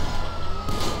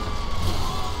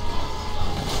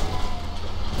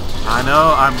 I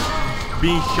know I'm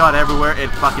being shot everywhere. It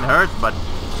fucking hurts, but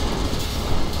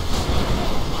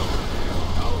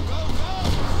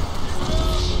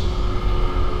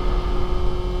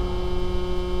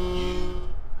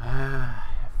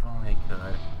if only I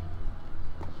could.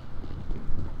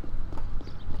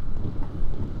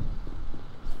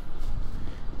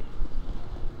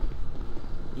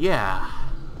 Yeah,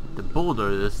 the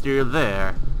bulldozer is still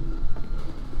there.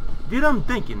 Dude, I'm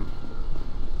thinking.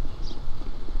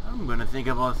 I'm gonna think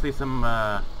about, say, some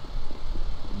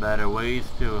better ways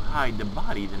to hide the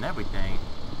bodies and everything.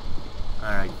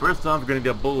 Alright, first off, we're gonna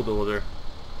do a bulldozer.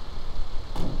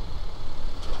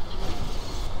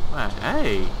 Well,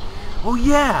 hey! Oh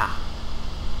yeah!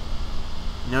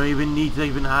 You don't even need to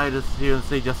even hide us here and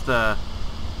say just well,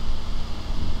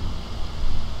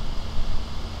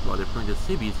 they're putting the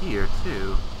CBs here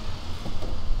too.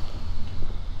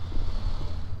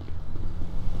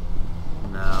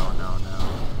 No.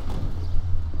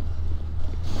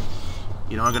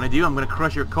 You know what I'm gonna do? I'm gonna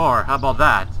crush your car. How about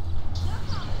that?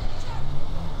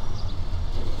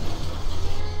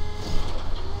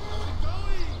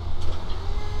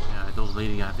 Yeah, those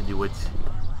ladies have to do it.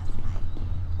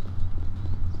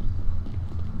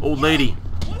 Old lady.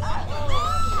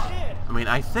 I mean,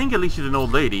 I think at least she's an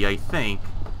old lady. I think.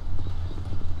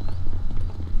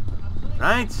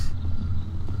 Right?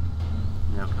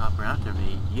 No copper after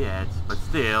me yet, but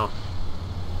still.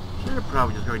 Should have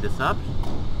probably just hurried this up.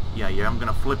 Yeah, I'm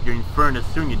gonna flip your Infernus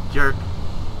soon, you jerk.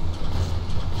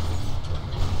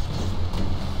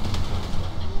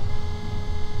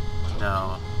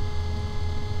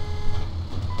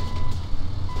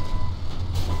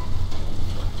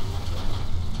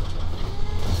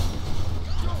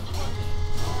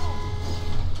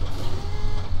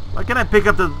 Why can't I pick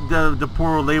up the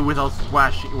poor lady without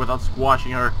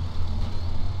squashing her?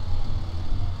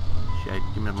 Shit,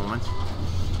 give me a moment.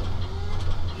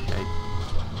 Shit.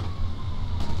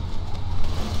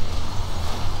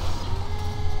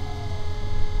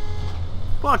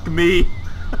 Fuck me.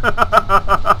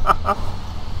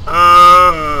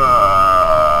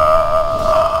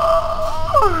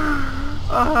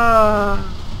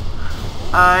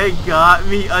 I got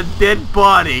me a dead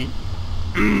body.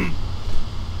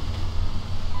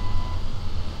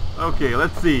 Okay,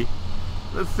 let's see.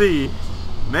 Let's see.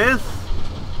 Miss?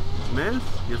 Miss?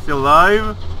 You still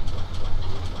alive?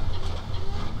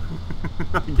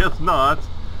 I guess not.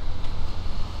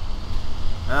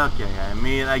 Okay, I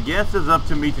mean, I guess it's up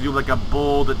to me to do like a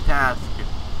bold task.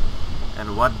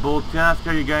 And what bold task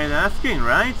are you guys asking,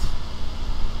 right?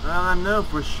 Well, I know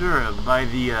for sure by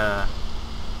the,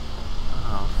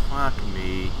 oh, fuck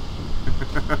me.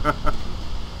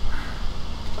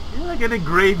 You're like in a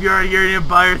graveyard here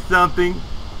nearby or something.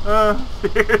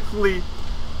 Seriously.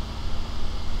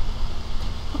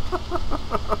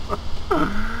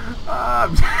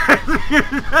 I'm just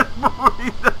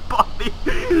moving the body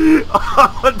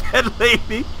of a dead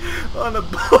lady on a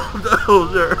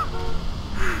bulldozer.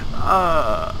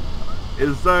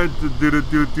 It's time to do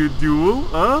the duel,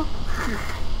 huh?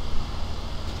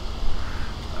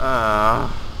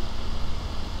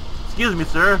 Excuse me,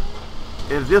 sir.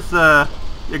 Is this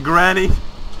your granny?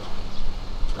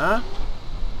 Huh?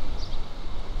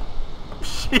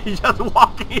 She's just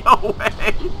walking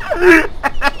away.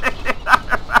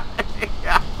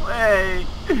 Away.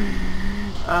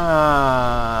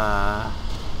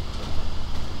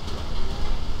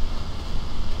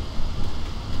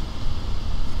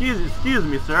 Excuse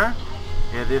me, sir.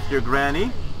 Is this your granny?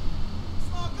 It's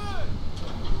all good.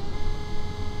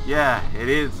 Yeah, it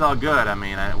is. It's all good. I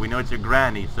mean, we know it's your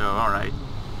granny, so all right.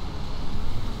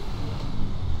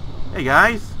 Hey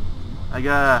guys, I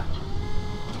got.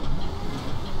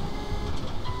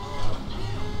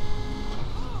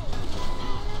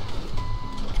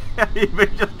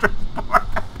 Even just transport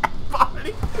that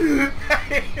body.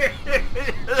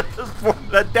 Transport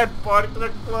that dead body to the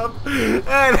club,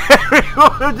 and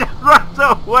everyone just runs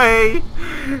away.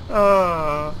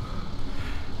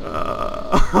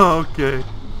 Okay.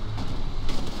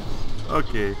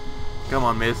 Okay. Come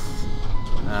on, miss.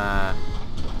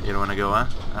 You don't want to go, huh?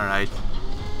 Alright.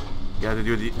 You have to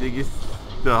do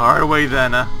the hard way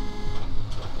then, huh?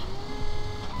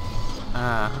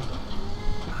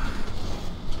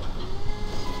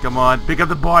 Come on, pick up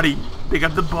the body. Pick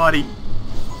up the body.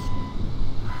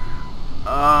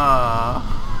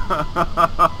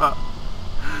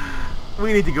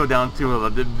 We need to go down to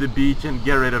the beach and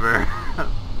get rid of her.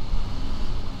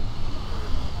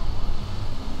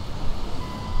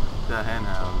 The hen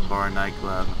house, bar,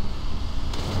 nightclub.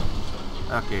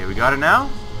 Okay, we got it now?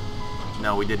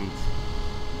 No, we didn't.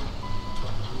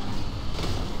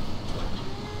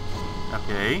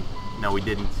 Okay. No, we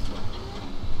didn't.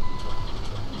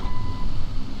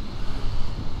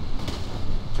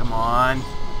 Come on.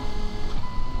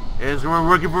 We're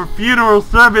working for funeral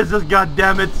services,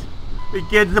 goddammit. We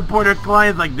can't support our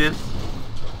clients like this.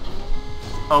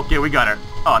 Okay, we got her.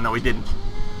 Oh, no, we didn't.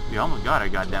 We almost got her,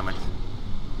 goddammit.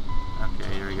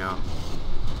 Okay, here we go.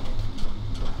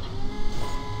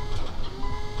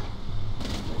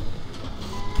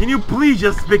 Can you please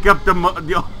just pick up the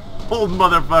old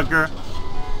motherfucker?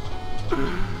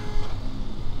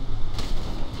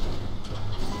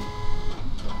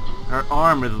 Her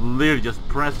arm is literally just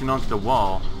pressing onto the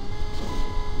wall.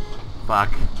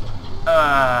 Fuck.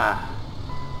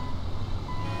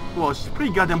 Well, she's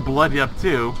pretty goddamn bloodied up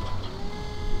too.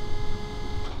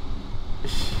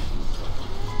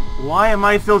 Why am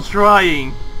I still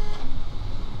trying?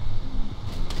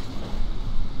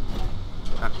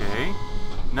 Okay.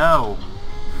 No.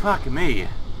 Fuck me.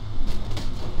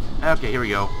 Okay, here we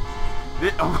go.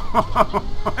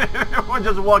 Everyone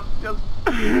just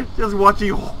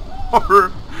watching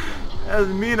horror. As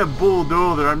me and a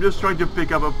bulldozer, I'm just trying to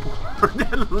pick up a poor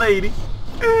dead lady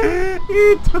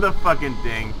into the fucking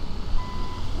thing.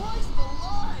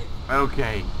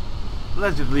 Okay,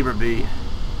 let's just leave her be.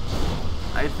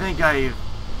 I think I've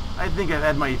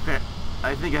had my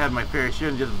fair share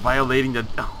of just violating the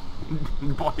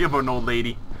body of an old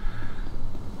lady.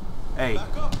 Hey.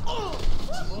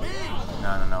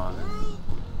 No.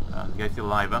 This guy's still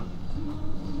alive, huh?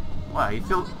 Why? He's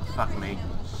still. Fuck me.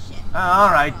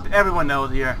 Alright, everyone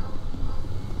knows here.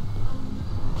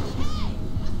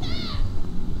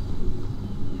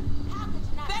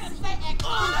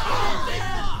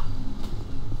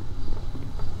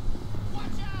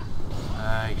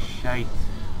 Shite.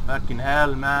 Fucking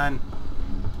hell, man.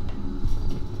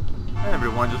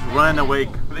 Everyone just ran away.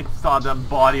 They saw that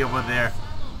body over there.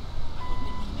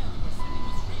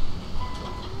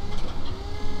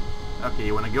 Okay,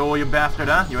 you wanna go, you bastard,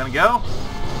 huh? You wanna go?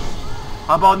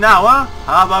 How about now, huh?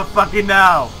 How about fucking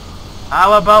now?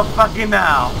 How about fucking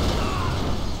now?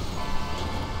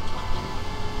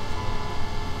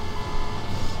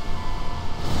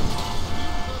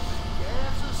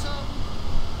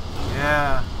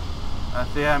 Yeah. I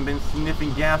say I've been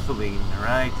sniffing gasoline,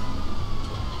 right?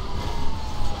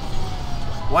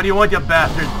 What do you want, you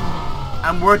bastard?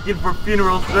 I'm working for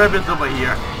funeral service over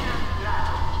here.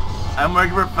 I'm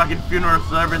working for fucking funeral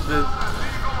services.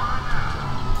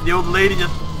 The old lady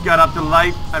just got up to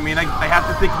life. I mean, I have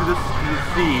to take her to the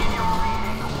sea.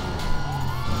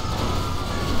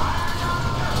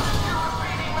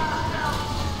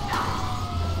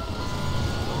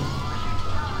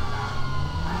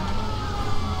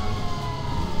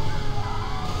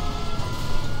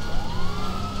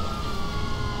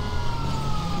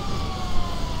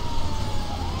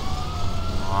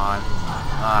 Come on.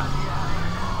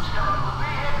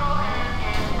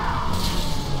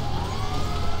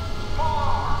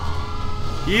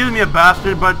 Heal me, a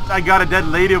bastard, but I got a dead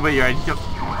lady over here. Come on.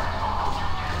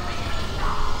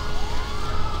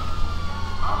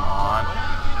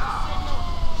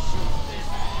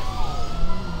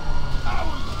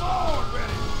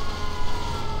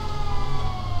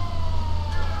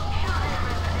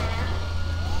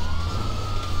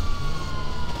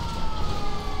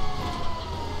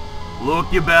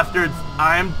 Look, you bastards,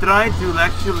 I'm trying to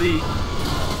actually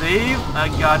save a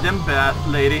goddamn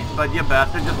lady, but you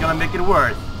bastard just gonna make it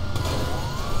worse.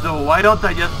 So why don't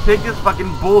I just take this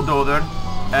fucking bulldozer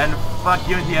and fuck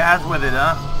you in the ass with it,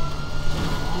 huh?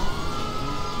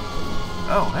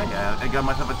 Oh, hey, I got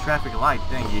myself a traffic light,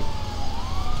 thank you.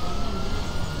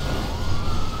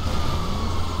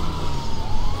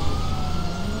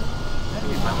 I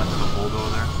need myself a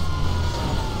bulldozer.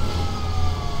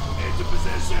 Into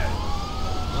position!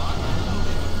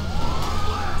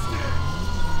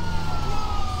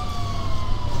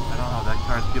 That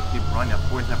car's just keep running. Of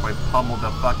course, if I pummel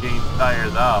the fucking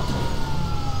tires up.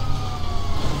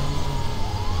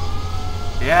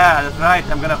 Yeah, that's right.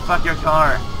 I'm gonna fuck your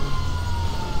car.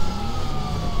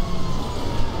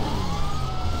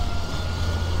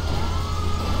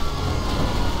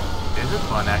 This is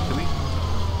fun, actually.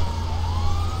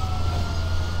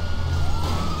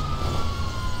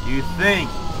 You think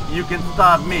you can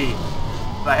stop me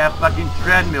if I have fucking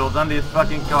treadmills on this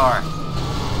fucking car?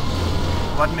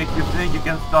 What makes you think you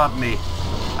can stop me?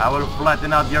 I will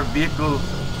flatten out your vehicle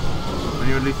when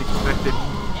you least expect it.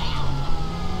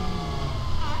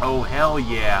 Oh, hell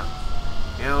yeah.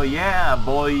 Hell yeah,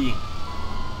 boy.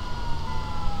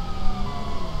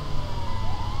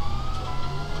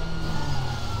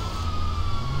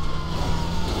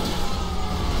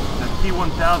 The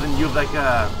T-1000 used like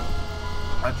a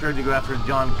trigger to go after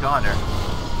John Connor.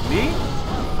 Me?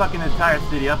 Fucking the entire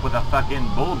city up with a fucking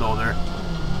bulldozer.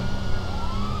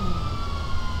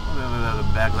 The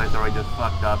backlights are already just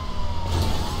fucked up.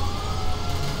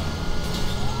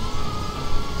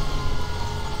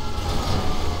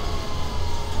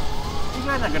 You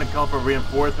guys not gonna call for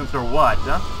reinforcements or what,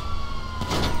 huh?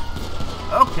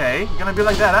 Okay, gonna be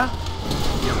like that, huh?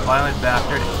 You violent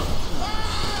bastard.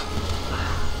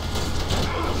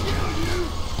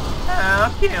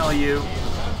 I'll kill you.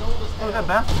 Oh, that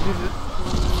bastard.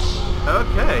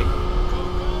 Okay.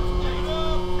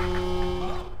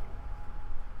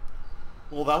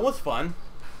 Well, that was fun.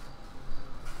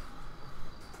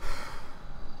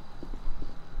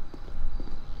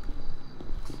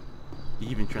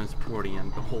 Even transporting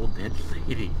the whole dead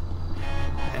lady,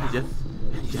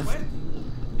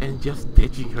 and just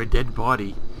ditching her dead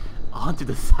body onto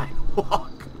the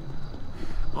sidewalk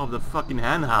of the fucking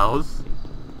hen house.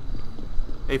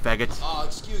 Hey, faggots. Oh,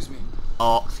 excuse me.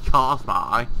 Oh, excuse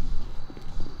me.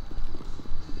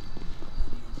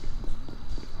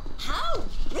 How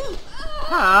rude!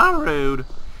 How rude!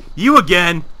 You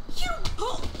again!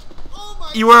 Oh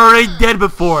my You were already dead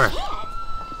before!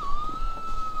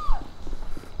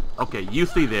 Okay, you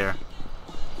stay there.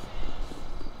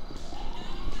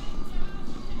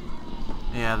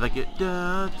 Yeah, like it.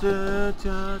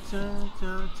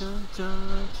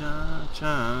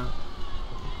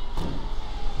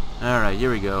 Alright,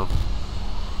 here we go.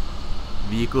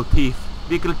 Vehicle thief.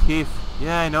 Vehicle thief.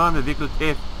 Yeah, I know I'm the vehicle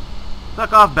thief.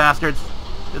 Fuck off, bastards.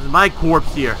 This is my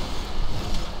corpse here.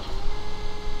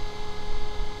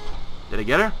 Did I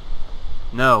get her?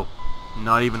 No.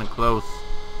 Not even close.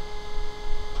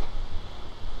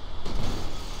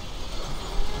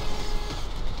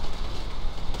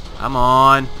 Come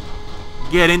on.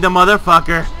 Get in the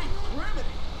motherfucker.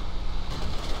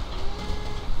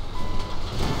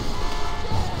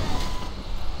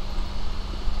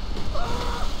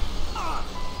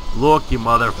 Look, you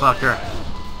motherfucker.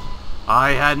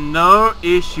 I had no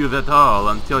issues at all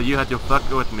until you had to fuck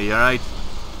with me, alright?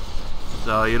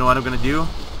 So, you know what I'm gonna do?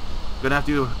 I'm gonna have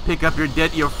to pick up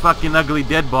your fucking ugly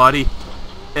dead body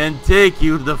and take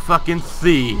you to the fucking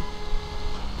sea.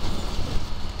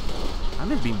 I'm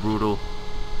just being brutal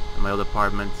in my old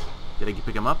apartment. Did I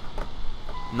pick him up?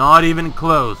 Not even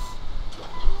close.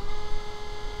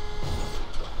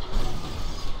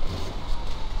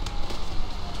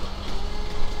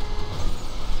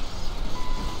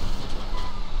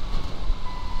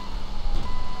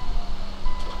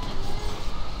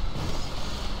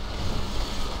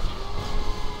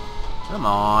 Come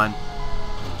on.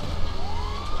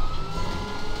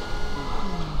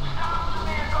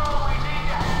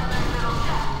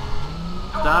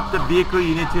 Stop the vehicle,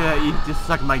 you need to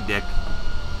suck my dick.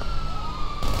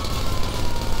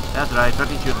 That's right,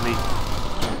 fucking shoot me.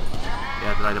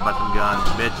 That's right, about some guns,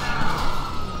 bitch.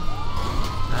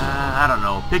 I don't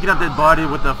know. Picking up that body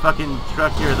with the fucking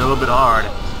truck here is a little bit hard.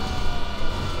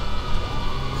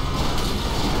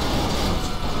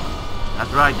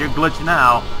 That's right, you're glitching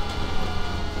now.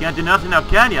 Can't do nothing now,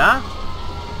 can ya?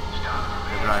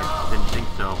 That's right, didn't think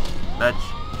so. Bitch.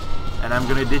 And I'm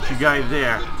gonna ditch you guys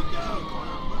there.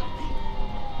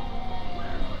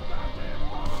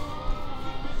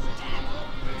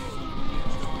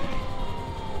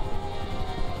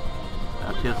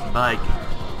 That's his bike.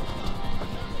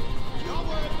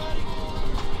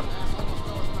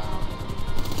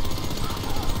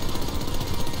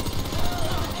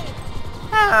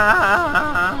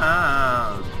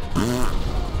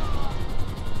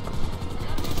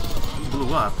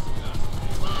 Blew up.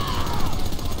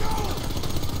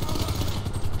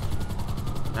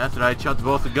 That's right, shot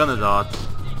both the gunners out.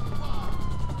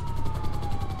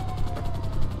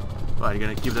 What, you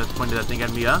gonna keep that pointing that thing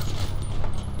at me, huh?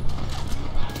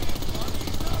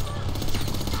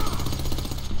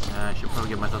 I should probably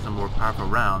get myself some more powerful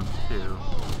rounds, too.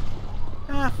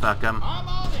 Ah, fuck 'em.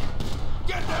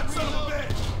 Get that son of a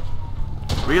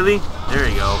bitch! Really? There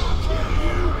you go.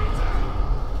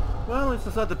 Well, it's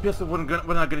just not the pistol we're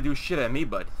not gonna do shit at me,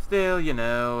 but still, you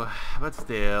know. But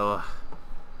still.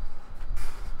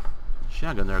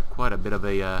 Shotgun, they're quite a bit of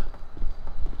a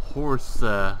horse.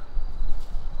 I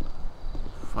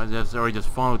was already just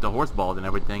falling with the horse balls and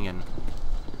everything, and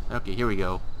okay, here we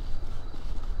go.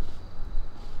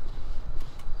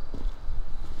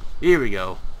 Here we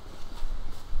go.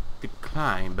 To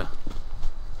climb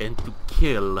and to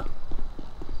kill.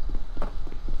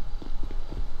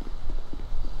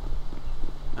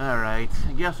 Alright,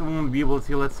 I guess we won't be able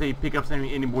to, let's say, pick up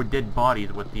any more dead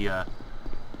bodies with the a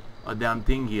damn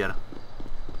thing here.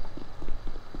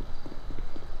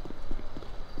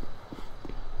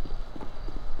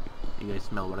 You guys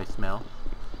smell what I smell?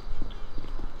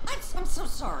 I'm so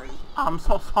sorry. I'm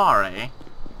so sorry.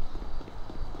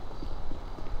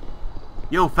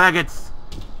 Yo, faggots!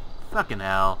 Fucking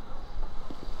hell.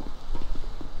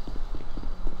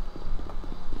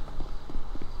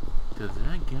 Does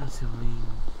that gasoline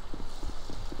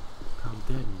come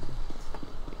dead?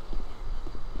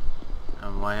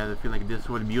 I have a feeling like this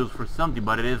would be used for something,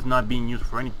 but it is not being used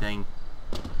for anything.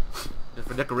 Just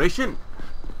for decoration?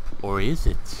 Or is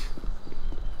it?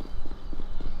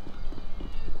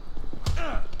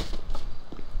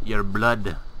 Your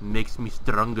blood makes me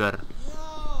stronger.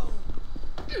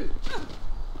 Dude,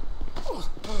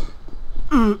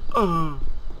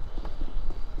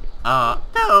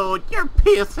 you're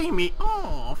pissing me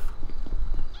off.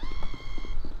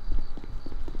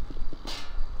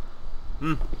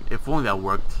 If only that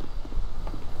worked.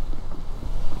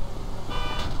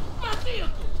 My vehicle!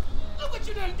 Look what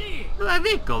you done did! My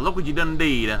vehicle, look what you done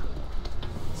did.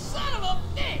 Son of a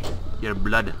bitch! Your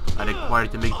blood I require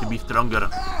to make to be stronger.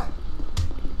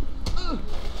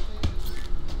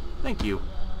 Thank you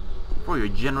for your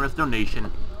generous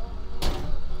donation.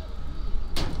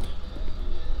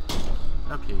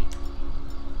 Okay.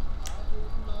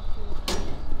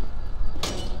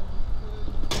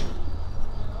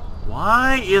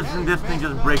 Why isn't this thing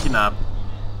just breaking up?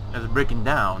 It's breaking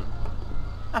down.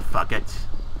 Ah, fuck it.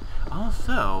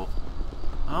 Also,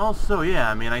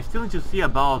 yeah, I mean, I still need to see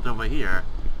about over here.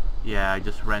 Yeah, I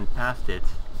just ran past it.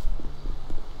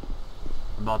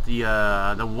 About the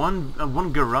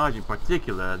one garage in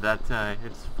particular that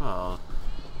it's full.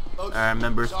 I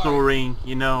remember storing,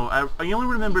 you know, I only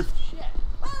remember.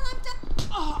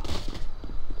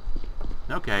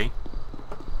 Okay.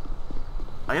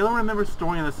 I only remember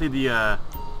storing, let's say, the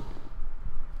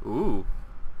ooh.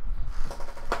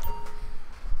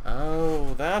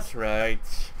 Oh, that's right.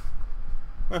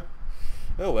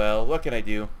 Oh well, what can I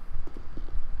do?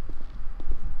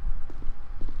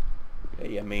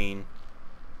 Hey, I mean,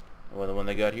 well, the one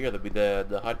I got here, that'll be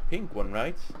the hot pink one,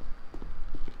 right?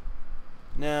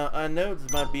 Now, I know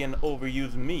this might be an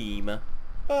overused meme,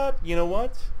 but you know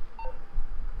what?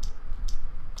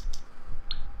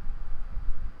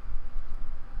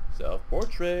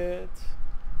 Self-portrait.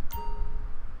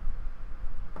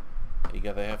 You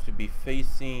gotta have to be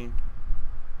facing.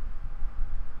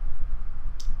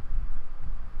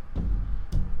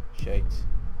 Shite.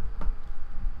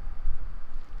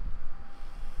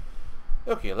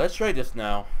 Okay, let's try this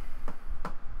now.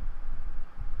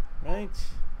 Right?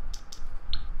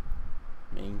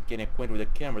 I mean, getting acquainted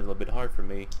with the camera is a little bit hard for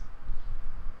me.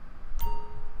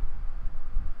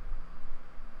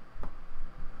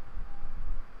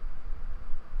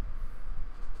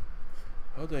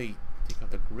 How do I take out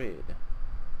the grid?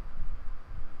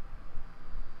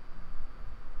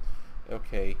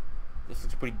 Okay, this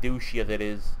looks pretty douchey as it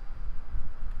is.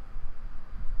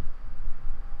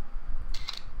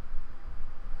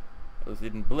 Those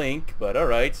didn't blink, but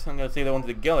alright, I'm gonna save that one to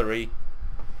the gallery.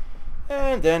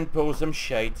 And then post some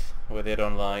shite with it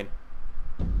online.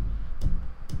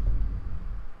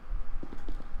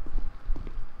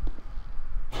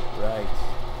 Right.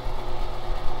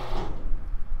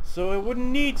 So I wouldn't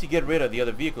need to get rid of the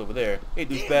other vehicle over there. Hey,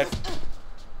 douchebag.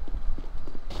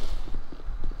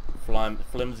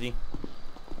 Flimsy.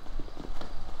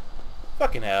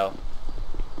 Fucking hell.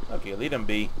 Okay, lead him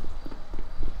be.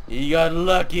 You got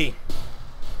lucky.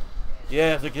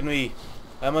 Yes, look at me.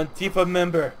 I'm an Antifa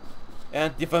member.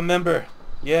 Antifa member.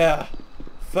 Yeah.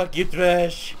 Fuck you,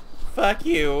 trash. Fuck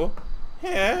you.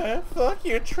 Yeah, fuck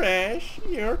you, trash.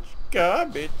 You're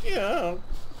garbage. Yeah.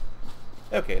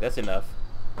 Okay, that's enough.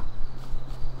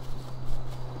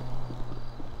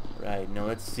 Right, now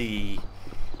let's see.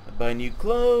 Buy new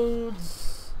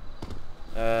clothes.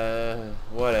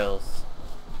 What else?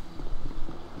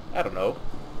 I don't know.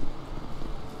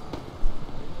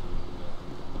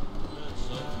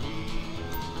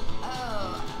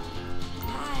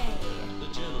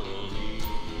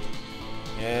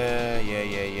 Yeah.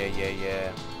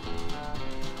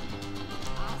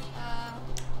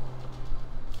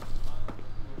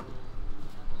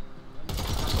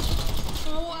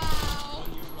 Wow.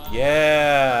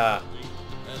 Yeah.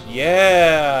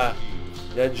 Yeah.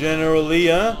 That General Lee,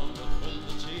 huh?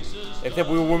 Except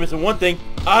we were missing one thing.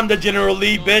 I'm the General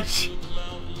Lee, bitch.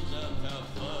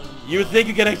 You think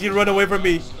you can actually run away from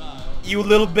me? You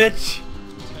little bitch.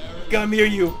 Come here,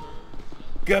 you.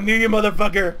 Come here, you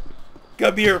motherfucker.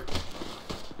 Come here.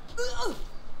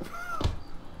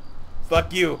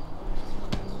 Fuck you.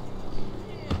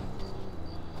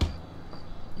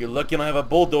 You're lucky I don't have a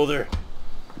bulldozer.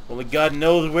 Only God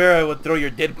knows where I would throw your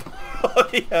dead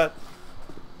body at.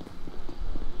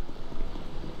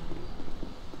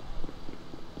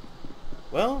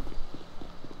 Well,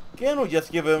 again, we'll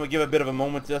just give a bit of a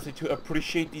moment to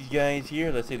appreciate these guys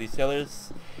here. Let's say these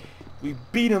sellers. We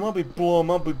beat them up, we blow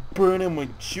them up, we burn them, we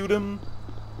shoot them,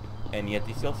 and yet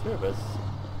they still serve us.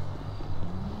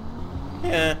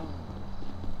 Yeah.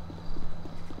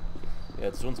 Yeah,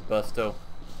 this one's busto.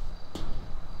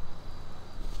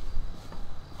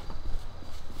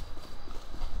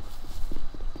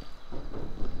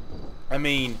 I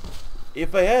mean,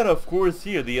 if I had, of course,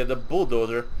 here the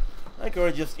bulldozer, I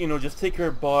could just, you know, just take her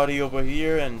body over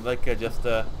here and like just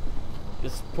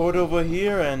put over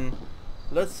here and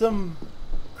let some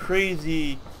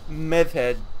crazy meth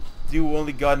head do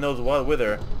only God knows what with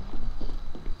her.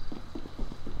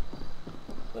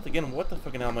 But again, what the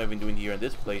fucking hell am I even doing here in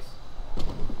this place?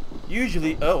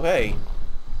 Usually, oh hey.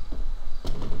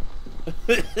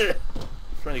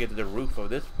 Trying to get to the roof of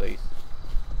this place.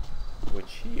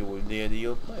 Which here would be the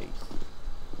ideal place.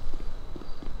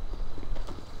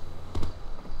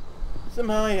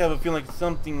 Somehow I have a feeling like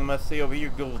something I must say over here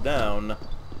goes down.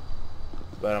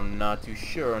 But I'm not too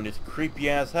sure on this creepy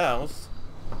ass house.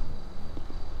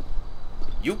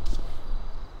 You.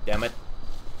 Damn it.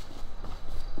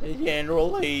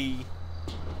 General Lee.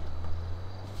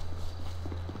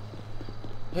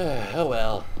 Oh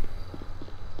well.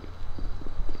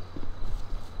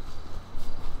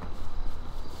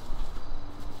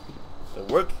 Does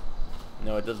it work?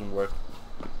 No, it doesn't work.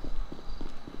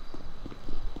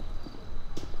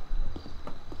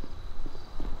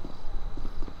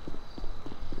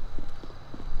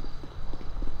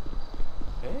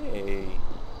 Hey.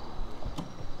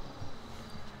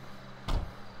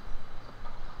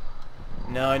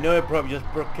 Now I know I probably just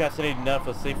procrastinated enough,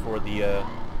 let's say, for the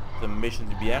mission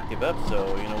to be active up,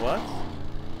 so you know what?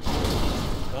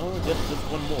 Oh, just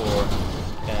one more.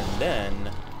 And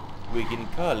then we can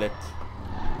call it,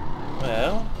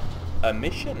 well, a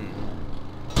mission.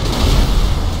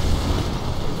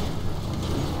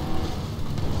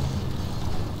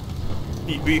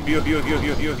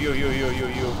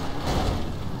 You.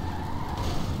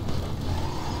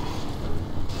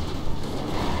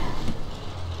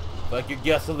 Fuck your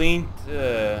gasoline,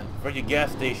 for your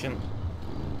gas station.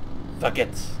 Fuck it.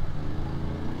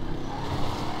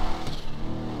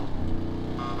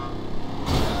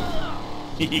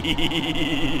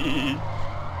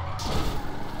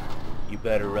 You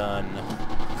better run.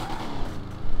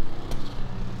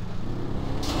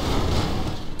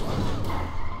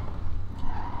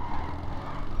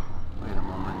 Wait a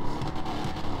moment.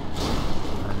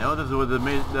 I know this was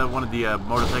one of the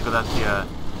motorcycle that the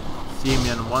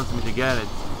Simeon wants me to get it.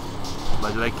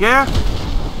 But do I care?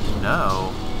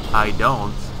 No, I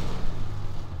don't.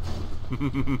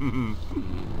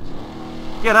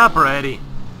 Get up already.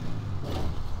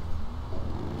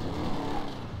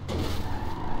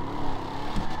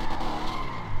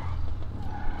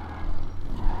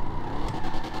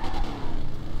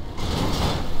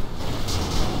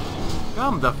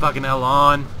 Come the fucking hell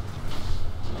on.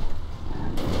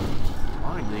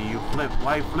 Why do you flip?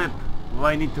 Why flip?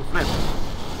 Why need to flip?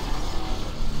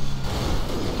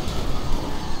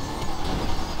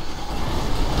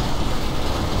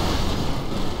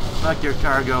 Fuck your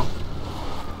cargo.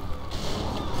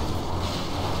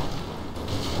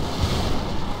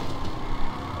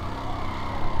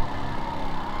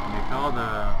 Can you call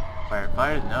the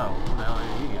firefighters? No. Who the hell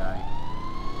is you guy?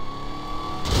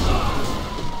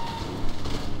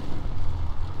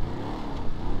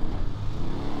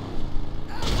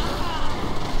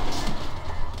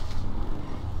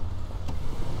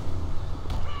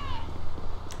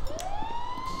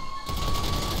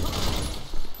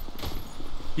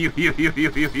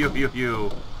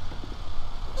 You.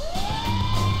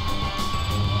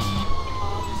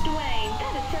 Dwayne,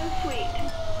 that is so sweet.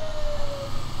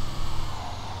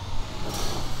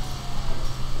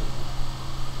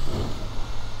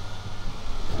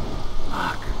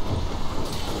 Fuck.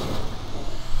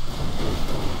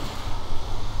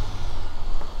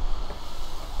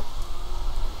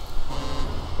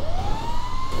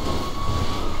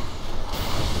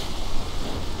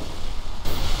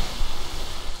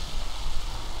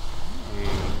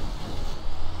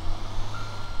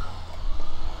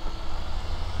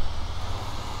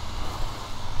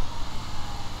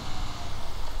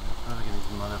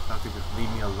 Motherfucker, just leave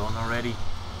me alone already.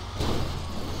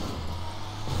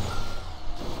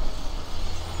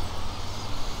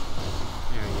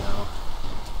 There we go.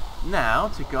 Now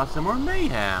to cause some more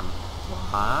mayhem.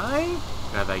 Why?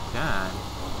 Because I can.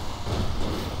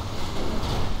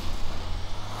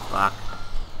 Fuck.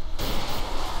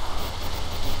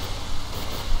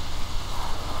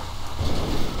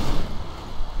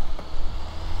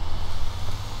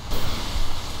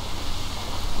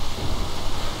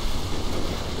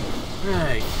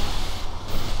 Right.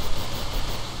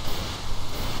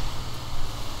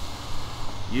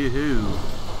 Yoo-hoo.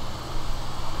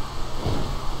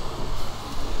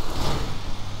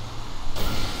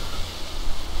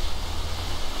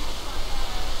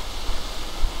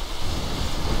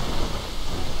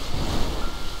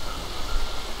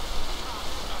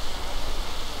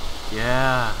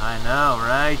 Yeah, I know,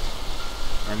 right?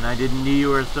 And I didn't know you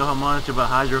were so much of a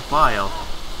hydrophile.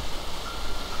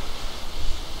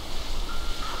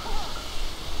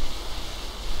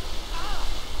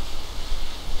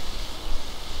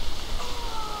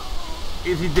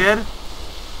 Is he dead?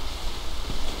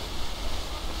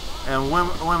 And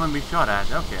when we shot at?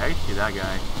 Okay, I see that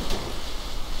guy.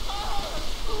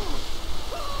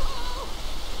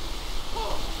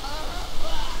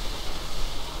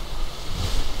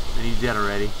 And he's dead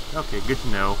already. Okay, good to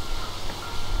know.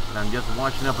 And I'm just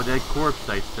watching up a dead corpse,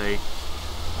 I say.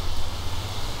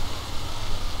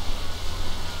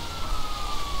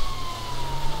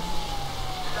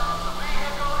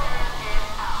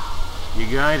 You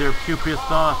guys are too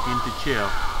pissed off, you need to chill.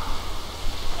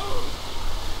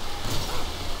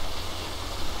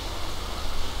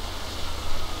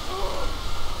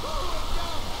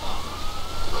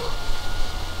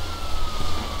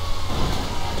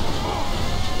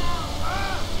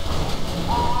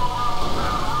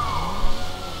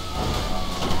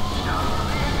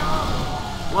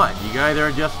 What? You guys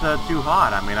are just too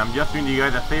hot. I mean, I'm just doing you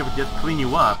guys a favor, just clean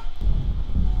you up.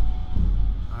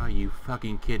 Are you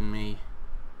fucking kidding me?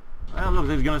 Well, looks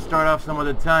like it's gonna start off some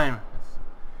other time.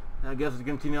 I guess it's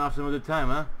continue off some other time,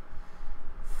 huh?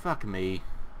 Fuck me.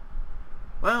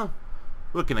 Well,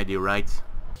 what can I do, right?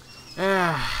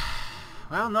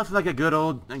 Well, nothing like a good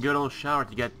old shower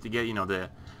to get you know the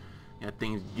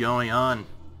things going on.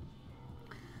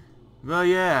 Well,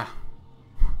 yeah.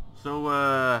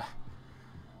 So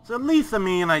So at least, I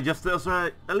mean, I just,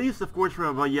 so at least, of course, for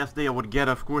about yesterday, I would get,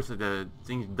 of course, the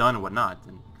things done and whatnot.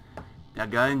 And that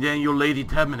guy, and then you lazy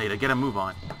Terminator, get a move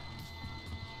on.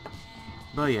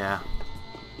 But yeah.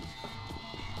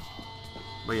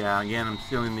 But yeah, again, I'm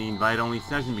still in the invite-only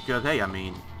session because, hey, I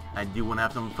mean, I do want to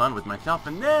have some fun with myself,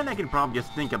 and then I can probably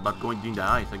just think about going doing the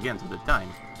ice again some of the time.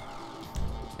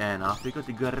 And off we go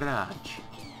to garage.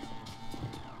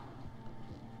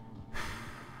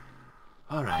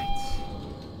 Alright.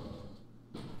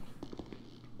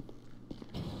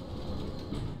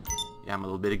 Yeah, I'm a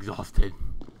little bit exhausted.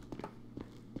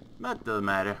 But doesn't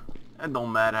matter. It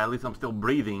don't matter, at least I'm still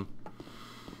breathing.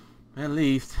 At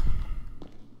least.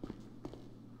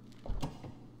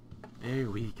 There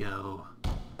we go.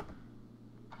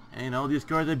 And all these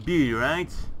cars are beauty,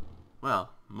 right?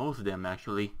 Well, most of them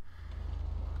actually.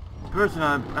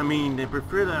 Personally, I mean, they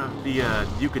prefer the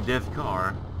Duke of Death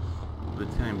car for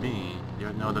the time being.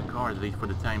 There's no other cars, at least for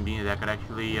the time being, that could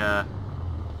actually, you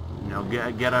know,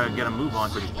 get a move on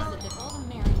for the time.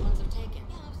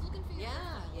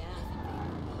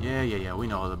 Yeah, we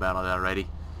know all about all that already.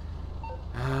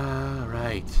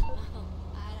 Right.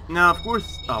 Now, of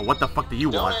course, what the fuck do you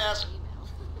want? Don't ask.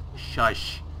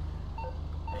 Shush.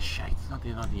 Shite, it's not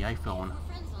the iPhone.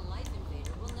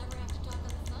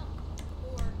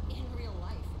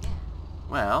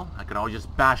 Well, I could always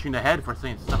just bash you in the head for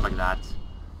saying stuff like that.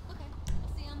 Okay,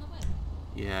 I'll see you on the web.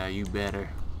 Yeah, you better.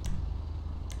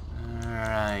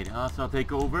 Alright, also I'll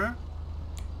take over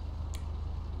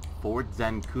Fort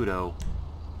Zancudo.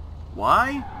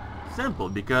 Why? Simple,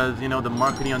 because, you know, the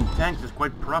marketing on tanks is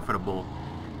quite profitable.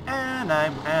 And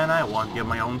I want to get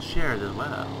my own shares as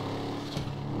well.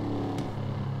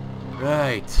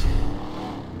 Right.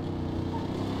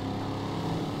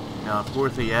 Now, of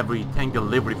course, every tank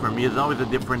delivery for me is always a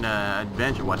different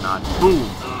adventure, whatnot. Boom!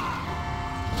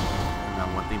 Now,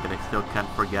 one thing that I still can't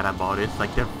forget about is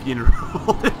like their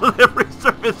funeral delivery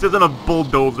service isn't a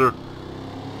bulldozer.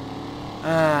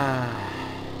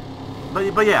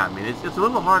 But yeah, I mean, it's a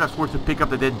little hard, of course, to pick up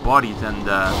the dead bodies and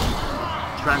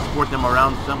transport them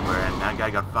around somewhere, and that guy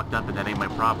got fucked up, and that ain't my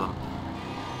problem.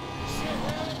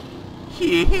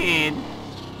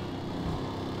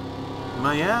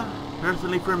 But yeah,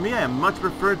 personally for me, I much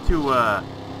prefer to,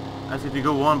 as if you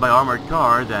go on by armored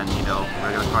car than, you know,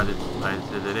 regular car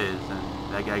as it is, and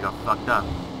that guy got fucked up.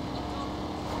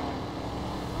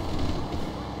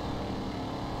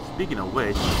 Speaking of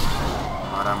which,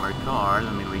 about armored cars,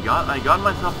 I mean, I got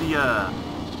myself the,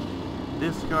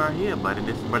 this car here, but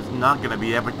it's not gonna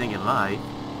be everything in life.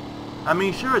 I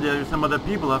mean, sure, there's some other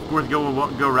people, of course, go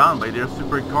around by their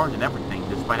super cars and everything,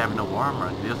 despite having no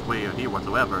armor this way or here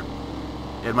whatsoever.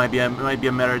 It might be a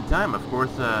matter of time, of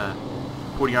course,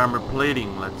 putting armor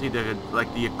plating. Let's see,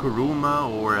 like the Kuruma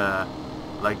or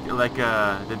like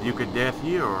the Duke of Death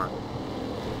here, or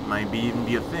might even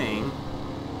be a thing.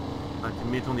 But to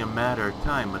me, it's only a matter of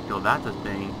time until that's a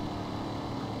thing.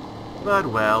 But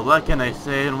well, what can I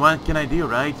say and what can I do,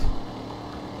 right?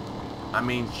 I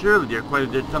mean, surely there's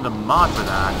a ton of mods for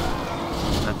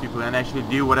that people can actually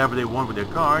do whatever they want with their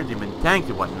cars, even tanks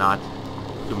and whatnot.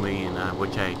 To me, and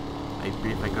which if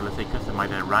I could say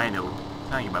customize a Rhino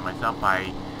tank by myself,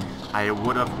 I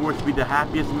would of course be the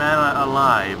happiest man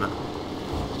alive.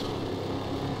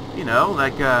 You know,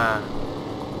 like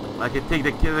take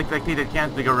the can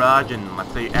to the garage and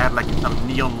let's say add like some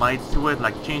neon lights to it,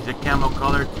 like change the camo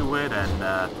color to it, and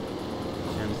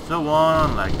so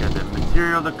on, like the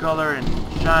material, the color, and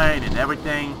shine and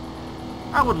everything.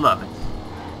 I would love it.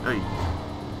 Hey.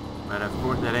 But of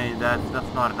course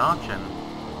that's not an option.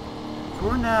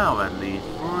 For now, at least.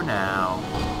 For now.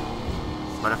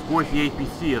 But of course the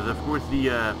APC is of course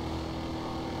the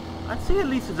I'd say at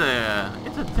least it's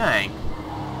a tank.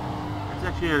 It's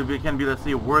actually it can be, let's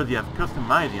say, worthy of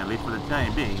customizing, at least for the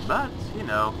time being. But, you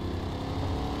know,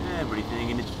 everything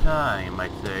in its time,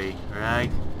 I'd say, right?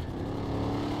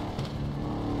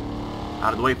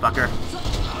 Out of the way, fucker.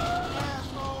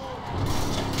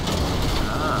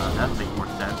 Ah, that makes more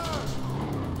sense.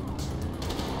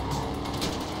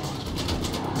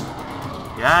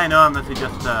 Yeah, I know, I'm mostly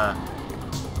just,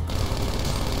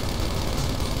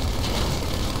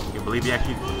 you believe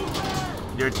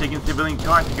they're taking civilian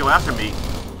cars to go after me.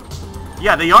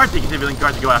 Yeah, they are taking civilian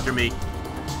cars to go after me.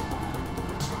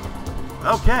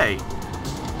 Okay.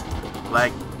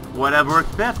 Like, whatever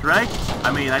works best, right?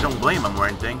 I mean, I don't blame them or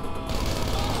anything.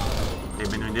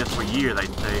 They've been doing this for years,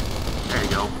 I'd say. There you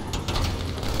go.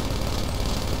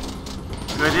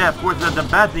 But yeah, of course, the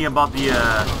bad thing about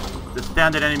the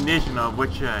standard animation, of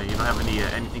which you don't have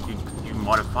anything to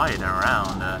modify it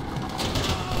around.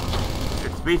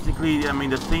 It's basically, I mean,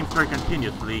 the same story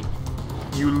continuously.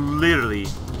 You literally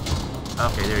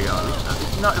Okay, there you go.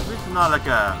 At least it's not like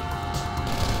a...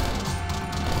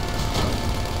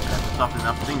 Soften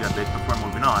up things a bit before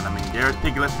moving on. I mean, they're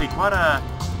taking, let's say, quite a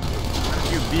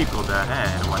few vehicles ahead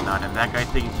and whatnot, and that guy's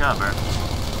taking cover.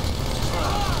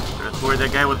 That's where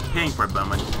that guy was paying for a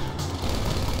moment.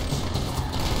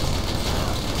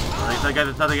 Well, at least I guess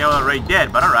it's not the guy was already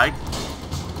dead, but alright.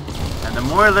 And the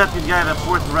more or less these guys are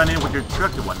forced to run in with their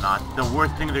trucks and whatnot, the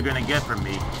worst thing they're gonna get from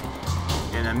me.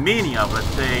 In the meaning of, let's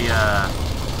say,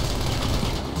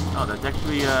 oh, that's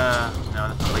actually, no,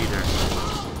 that's a later.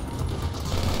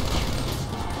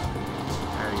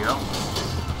 There you go.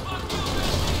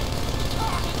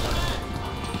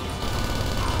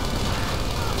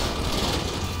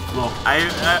 Look,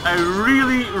 I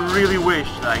really wish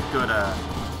I could,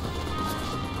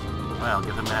 well, I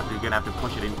guess I'm gonna have to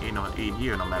push it in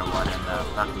here no matter what, and,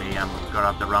 fuck me, I'm got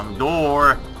out the wrong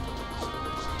door.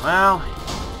 Well,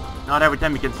 not every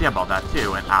time you can say about that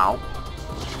too, and ow.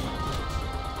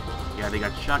 Yeah, they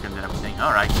got shotguns and everything,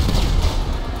 alright.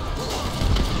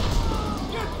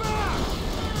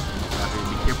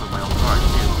 Be careful with my own cars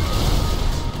too.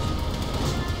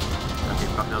 Okay,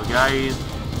 fuck those guys.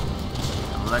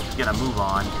 Let's get a move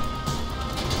on.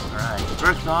 Alright,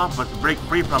 first off, let's break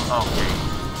free from... Okay.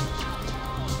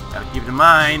 Gotta keep in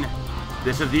mind,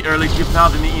 this is the early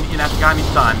 2000s in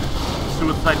Afghanistan.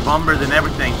 Suicide bombers and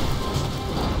everything.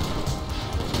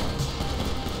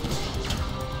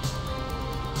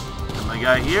 Is my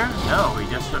guy here? No, he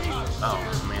just took... Oh,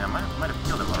 I mean, I might have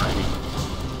killed him already.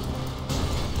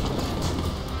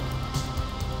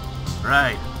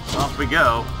 Right, off we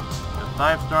go. The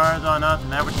 5 stars on us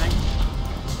and everything.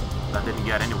 That didn't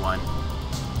get anyone.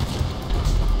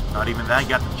 Not even that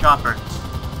got the chopper.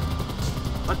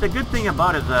 But the good thing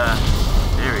about it is,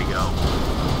 there you go.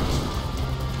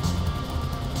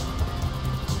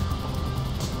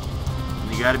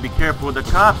 And you gotta be careful with the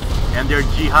cops and their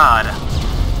jihad.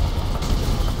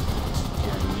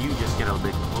 Yeah, you just get a little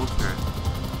bit closer.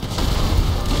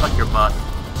 Fuck your bus.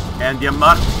 And the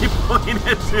amount of people in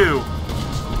it too.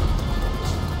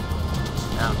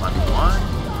 That might be one.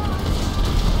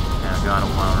 Yeah, I got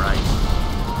him alright.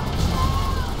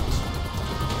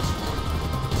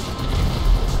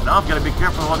 And I've got to be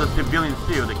careful of all the civilians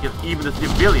too, because even the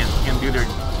civilians can do their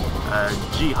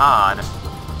jihad.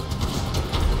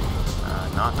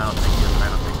 Not, I don't think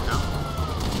so.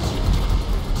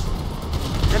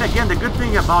 Then again, the good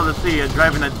thing about, let's say,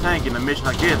 driving a tank in a mission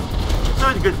like this, it's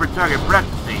always good for target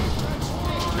practicing.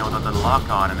 You know, the lock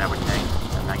on and everything.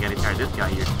 And I gotta try this guy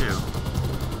here too.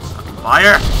 Fucking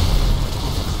fire!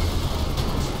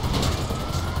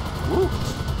 Woo!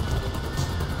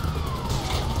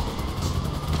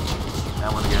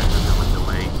 That one again went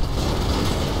away.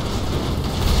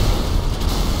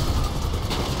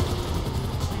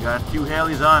 We got 2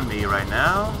 helis on me right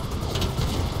now.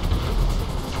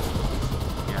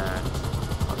 Yeah.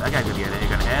 Well, that guy's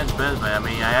gonna head, but I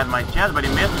mean, I had my chance, but he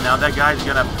missed. Now that guy's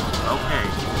gonna. Okay.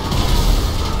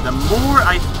 The more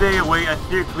I stay away, I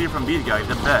steer clear from these guys,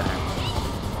 the better.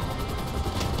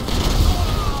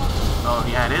 Oh,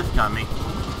 yeah, it is coming.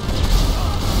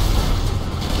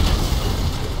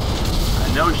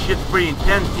 I know shit's pretty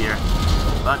intense here,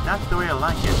 but that's the way I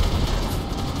like it.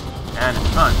 And it's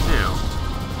fun, too.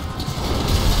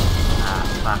 Ah,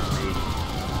 fuck me.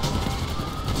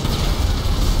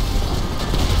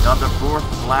 Got the 4th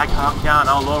Black Hawk down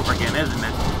all over again, isn't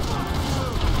it?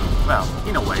 Well,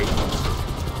 in a way.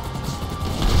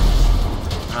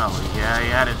 Oh, yeah, he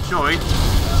had his choice.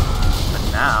 But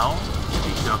now,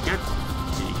 he took it.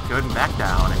 He couldn't back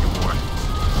down anymore.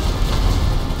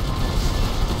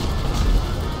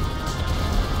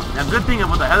 Now, the good thing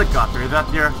about the helicopter is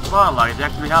that their spotlights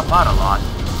actually help out a lot.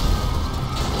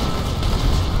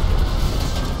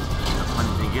 The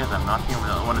funny thing is, I'm not seeing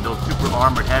one of those super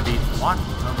armored heavy SWAT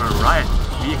or riot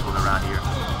vehicles around here.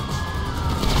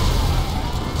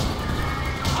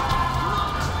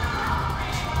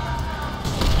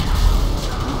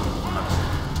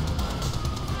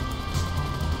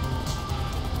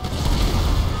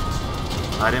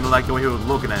 I didn't like the way he was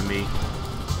looking at me.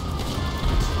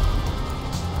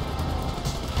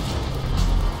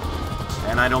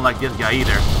 And I don't like this guy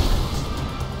either.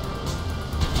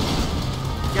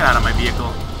 Get out of my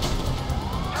vehicle.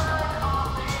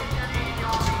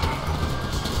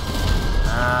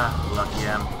 Ah, lucky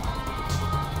him.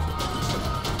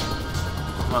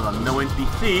 Well, I'm no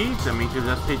NPCs. I mean,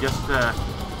 just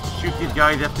shoot these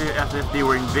guys as if they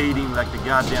were invading like the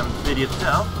goddamn city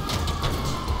itself.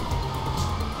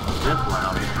 This one,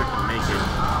 I'll be quick to make it.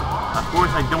 Of course,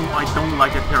 I don't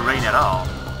like the terrain at all.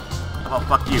 How about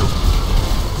fuck you?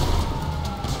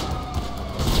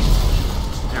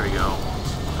 There we go.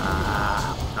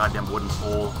 goddamn wooden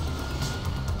pole.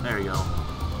 There you go.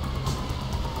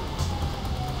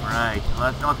 Alright,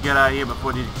 let's not get out of here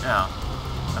before these...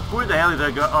 Of course the helis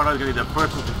are not gonna be the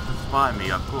first one to spot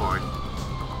me, of course.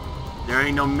 There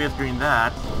ain't no mystery in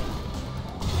that.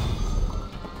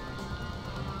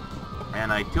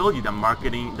 And I told you the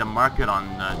market on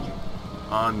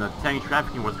the tank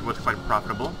trafficking was quite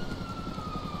profitable.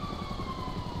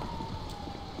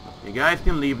 You guys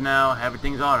can leave now.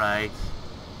 Everything's alright.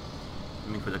 I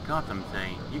mean, for the cops, I'm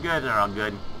saying. You guys are all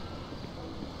good.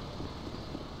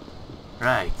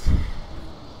 Right.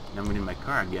 Now I'm in my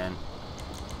car again.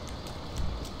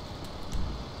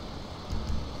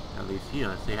 At least here,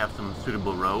 let's say, have some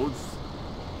suitable roads.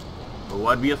 But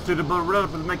what would be a suitable road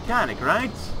for the mechanic,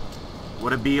 right?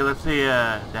 Would it be, let's say,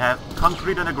 to have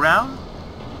concrete on the ground?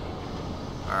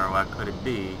 Or what could it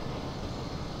be?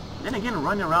 Then again,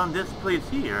 running around this place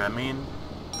here, I mean,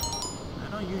 I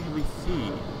don't usually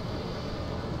see.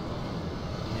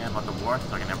 Yeah, about the war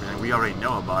stock and everything, we already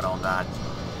know about all that.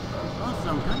 Also,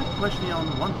 I'm kind of questioning on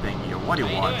one thing here. What do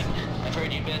you want? I've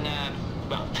heard you've been,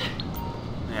 well...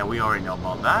 Yeah, we already know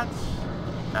about that.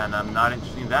 And I'm not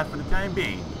interested in that for the time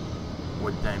being. For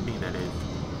the time being, that is.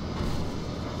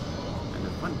 And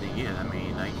the fun thing is, I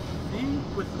mean, I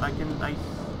think with, I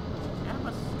have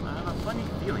a funny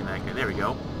feeling like, there we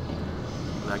go.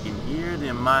 Like in here,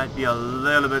 there might be a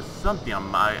little bit something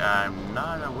I'm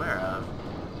not aware of.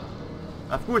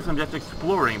 Of course, I'm just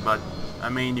exploring, but I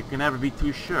mean, you can never be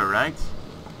too sure, right?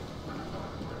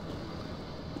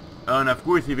 And of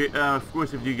course,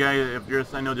 if you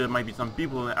guys, I know there might be some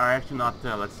people that are actually not,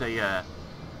 let's say,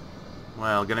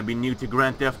 well, gonna be new to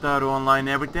Grand Theft Auto Online and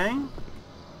everything,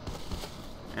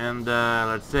 and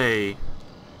let's say,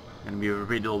 gonna be a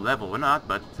pretty low level or not.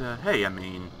 But hey, I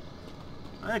mean,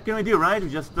 what can we do, right? We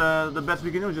just the best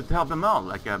we can do is just help them out,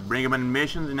 like bring them in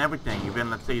missions and everything. Even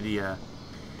let's say the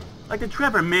like the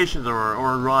Trevor missions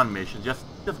or Ron missions, just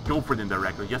go for them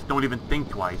directly. Just don't even think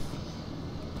twice.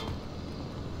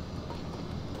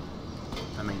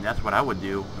 I mean, that's what I would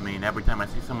do. I mean, every time I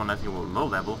see someone that's low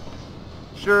level,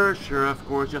 sure, of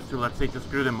course, just to, let's say, to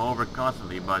screw them over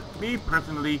constantly. But me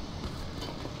personally,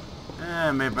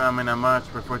 maybe, I mean, I much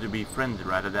prefer to be friends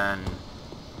rather than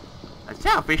a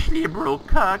selfish liberal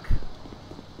cuck.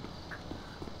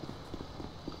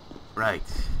 Right.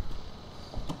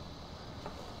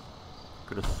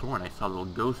 Could have sworn I saw a little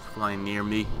ghost flying near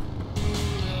me.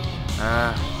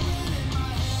 I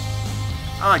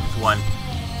like this one.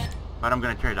 But I'm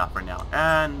gonna turn it off for now.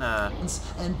 And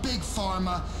Big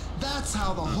Pharma, that's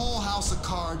how the whole house of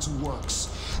cards works.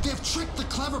 They've tricked the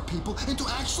clever people into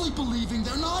actually believing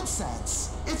their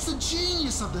nonsense. It's the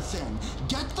genius of the thing.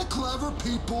 Get the clever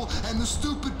people and the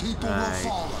stupid people will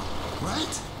follow.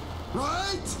 Right?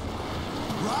 Right?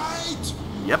 Right?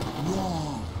 Yep.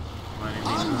 Wrong.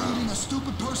 I'm leading a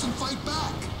stupid person fight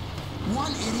back.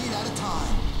 One idiot at a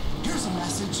time. Here's a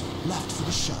message left for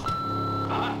the show.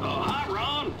 Hi,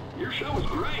 Ron. Your show is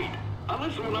great. I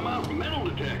listen when I'm out metal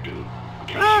detecting. In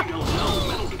case you don't know,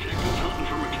 metal detecting's hunting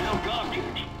for metallic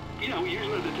objects. You know,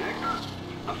 using a detector,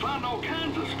 I find all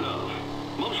kinds of stuff,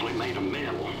 mostly made of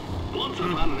metal. Once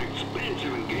I found an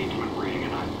expensive engagement ring,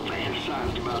 and I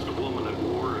fantasized about the woman that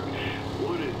wore it.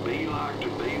 Would it be like to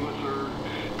be with her,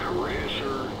 caress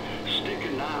her, stick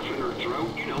a knife in her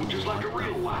throat, you know, just like a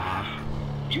real wife?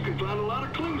 You can find a lot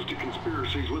of clues to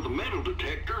conspiracies with a metal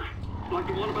detector. Like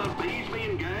the one about bees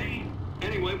being gay?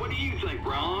 Anyway, what do you think,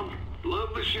 Ron?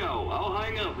 Love the show. I'll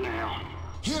hang up now.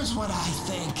 Here's what I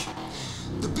think.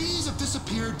 The bees have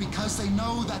disappeared because they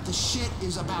know that the shit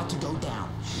is about to go down.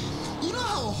 You know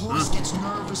how a horse gets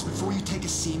nervous before you take a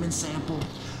semen sample?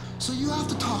 So you have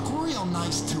to talk real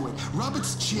nice to it, rub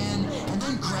its chin, and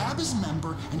then grab his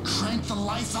member and crank the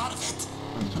life out of it.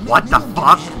 What the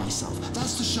fuck?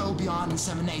 That's the show Beyond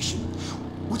Insemination,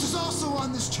 which is also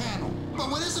on this channel. But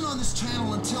what isn't on this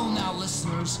channel until now,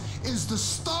 listeners, is the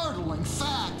startling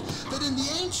fact that in the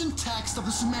ancient text of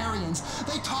the Sumerians,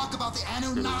 they talk about the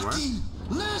Anunnaki,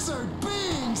 lizard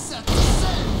beings set to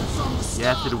descend from the sky.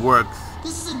 Yes, it works.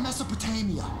 This is in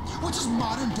Mesopotamia, which is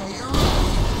modern-day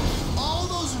Iraq. All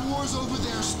those wars over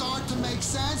there start to make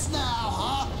sense now,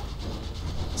 huh?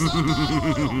 It's not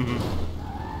about oil.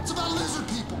 It's about lizard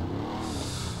people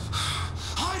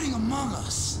hiding among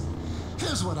us.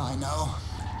 Here's what I know.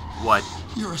 What?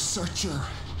 You're a searcher.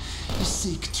 You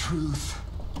seek truth.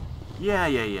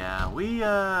 Yeah. We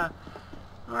are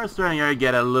starting to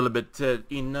get a little bit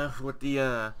enough with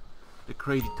the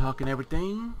crazy talk and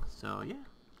everything. So yeah.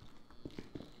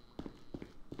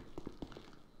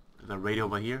 There's a radio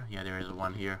over here. Yeah, there is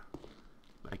one here.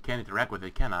 But I can't interact with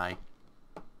it, can I?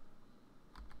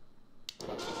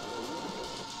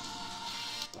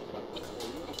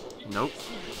 Nope.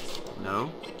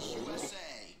 No. USA.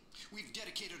 We've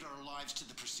dedicated our lives to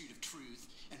the pursuit of truth,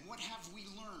 and what have we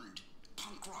learned?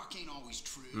 Punk rock ain't always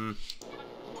true.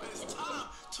 It's time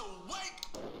to wake.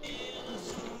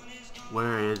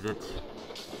 Where is it?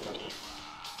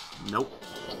 Nope.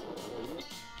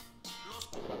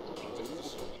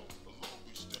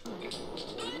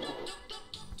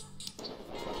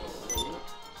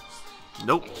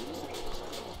 Nope.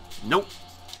 Nope.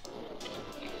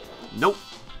 Nope.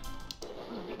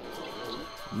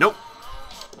 Nope.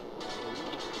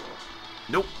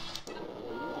 Nope.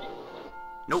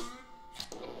 Nope.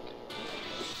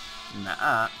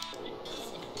 Nah.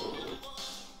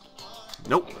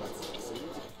 Nope.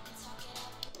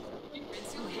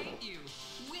 Friends who hate you.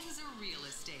 Windsor Real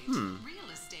Estate. Real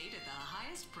estate at the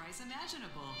highest price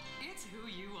imaginable. It's who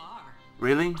you are.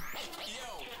 Really?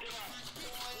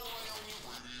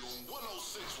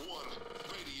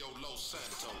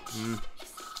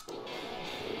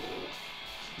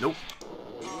 Nope.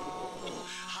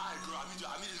 Hi, girl.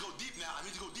 I need to go deep now. I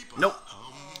need to go deeper. Nope.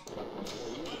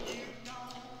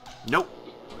 Nope.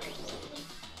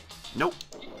 Nope.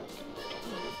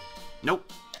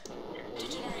 Nope.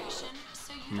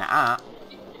 Nah.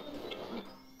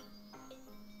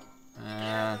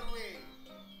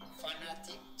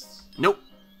 Nope.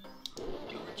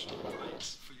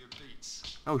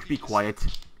 Oh, be quiet.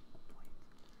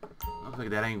 Looks like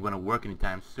that ain't gonna work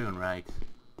anytime soon, right?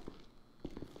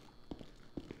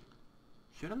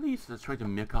 Should at least let's try to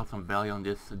milk out some value on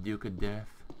this Duke of Death.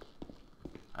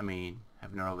 I mean,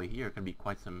 having her over here could be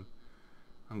quite some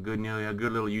good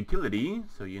little utility,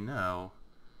 so you know.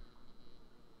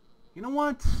 You know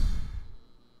what?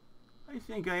 I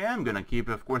think I am gonna keep,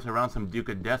 of course, around some Duke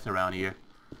of Death around here.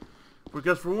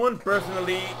 Because for one,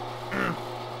 personally,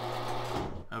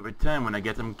 over time when I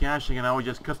get some cash, I can always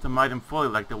just customize them fully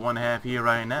like the one I have here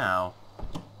right now.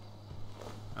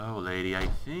 Oh, lady, I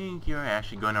think you're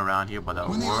actually going around here by the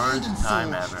worst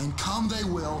time ever. And come they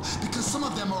will, because some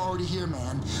of them are already here,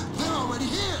 man. They're already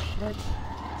here. Shit.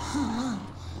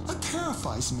 That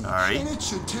terrifies me. Sorry. And it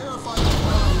should terrify the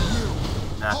hell out of you.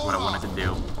 That's what I wanted to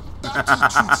do. Back to the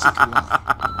truth seeker.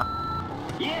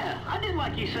 Yeah, I did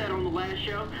like you said on the last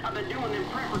show. I've been doing them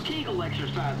prepper Kegel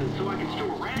exercises so I can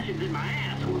store rations in my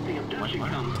ass once the abduction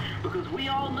comes. Because we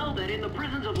all know that in the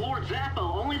prisons of Lord Zappo,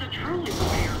 only the truly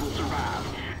prepared will survive.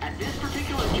 At this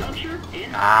particular juncture,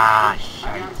 I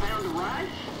got a pound of rice,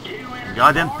 2 energy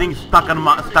goddamn bars, thing stuck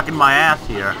in my ass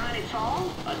here. a tiny saw,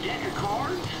 a deck of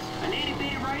cards, an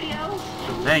itty-bitty radio,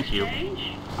 some Thank you.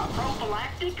 exchange, a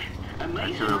prophylactic, a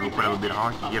That's a little bit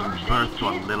hard to give birth to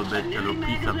a little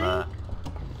piece of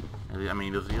I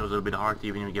mean, it was a little bit hard to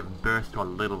even give birth to a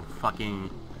little fucking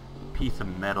piece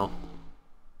of metal.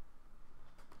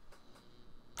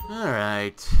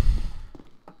 Alright.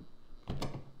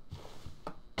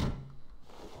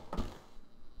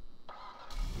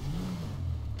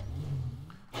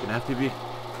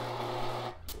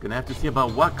 Gonna have to see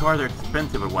about what cars are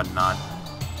expensive or whatnot.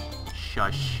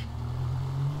 Shush.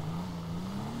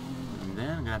 And then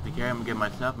I'm gonna have to carry and get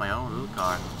myself my own little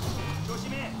car.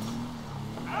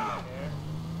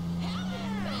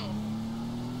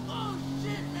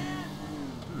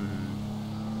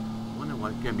 Wonder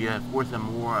what can be, of course, the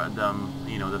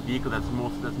vehicle that's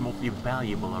mostly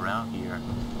valuable around here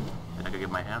that I could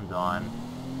get my hands on.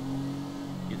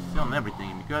 He's selling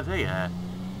everything because, hey,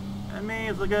 I mean,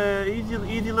 it's like a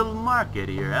easy little market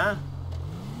here, huh?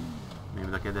 Maybe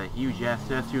look at that huge ass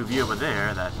SUV over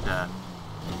there. That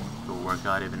will work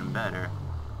out even better.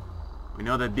 We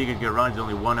know that bigger garage is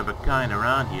only one of a kind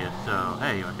around here, so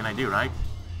hey, what can I do, right?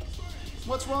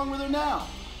 What's wrong with her now?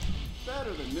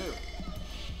 Better than new.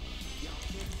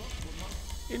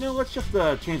 You know, let's just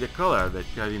change the color of it,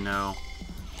 because, you know...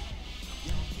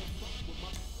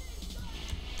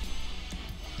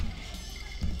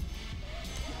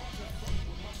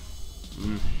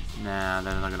 Nah,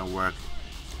 that's not gonna work.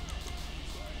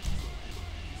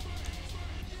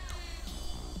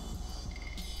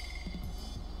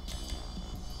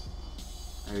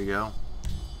 There you go.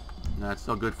 No, it's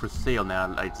still good for sale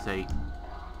now, I'd say.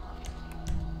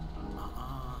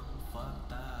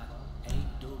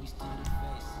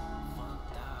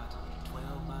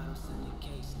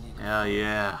 Hell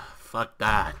yeah, fuck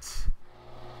that.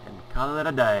 And call it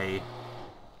a day.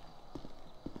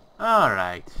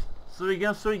 Alright. So we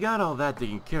got all that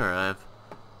taken care of.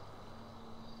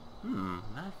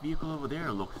 That vehicle over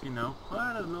there looks, you know,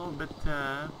 quite a little bit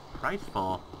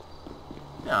priceful.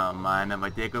 Don't mind if I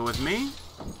take it with me.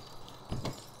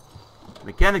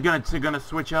 Mechanic gonna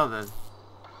switch out the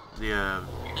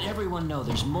Everyone know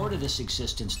there's more to this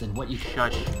existence than what you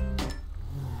shush.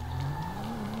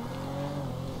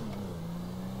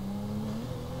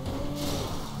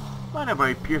 Whenever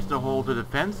I pierce the hole to the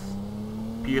fence,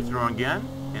 pierce it wrong again,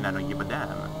 and I don't give a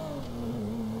damn.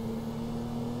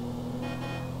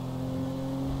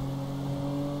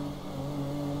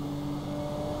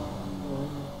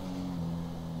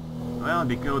 Well,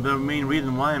 because the main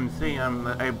reason why I'm saying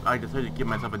I decided to keep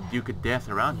myself a Duke of Death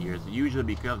around here is usually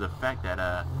because of the fact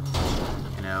that,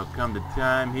 you know, come the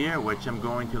time here, which I'm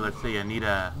going to, let's say I need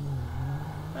a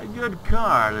good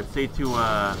car, let's say to,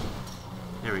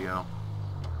 there we go.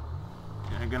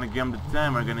 I'm gonna give them the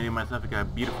time, I'm gonna need myself like a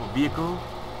beautiful vehicle.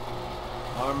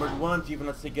 Armored one to even,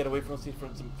 let's say, get away from some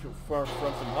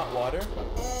hot water.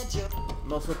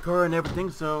 Muscle car and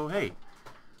everything, so hey,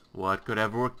 what could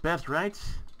have worked best, right?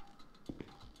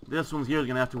 This one's here is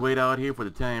gonna have to wait out here for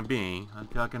the time being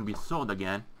until it can be sold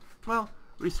again. Well,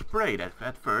 respray it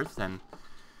at first, and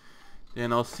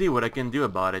then I'll see what I can do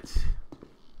about it.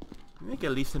 Make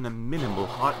at least a minimal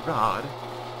hot rod,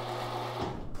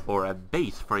 or a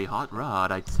base for a hot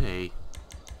rod, I'd say.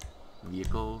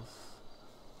 Vehicles?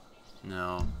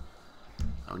 No.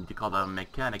 I need to call the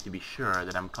mechanic to be sure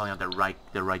that I'm calling out the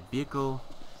right vehicle,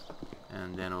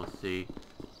 and then we'll see.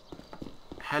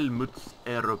 Helmut's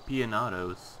European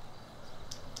Autos.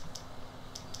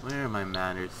 Where are my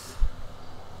manners?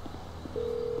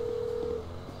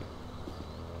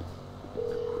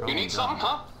 You need something,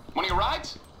 huh? One of your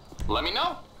rides? Let me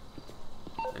know.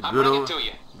 I'll bring it to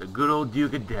you. The good old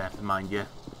Duke of Death, mind ya.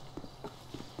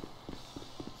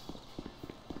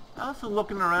 Also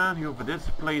looking around here for this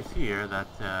place here that,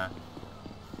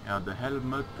 you know, the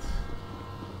Helmut,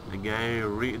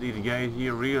 these guys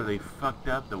here really fucked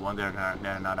up. The one they're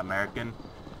not American.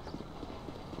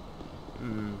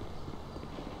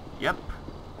 Yep,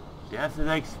 just as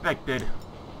I expected.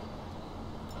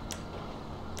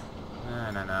 No.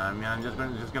 I mean, I'm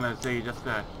just gonna say, just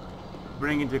to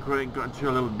bring into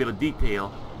a little bit of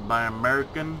detail. By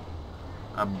American,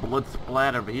 a blood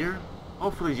splat over here.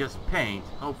 Hopefully, just paint.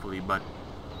 Hopefully, but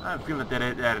I feel that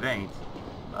it ain't.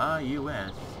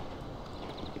 U.S.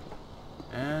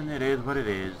 And it is what it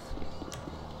is.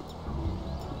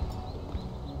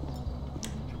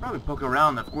 Should probably poke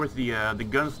around, of course, the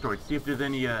gun store, see if there's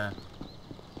any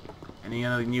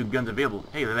other new guns available.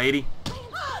 Hey, lady.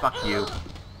 Fuck you.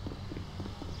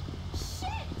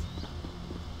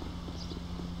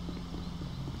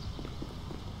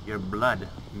 Your blood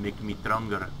make me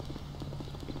stronger.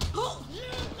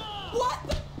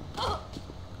 What?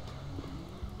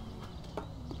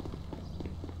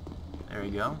 There we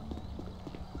go.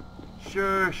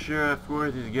 Sure, of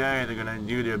course these guys are gonna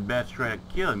do their best to try to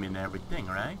kill me and everything,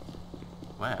 right?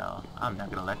 Well, I'm not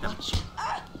gonna let them.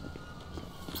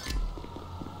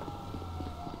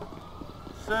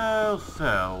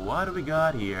 So, what do we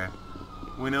got here?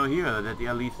 We know here that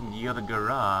at least in the other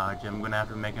garage, I'm gonna have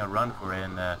to make a run for it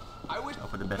and hope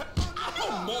for the best.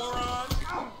 Oh, moron!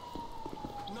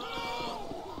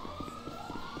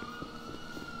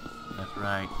 That's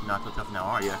right, not so tough now,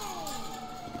 are ya?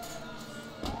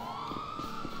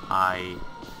 I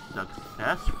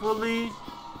successfully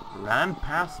ran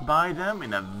past by them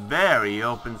in a very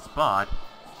open spot,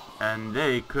 and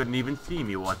they couldn't even see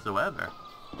me whatsoever.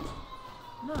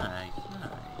 Nice.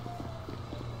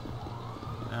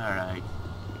 Alright.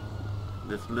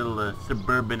 This little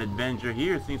suburban adventure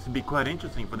here seems to be quite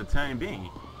interesting for the time being.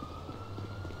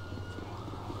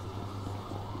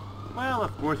 Well,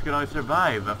 of course, could I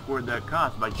survive, of course, the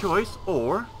cost by choice,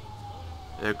 or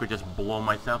I could just blow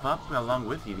myself up along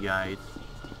with these guys.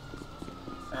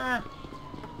 I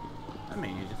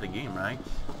mean, it's just a game, right?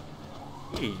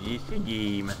 It's just a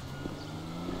game.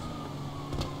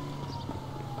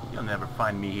 You'll never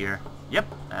find me here. Yep,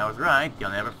 I was right. You'll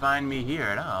never find me here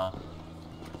at all.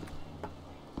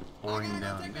 Pouring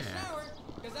down there.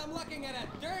 Because I'm looking at a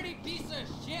dirty piece of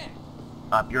shit.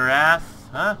 Up your ass,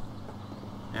 huh?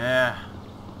 Yeah.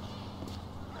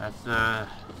 That's,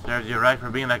 serves you right for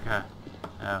being like a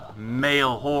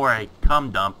male whore, a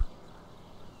cum dump.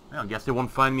 Well, I guess they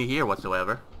won't find me here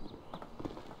whatsoever.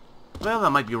 Well, I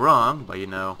might be wrong, but you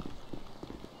know.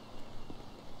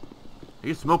 Are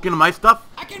you smoking my stuff?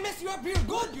 I can mess you up real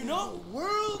good, you know?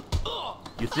 World.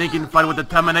 You think you can fight with the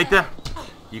Terminator?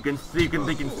 You can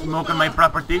smoke on my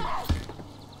property?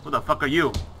 Who the fuck are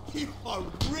you? You are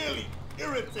really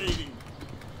irritating.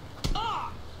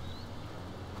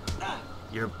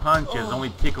 Your punches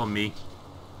only tickle me.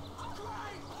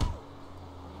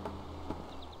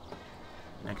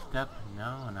 Next step?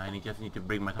 No, and I just need to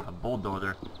bring myself a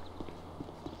bulldozer.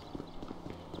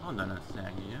 Hold on a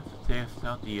sec. Just test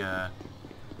out the,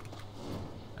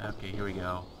 okay, here we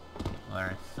go.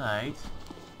 Our sight.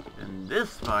 And this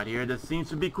spot here, that seems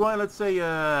to be quite, let's say,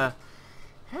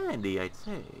 handy, I'd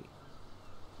say.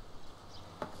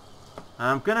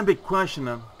 I'm kind of a bit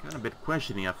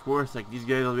questioning, of course, like these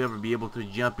guys will ever be able to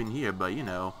jump in here, but you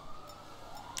know,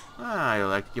 I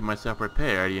like to keep myself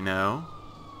prepared, you know,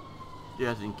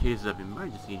 just in cases of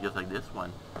emergency, just like this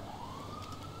one.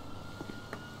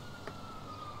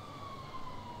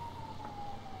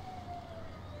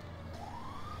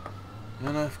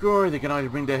 And of course, they can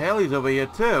always bring the helis over here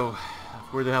too.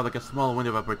 Of course, they have like a small window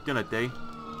of opportunity.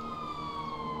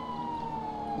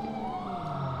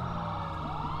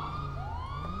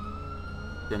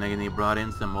 Then again, they brought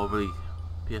in some overly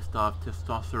pissed off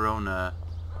testosterone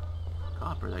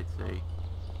coppers, I'd say.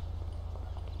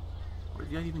 What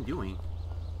is he even doing?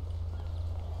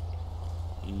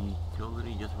 He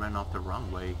totally just ran off the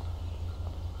wrong way.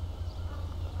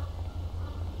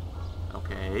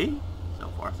 Okay, so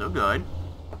far so good.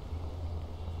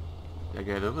 That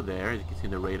guy's over there, as you can see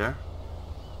in the radar.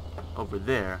 Over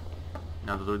there.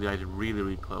 Now those guys are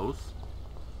really close.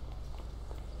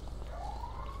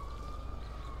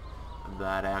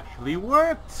 That actually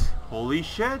worked! Holy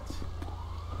shit!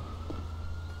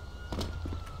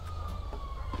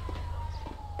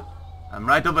 I'm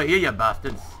right over here, you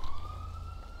bastards!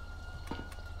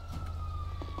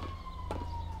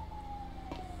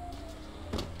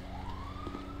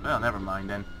 Well, never mind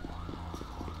then.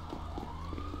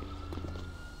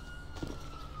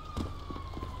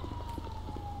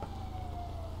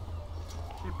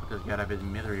 Should we put this guy out of his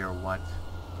misery or what?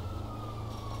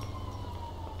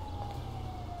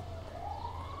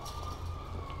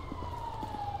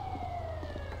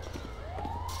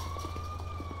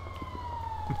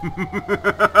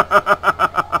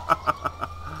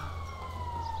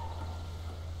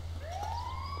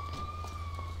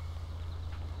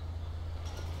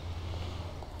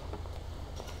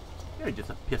 You're just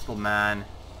a pistol man.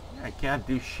 I can't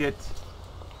do shit.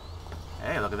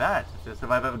 Hey, look at that. Just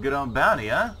survive a good old bounty,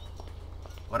 huh?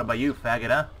 What about you, faggot,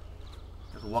 huh?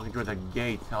 Just walking towards a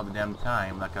gate all the damn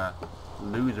time like a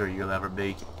loser you'll ever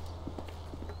be.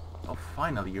 Oh,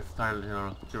 finally you're starting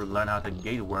to learn how the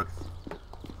gate works.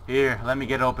 Here, let me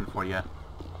get it open for you.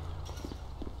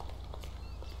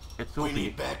 It's open. We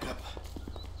need backup.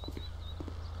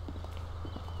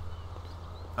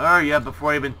 Hurry up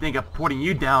before I even think of putting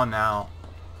you down now.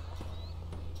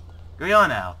 Go on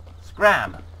now.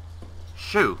 Scram.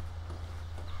 Shoo.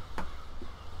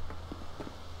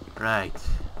 Right.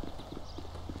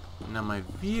 Now my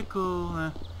vehicle...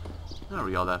 not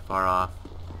really all that far off.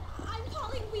 I'm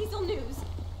calling Weasel News.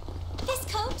 This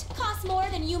coat costs more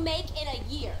than you make in a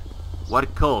year.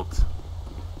 What cult?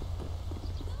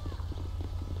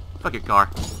 Fuck your car.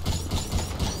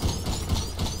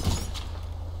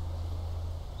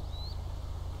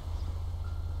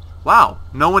 Wow,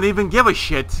 no one even give a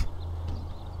shit.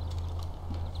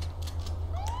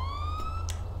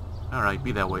 Alright,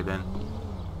 be that way then.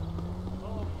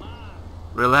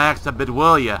 Relax a bit,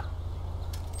 will ya?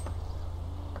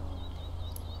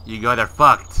 You guys are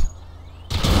fucked.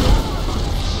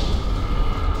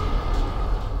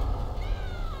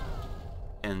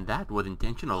 And that was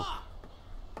intentional.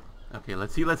 Okay,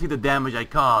 let's see the damage I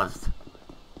caused.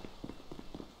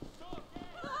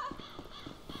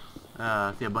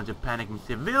 See a bunch of panicking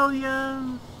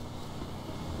civilians.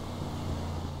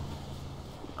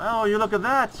 Oh, you look at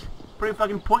that. Pretty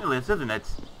fucking pointless, isn't it?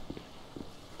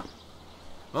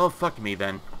 Well, fuck me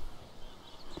then.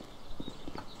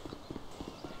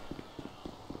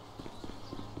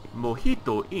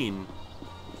 Mojito in.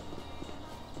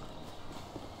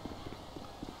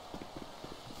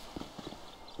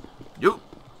 Yo!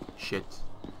 Shit.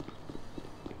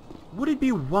 Would it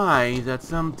be wise that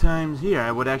sometimes here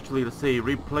I would actually, let's say,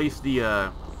 replace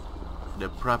the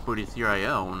properties here I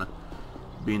own,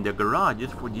 being the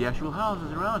garages, for the actual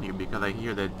houses around here, because I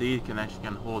hear that these can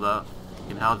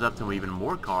house up to even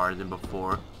more cars than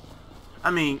before.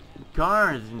 I mean,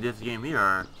 cars in this game here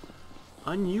are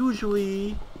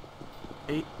unusually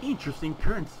a interesting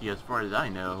currency as far as I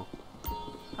know.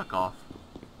 Fuck off.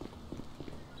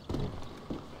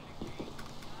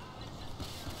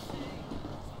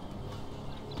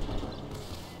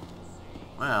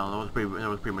 Well, that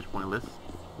was pretty much pointless.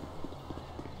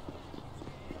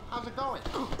 How's it going?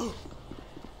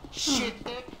 Shit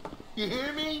dick. You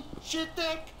hear me? Shit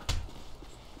dick.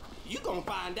 You gonna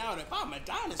find out if I'm a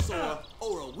dinosaur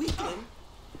or a weakling.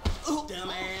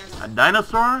 Dumbass. A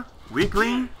dinosaur?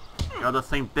 Weakling? You're the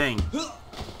same thing.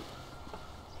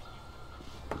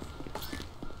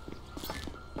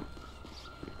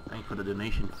 Thanks for the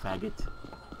donation, faggot.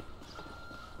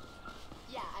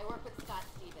 Yeah, I work with Scott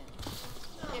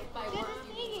Stevens. If by work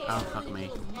you mean... Oh, fuck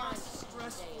me.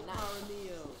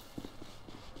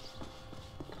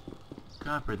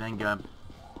 Copper then got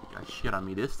shit on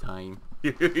me this time.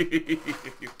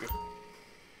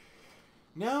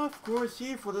 Now, of course,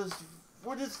 here for the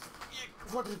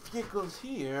vehicles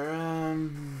here,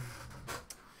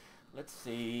 let's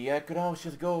see. I could always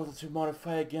just go to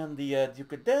modify again the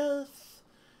Duke of Death.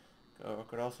 Or I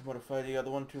could also modify the other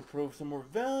one to prove some more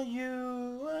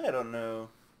value. I don't know.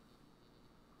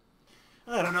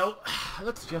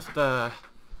 Let's just of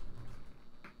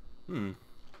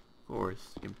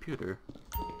course, computer.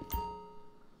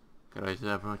 Could I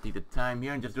ever take the time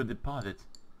here and just do a deposit?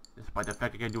 Despite the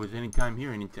fact I can do it anytime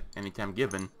here, anytime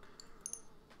given.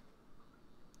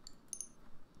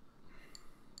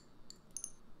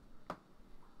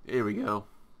 Here we go.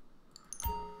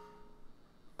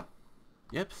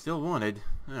 Yep, still wanted.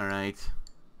 Alright.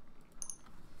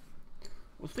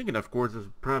 Was thinking, of course, is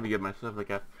probably get myself like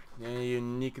a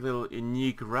unique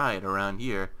ride around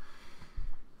here.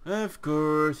 Of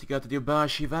course, you got the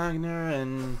Yobashi Wagner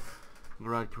and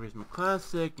Garage Turismo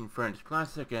Classic and French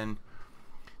Classic, and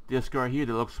this car here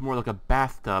that looks more like a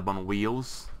bathtub on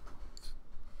wheels.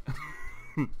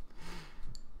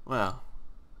 Well,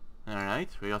 alright.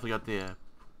 We also got the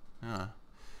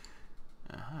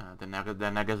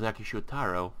Nagasaki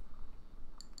Shotaro.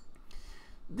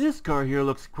 This car here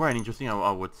looks quite interesting,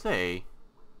 I would say.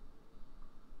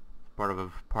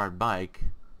 Part bike,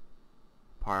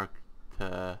 parked,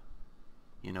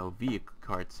 vehicle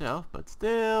car itself, but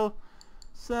still,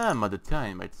 some of the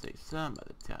time, I'd say, some of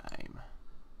the time.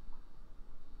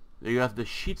 You got the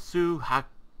Shih Tzu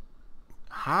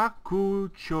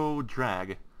Hakucho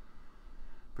Drag.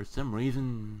 For some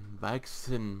reason, bikes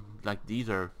and like these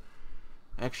are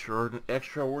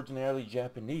extraordinarily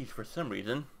Japanese for some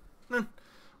reason.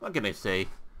 What can I say?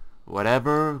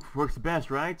 Whatever works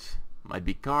best, right? Might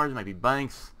be cars, might be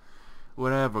bikes,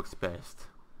 whatever works best.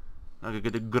 Like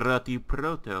the Grati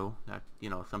Proto, that,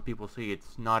 some people say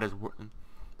it's not as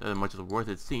much as worth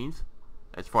it seems,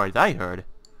 as far as I heard.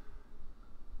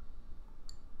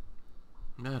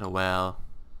 But oh well.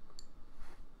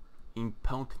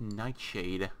 Impound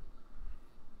Nightshade.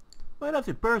 Well, that's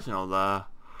impersonal,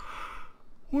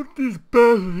 what these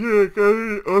bastards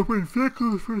here offering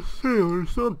vehicles for sale or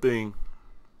something.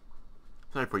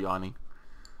 Sorry for yawning.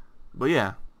 But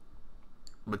yeah.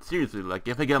 But seriously, like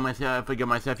if I get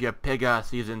myself your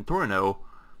Pegasus in Torno,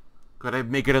 could I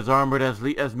make it as armored as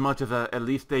much as at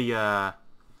least as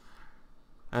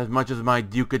much as my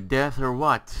Duke of Death or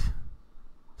what?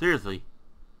 Seriously.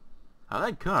 I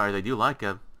like cars, I do like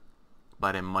them,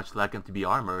 but I much like them to be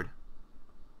armored.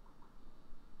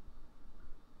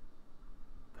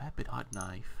 Rapid hot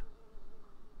knife.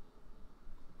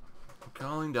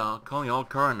 Calling all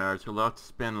car nerds who love to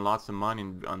spend lots of money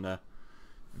on the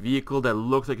vehicle that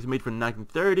looks like it's made from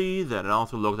 1930s, that it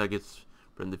also looks like it's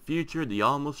from the future. The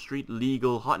almost street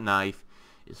legal hot knife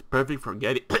is perfect for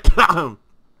getting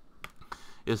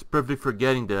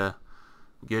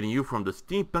getting you from the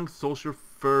steampunk social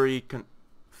furry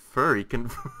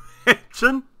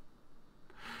convention.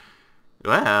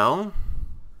 Well,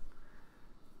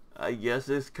 I guess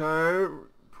this car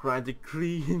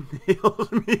practically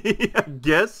nails me, I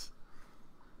guess.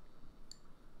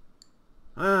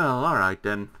 Well, alright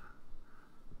then.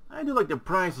 I do like the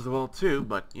price as well too,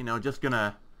 but just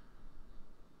gonna,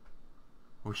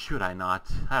 or should I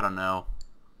not? I don't know.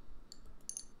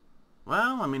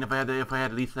 Well, I mean, if I had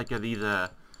at least like at least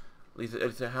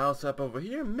it's a house up over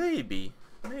here, maybe.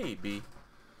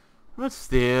 But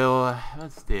still.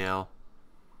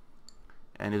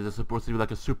 And is it supposed to be like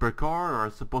a supercar, or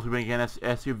is it supposed to be like an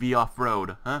SUV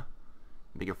off-road, huh?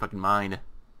 Make your fucking mind.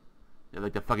 They're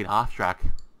like the fucking off-track.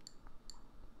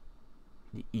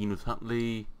 The Enos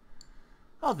Huntley.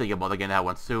 I'll think about getting that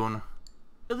one soon.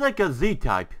 It's like a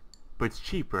Z-Type, but it's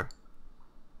cheaper.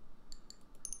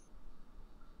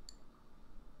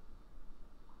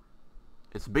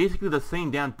 It's basically the same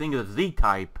damn thing as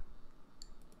Z-Type.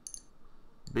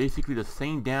 Basically the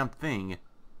same damn thing.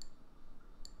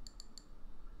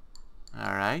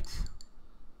 Alright.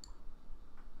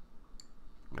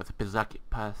 That's a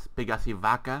Pegasi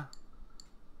Vaca.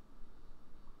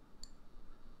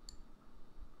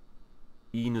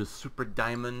 Inu Super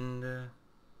Diamond.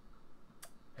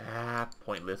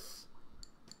 Pointless.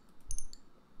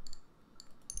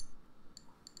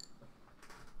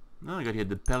 Now I got here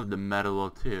the Pellet the Metal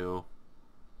too.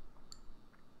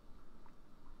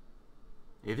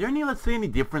 Is there any, let's say, any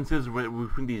differences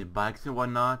between these bikes and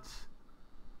whatnot?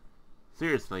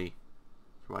 Seriously,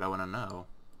 that's what I want to know.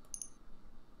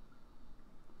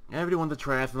 Everyone's a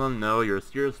triathlon. No, you're a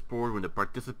serious sport when the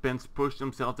participants push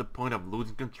themselves to the point of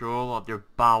losing control of their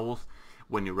bowels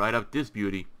when you ride up this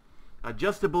beauty.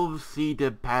 Adjustable seat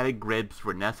padded grips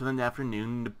for an excellent afternoon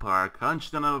in the park.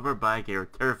 Hunched on over bike, you're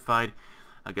terrified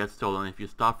I'll get stolen if you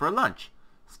stop for lunch.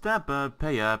 Step up,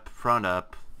 pay up, front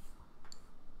up.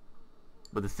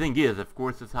 But the thing is, of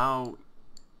course, is how...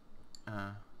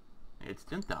 it's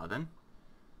 10,000.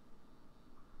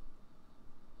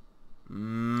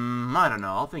 I don't know.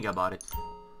 I'll think about it.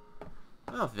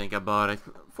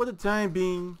 For the time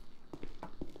being,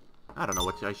 I don't know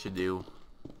what I should do.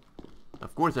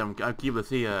 Of course, I'll keep, let's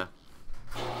see, of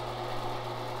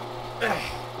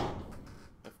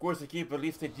course, I keep at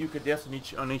least a Duke of Death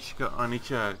on each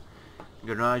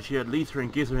garage here, at least for in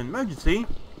case of an emergency.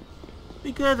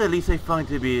 Because at least I find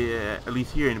to be, at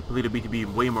least here in Polito B, to be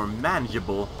way more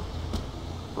manageable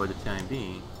for the time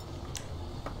being.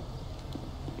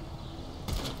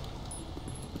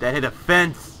 That hit a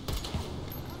fence!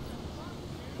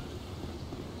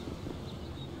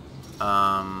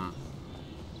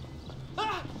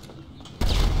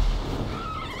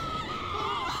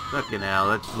 Fucking hell,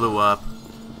 that blew up.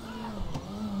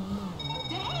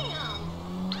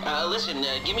 Listen,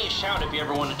 give me a shout if you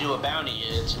ever want to do a bounty.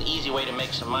 It's an easy way to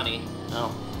make some money.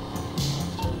 Oh.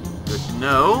 Good to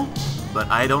know, but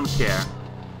I don't care.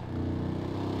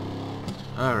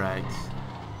 Alright.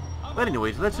 But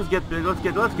anyways, let's get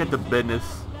to business.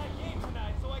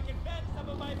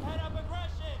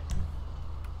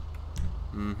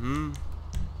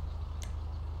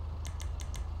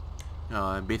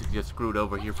 I basically just screwed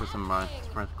over here for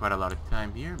quite a lot of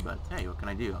time here, but hey, what can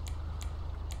I do?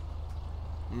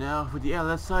 Now for the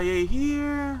LSIA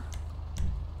here.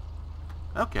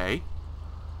 Okay.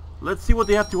 Let's see what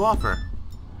they have to offer.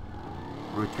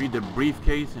 Retrieve the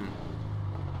briefcase and...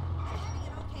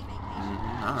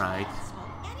 alright.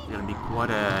 It's gonna be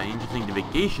quite an interesting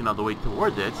vacation all the way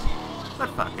towards it. But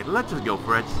fuck it, let's just go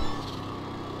for it.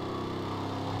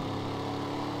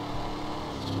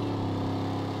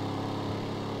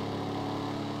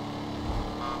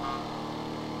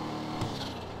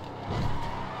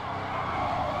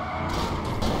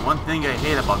 One thing I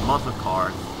hate about muscle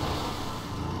cars.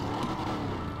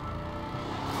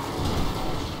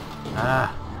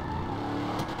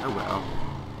 Oh well.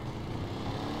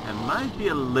 It might be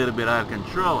a little bit out of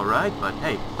control, right? But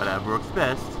hey, whatever works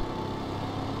best.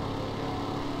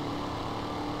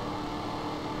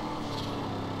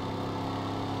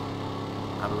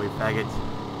 Out of the way, faggot.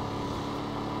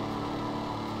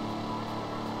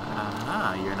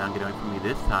 Aha, you're not getting away from me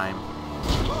this time.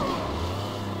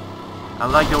 I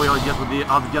like the way I'll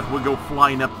just go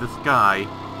flying up the sky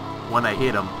when I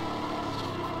hit him.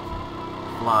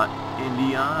 Fly in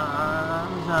the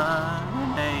arms of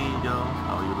an angel.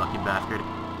 Oh, you lucky bastard.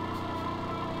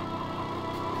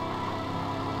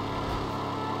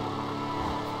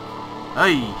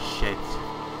 Hey, shit.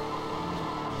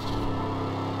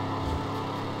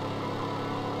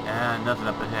 And nothing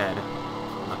up ahead.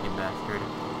 Lucky bastard.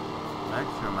 That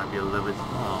sure might be a little bit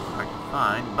small, hard to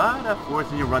find, but of course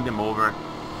when you run them over,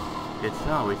 it's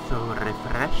always so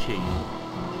refreshing.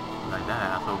 Like that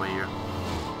ass over here.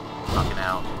 Fucking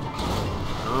out.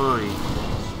 Oy.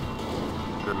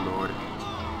 Good lord.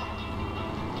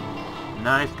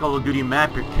 Nice Call of Duty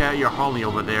map, you're hauling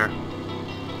over there.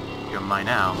 You're mine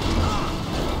now.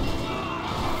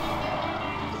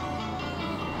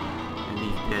 And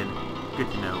he's dead. Good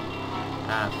to know.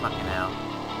 Ah, fucking hell.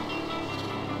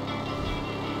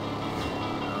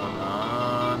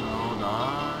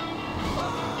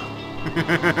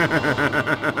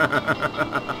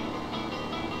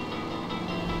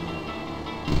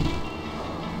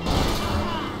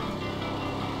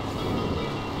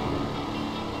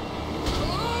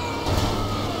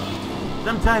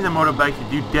 Sometimes the motorbikes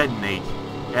do detonate,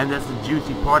 and that's the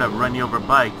juicy part of running over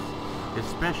bikes,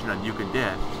 especially on Duke of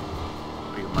Death.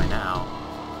 Where am I now?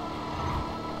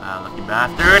 Ah, lucky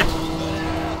bastard!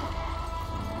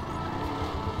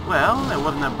 Well, it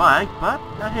wasn't a bike, but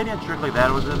a hitting a trick like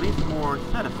that was at least more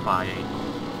satisfying.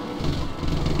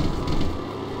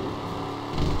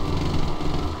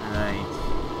 Right.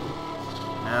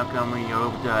 Now coming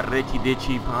over to a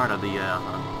richy-ditchy part of the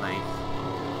place.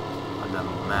 On the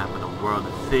map of the world,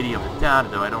 the city, of the town,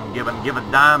 though I don't give a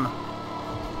damn.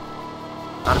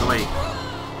 Out of the way.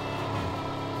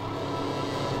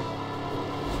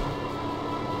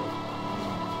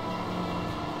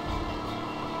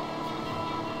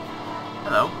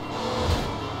 Hello.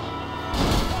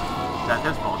 That's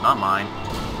his fault, not mine.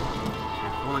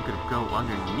 If only I could go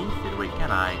underneath it. Wait,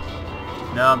 can I?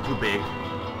 No, I'm too big.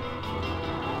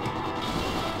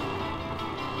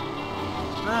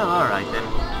 Well, alright then.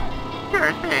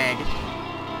 Sure thing.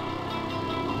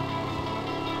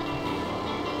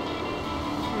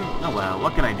 Oh well,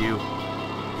 what can I do?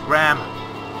 Scram.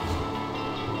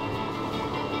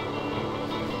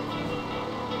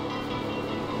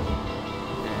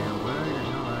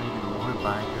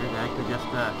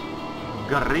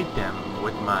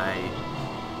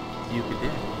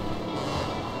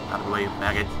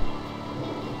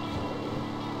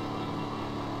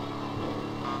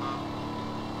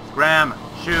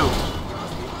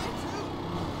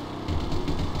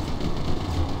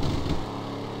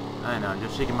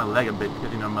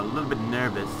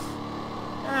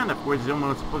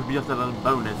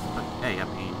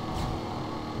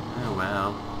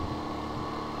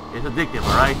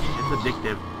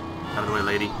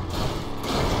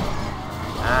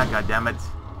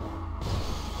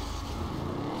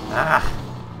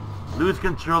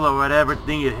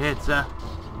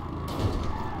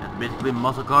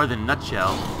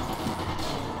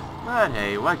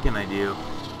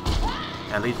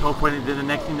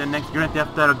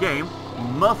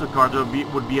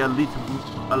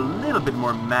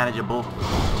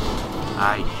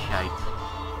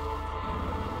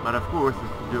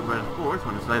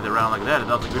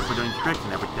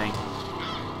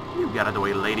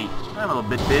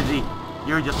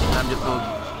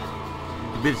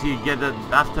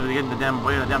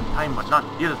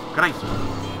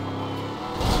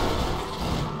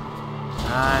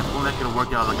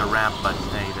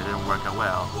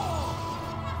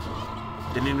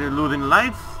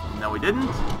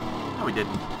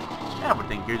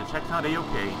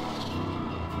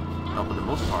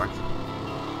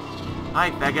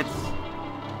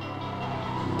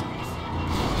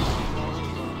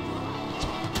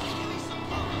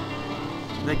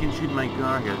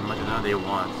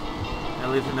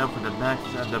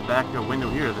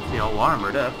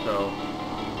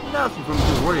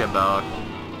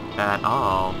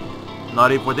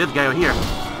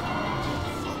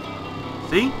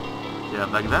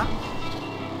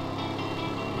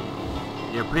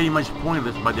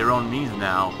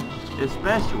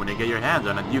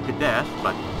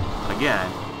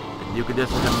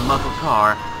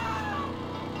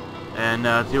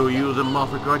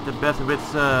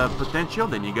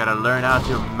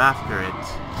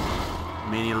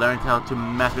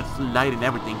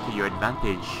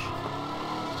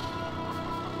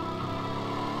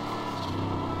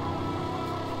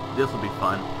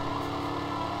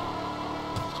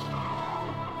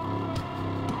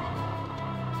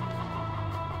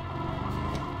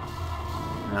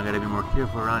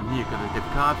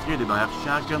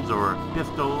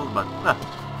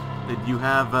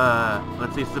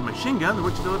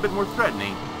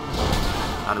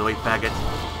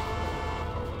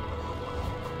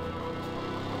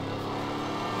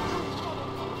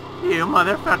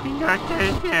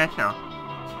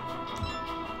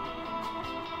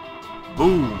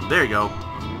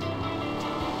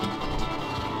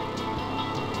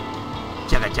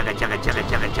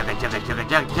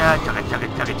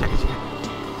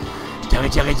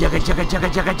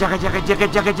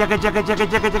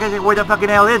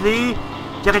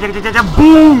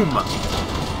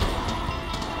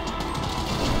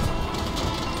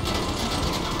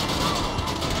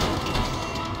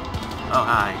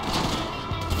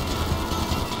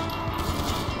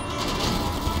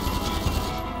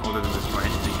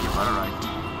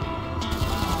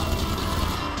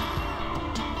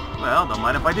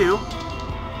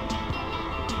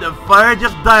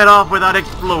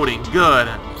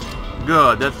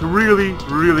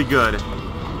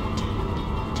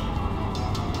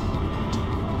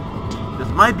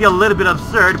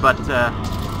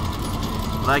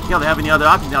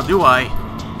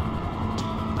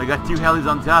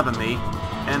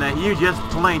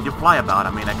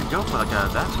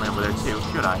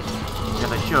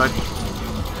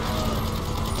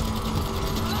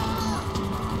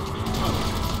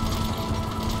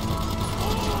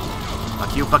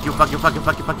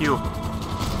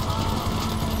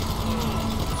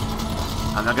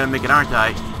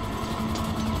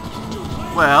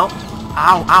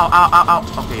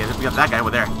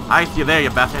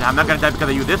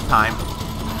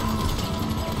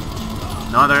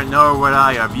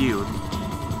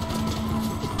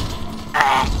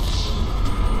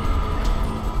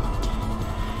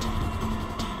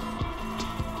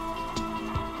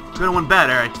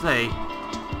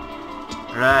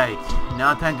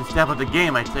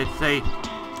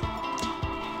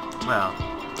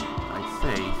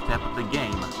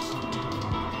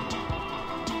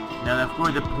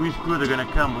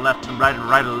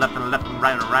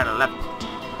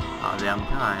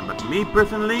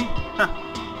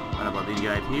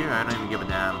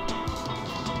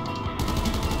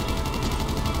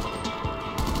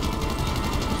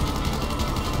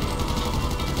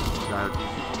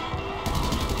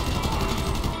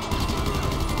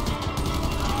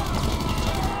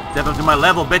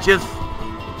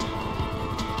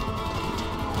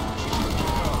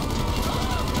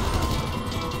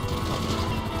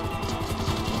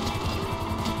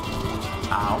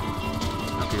 Ow.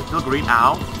 Okay, it's still green.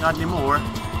 Ow. Not anymore.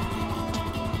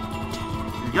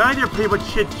 You guys are pretty much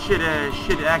shit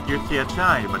accuracy at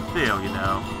times, but still, you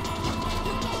know.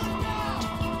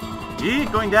 He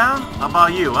going down? How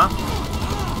about you, huh?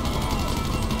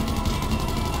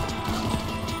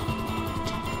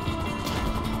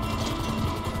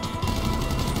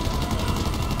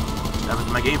 That was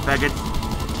my game, faggots.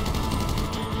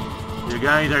 You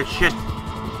guys are shit.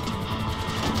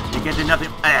 You can't do nothing.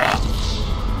 Ah.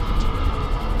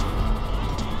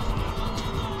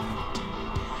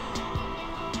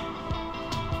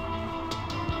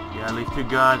 Yeah, at least two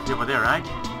guys over there, right?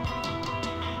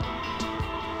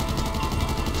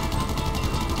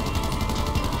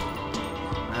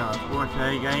 Well, of course,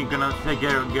 I ain't gonna say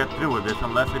get through with this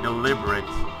unless I deliberate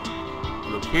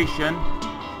location.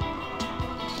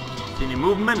 See any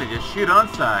movement and just shoot on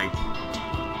sight.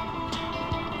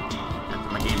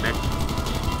 That's my game, bitch.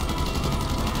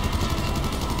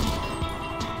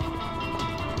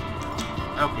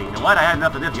 Okay, you know what? I had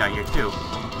enough of this guy here too.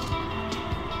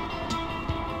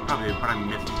 Probably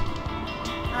missed.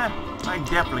 I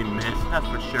definitely missed, that's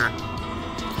for sure.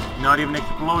 Not even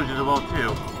explosions of all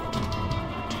too.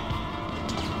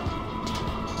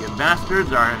 You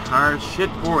bastards are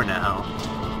shit poor now.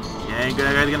 You ain't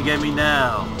gonna get me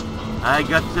now. I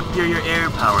got superior air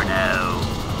power now.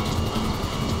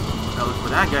 That was for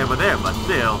that guy over there, but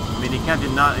still, I mean, he can't do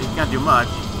much.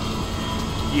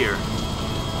 Here.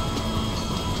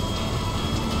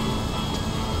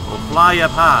 We'll fly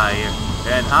up high.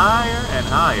 And higher and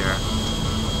higher,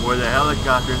 where the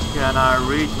helicopters cannot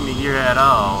reach me here at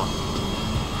all.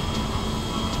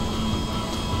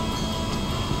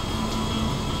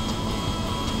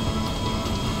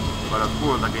 But of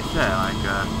course, like I said,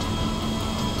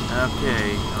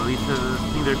 okay, at least I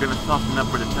think they're gonna soften up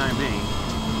for the time being.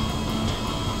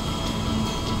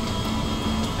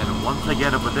 And once I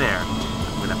get over there,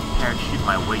 I'm gonna parachute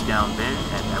my way down there,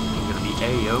 and everything's gonna be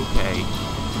A-okay.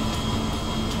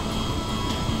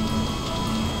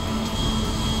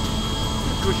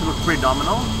 She looks pretty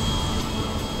nominal,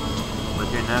 but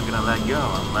they're not gonna let go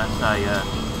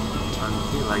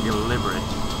until I deliver it.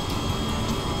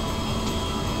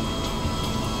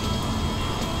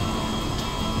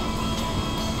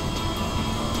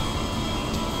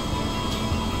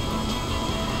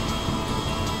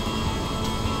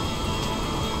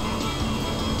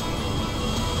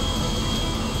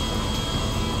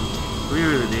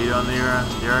 Really, they're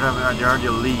already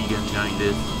a league enjoying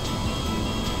this.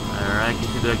 Alright, get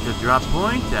to the drop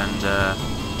point, and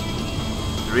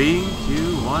 3,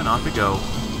 2, 1, off we go.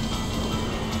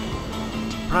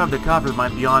 Probably the coppers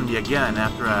might be on me again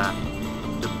after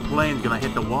the plane's gonna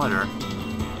hit the water.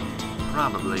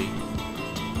 Probably.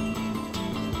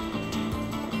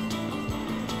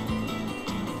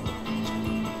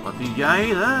 What these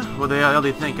guys, huh? What the hell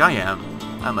do they think I am?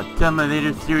 I'm a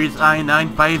Terminator Series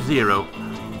I-950.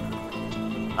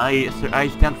 I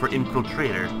stand for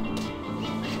Infiltrator.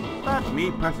 But me,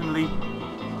 personally,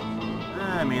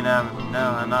 I mean, I'm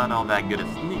not all that good at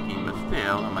sneaking, but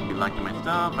still, I might be liking my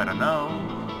stuff, I don't know.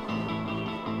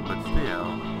 But still.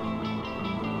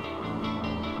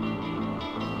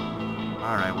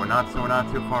 Alright, we're not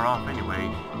too far off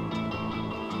anyway.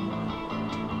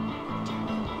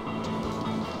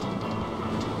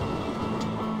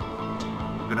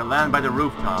 I'm gonna land by the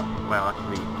rooftop. Well,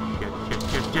 actually,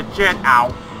 shit,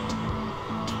 ow!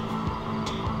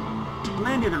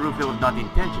 Landing the roof, it was not the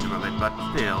intention of it, but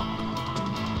still.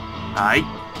 Aye.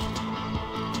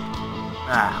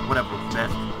 Whatever was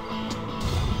best.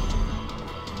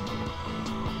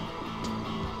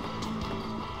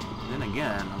 Then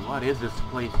again, what is this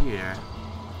place here?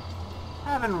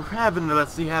 Haven't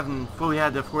fully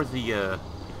had, of course, the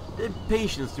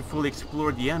patience to fully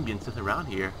explore the ambiences around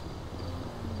here.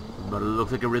 But it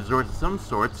looks like a resort of some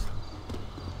sorts.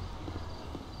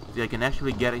 See, I can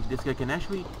actually get it. This guy can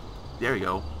actually. There you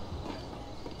go.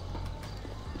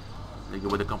 They go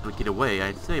with a complicated way,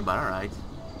 I'd say, but alright.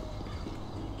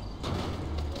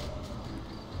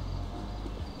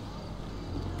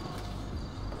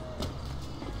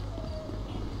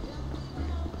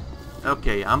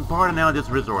 Okay, I'm part now of this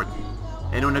resort.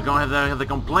 Anyone that gonna have the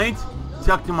complaint?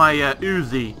 Talk to my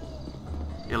Uzi.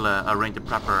 He'll arrange the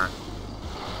proper.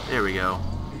 There we go.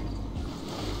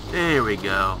 There we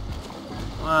go.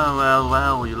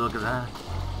 Well, will you look at that?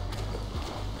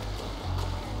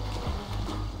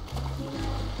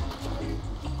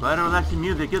 Quite a relaxing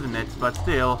music, isn't it? But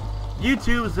still,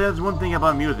 YouTube says one thing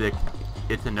about music.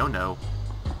 It's a no-no.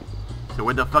 So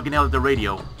where the fucking hell is the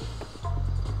radio?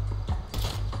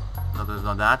 No, there's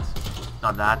not that.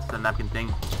 Not that. The napkin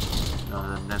thing.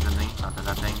 No, that's the thing. Not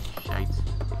that thing. Shite.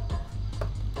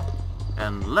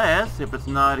 Unless, if it's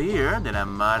not here, then I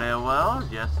might as well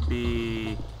just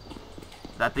be...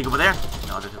 That thing over there?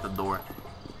 No, that's just a door.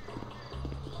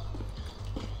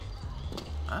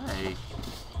 Hey.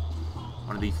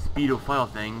 One of these speedophile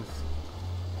things.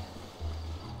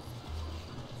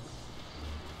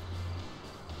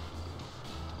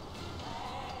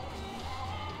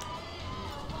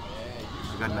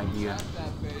 I got an idea.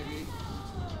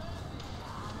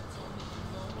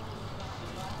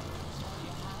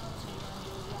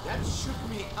 That shook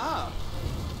me up.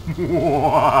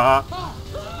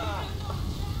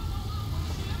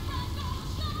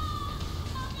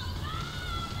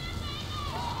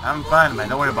 I'm fine, man.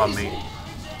 Don't worry about me.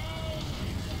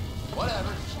 Whatever.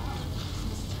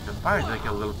 The fire's like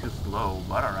a little too slow,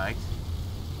 but alright.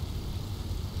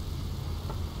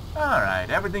 Alright,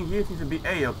 everything here seems to be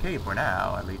A-okay for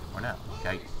now, at least for now.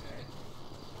 Okay.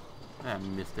 I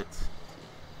missed it.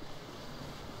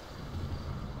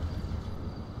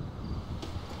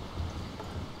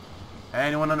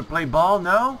 Anyone want to play ball?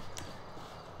 No?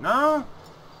 No?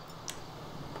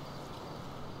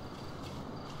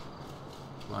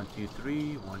 1, 2,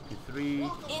 3, 1, 2, 3.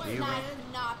 It's nice to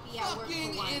not be at work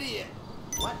Fucking for once. idiot.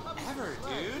 Whatever,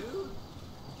 dude.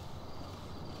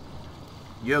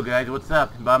 Yo guys, what's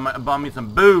up? Bought me some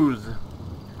booze.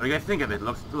 What do you guys think of it?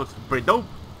 Looks pretty dope.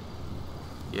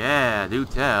 Yeah, do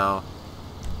tell.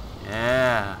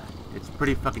 Yeah, it's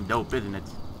pretty fucking dope, isn't it?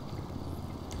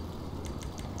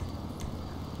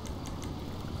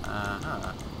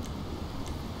 Uh-huh.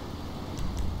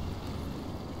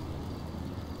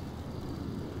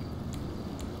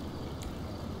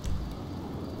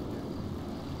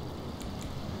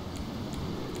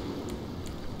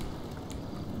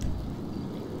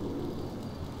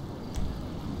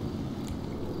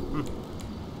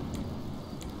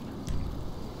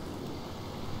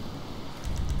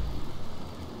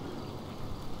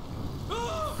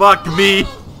 Fuck me.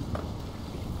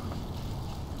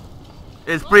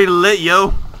 It's pretty lit,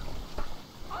 yo.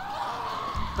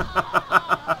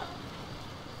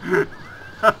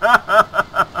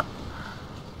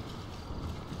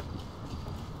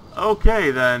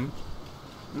 Okay then.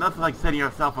 Nothing like setting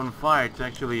yourself on fire to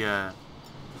actually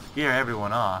scare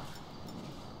everyone off.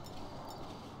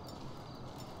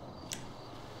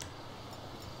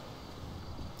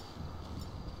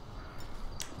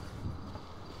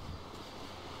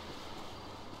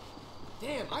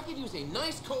 Damn, I could use a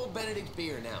nice cold Benedict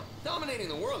beer now. Dominating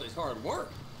the world is hard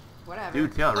work. Whatever. Do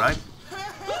tell, right?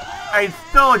 I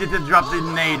told you to drop the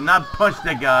nade, not punch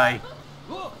the guy.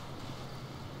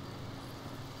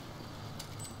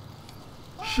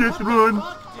 Shit, run.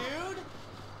 Fuck, dude.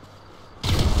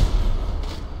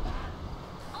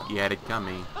 He had it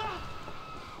coming.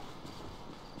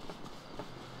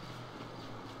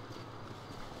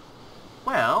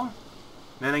 Well,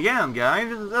 then again, guys,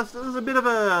 this is a bit of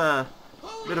a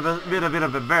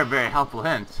very, very helpful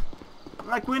hint.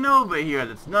 Like we know over here,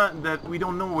 that's not that we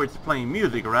don't know where it's playing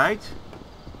music, right?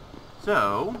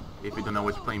 So, if you don't know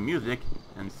where it's playing music,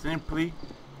 then simply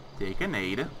take a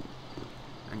nade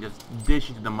and just dish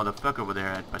it to the motherfucker over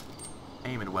there, but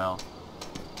aim it well.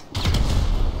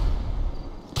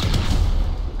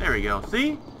 There we go.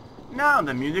 See? Now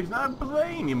the music's not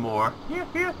playing anymore. Hew,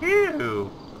 hew,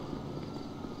 hew.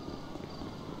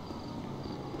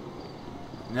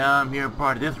 Now I'm here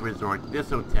part of this resort, this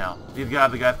hotel. These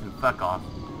guys can fuck off.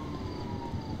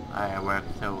 I work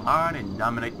so hard and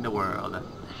dominating the world.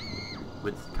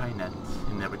 With Skynet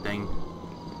and everything.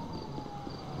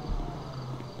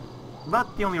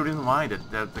 But the only reason why the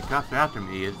cops are after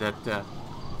me is that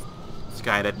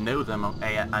Skynet knows I'm a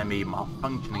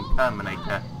malfunctioning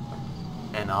Terminator.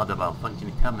 And all the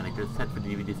malfunctioning Terminators set for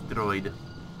to be destroyed.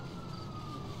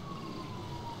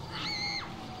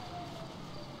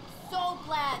 So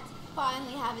glad to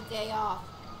finally have a day off.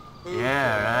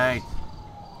 Yeah, right.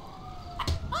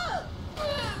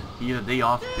 You get a day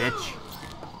off, bitch.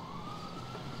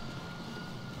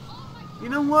 You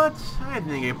know what? I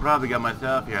think I probably got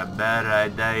myself here a better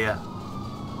idea.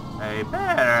 A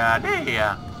better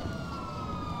idea.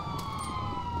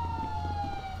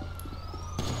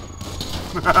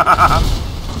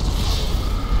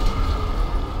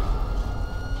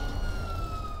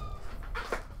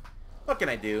 What can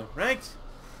I do, right?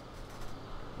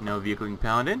 No vehicle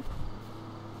impounded.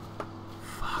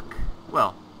 Fuck.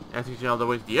 Well, that's actually all the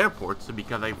way to the airport, so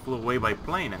because I flew away by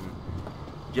plane and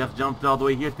just jumped all the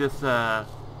way here to this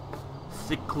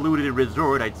secluded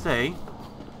resort, I'd say.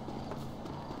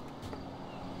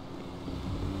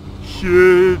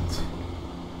 Shit!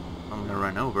 I'm gonna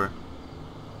run over.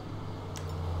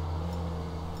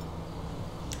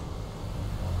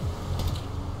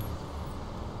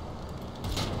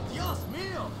 Dios mío!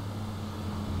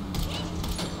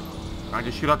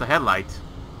 Alright, just shoot out the headlight.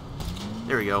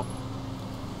 There we go.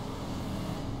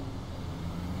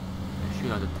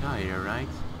 Shoot out the tire, right?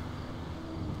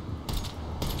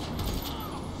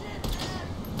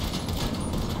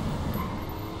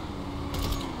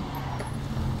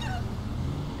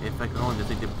 If I can only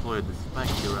just deploy the spike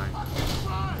here, right?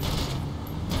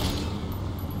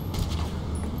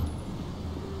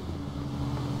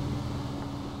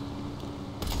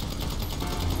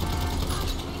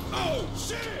 Oh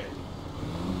shit!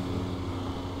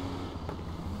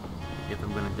 If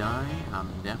I'm gonna die, I'm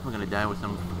definitely gonna die with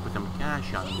some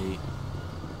cash on me.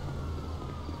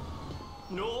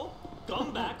 No,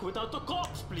 come back without the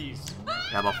cops, please.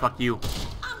 Yeah, well, fuck you.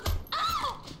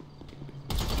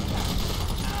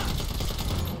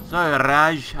 Sorry,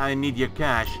 Raj, I need your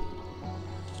cash.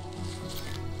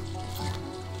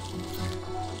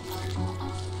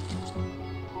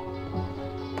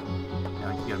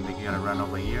 Now you gotta run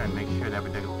over here and make sure that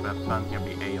everything fun's gonna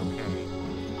be a-okay.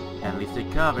 At least they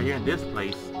cover here in this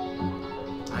place.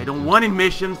 I don't want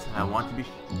missions. I want to be.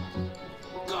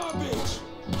 Garbage!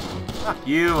 Fuck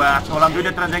you, asshole. I'm doing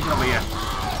the transaction over here.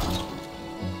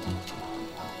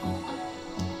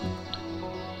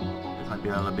 This might be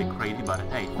a little bit crazy, but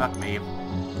hey, fuck me.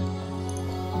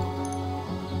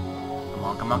 Come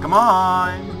on, come on, come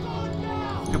on!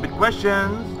 Stupid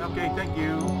questions. Okay, thank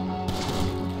you.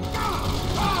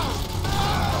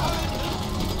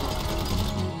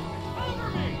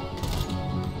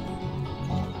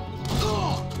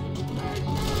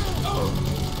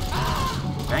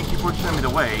 Thank you for showing me the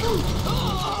way.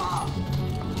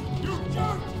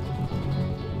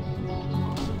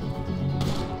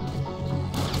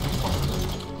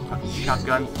 Fucking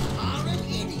shotguns.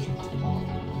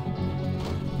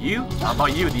 You? How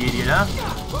about you, the idiot, huh?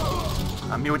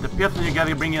 I'm here with the pistol, you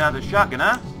gotta bring it out the shotgun,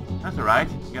 huh? That's alright.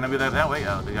 You're gonna be there that way?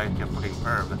 Oh, the guy's a fucking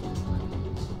perv.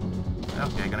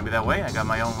 Okay, gonna be that way? I got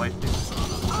my own way too.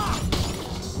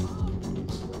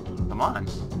 Come on.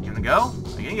 You gonna go? I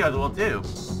think you guys will too.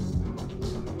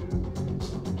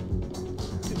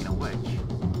 Speaking of which.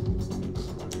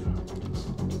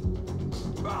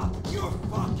 You're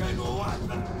fucking what,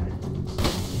 man?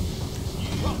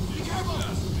 Be careful!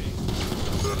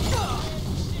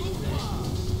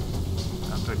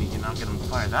 I'm pretty did not get him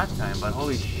fired that time, but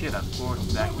holy shit, of course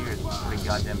back here is pretty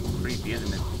goddamn creepy,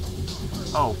 isn't it?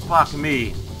 Oh fuck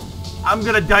me. I'm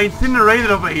gonna die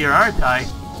incinerated over here, aren't I?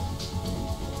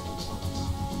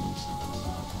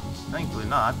 Thankfully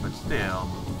not, but still.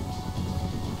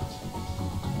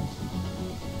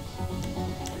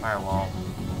 Firewall.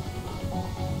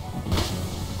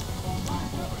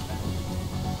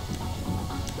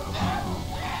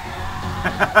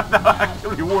 That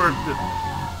actually worked.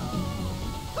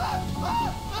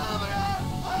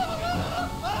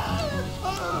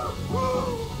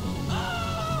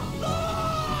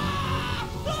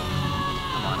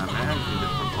 Come on, man, I do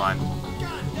this for fun.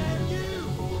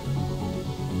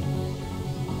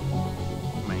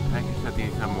 I guess that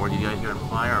these have more. Do you guys hear on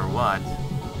fire or what?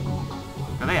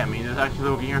 But hey, I mean, it's actually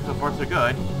looking here so far so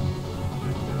good.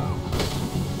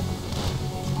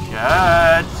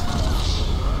 Shit!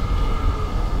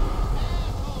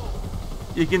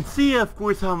 You can see, of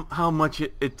course, how much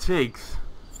it takes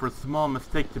for a small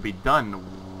mistake to be done.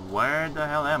 Where the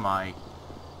hell am I?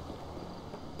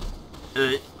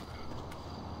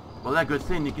 Well, that good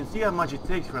thing, you can see how much it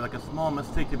takes for like a small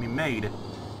mistake to be made.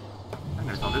 I'm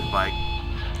gonna sell this bike.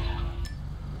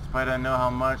 Despite I know how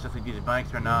much I think these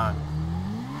bikes are not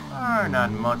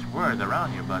much worth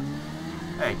around here, but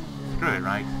hey, screw it,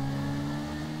 right?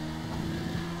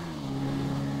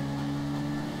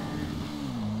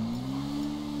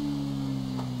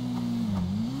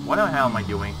 What the hell am I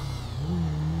doing?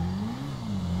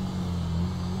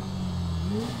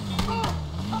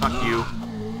 Fuck you.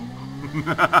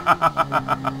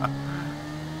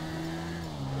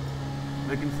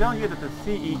 They can tell here that the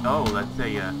CEO, let's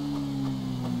say,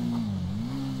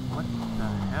 what the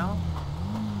hell?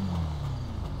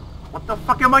 What the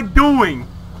fuck am I doing?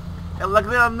 Like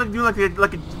I'm doing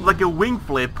like a wing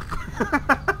flip.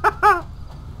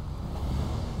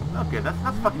 Okay,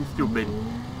 that's fucking stupid.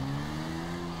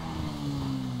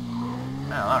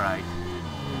 Well, alright.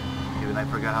 Even I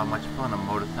forgot how much fun a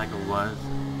motorcycle was.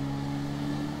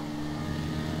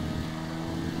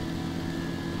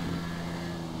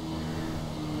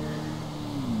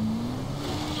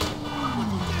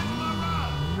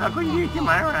 How could you get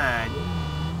my ride?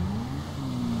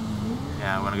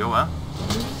 Yeah, wanna go, huh?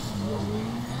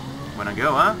 Wanna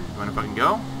go, huh? You wanna fucking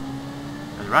go?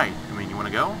 That's right. I mean, you wanna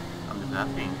go? I'm just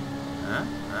asking. Huh?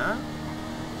 Huh?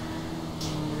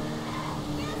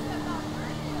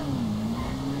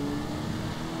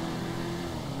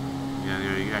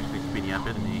 you're actually speeding up,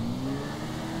 isn't he?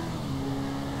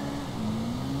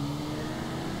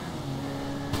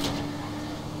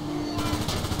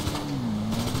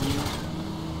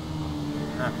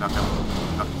 Fuck him.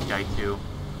 Fuck this guy too.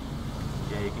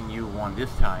 Yeah, you can use one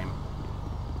this time.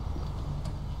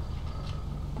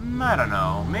 I don't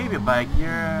know. Maybe a bike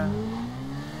here.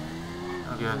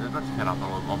 Okay, let's head off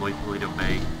all the way to Toledo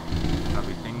Bay.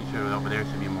 Probably things over there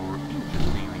should be more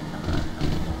interesting.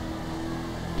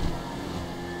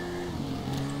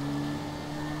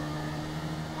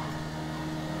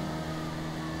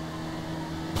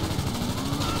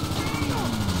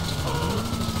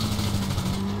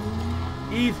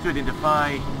 Easy to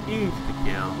identify, easy to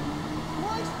kill.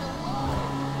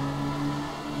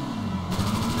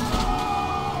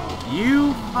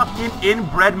 You fucking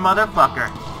inbred motherfucker.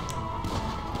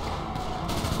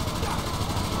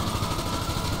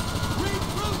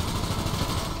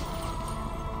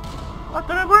 What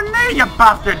the grenade, you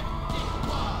bastard!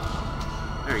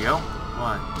 There you go.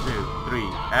 1, 2, 3,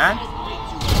 and...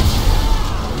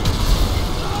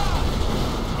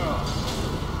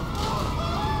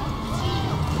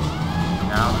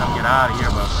 Now come get out of here,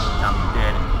 but I'm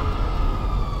dead.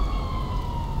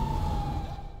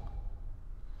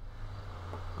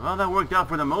 Well, that worked out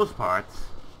for the most part.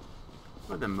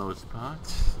 For the most part.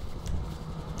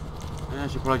 Yeah, I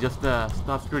should probably just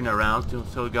stop screwing around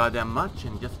so goddamn much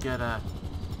and just get a...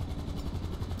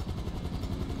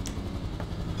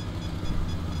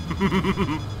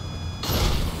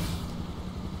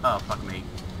 Oh, fuck me.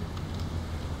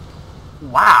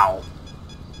 Wow!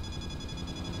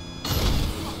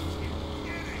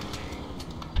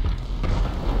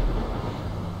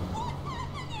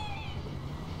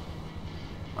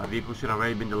 My vehicle should have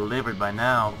already been delivered by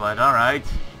now, but alright.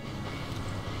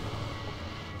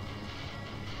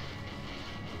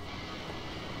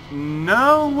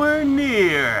 Nowhere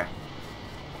near!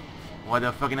 Why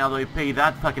the fucking hell do I pay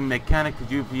that fucking mechanic to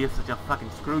do for such a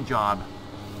fucking screw job?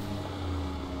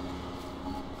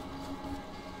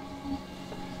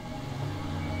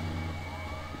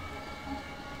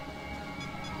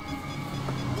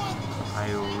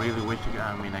 I really wish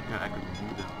I mean I could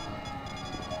do this.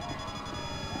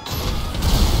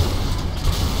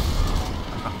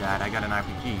 Fuck that, I got an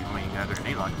RPG. I mean, you got a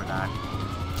grenade launcher for that.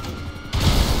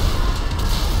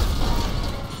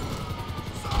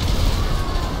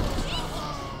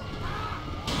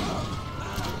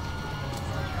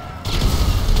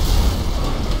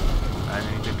 I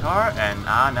need the car, and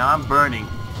now I'm burning.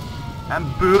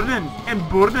 I'm burning.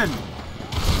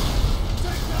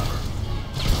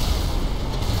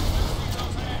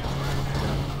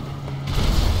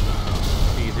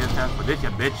 See, this time for this, you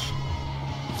bitch.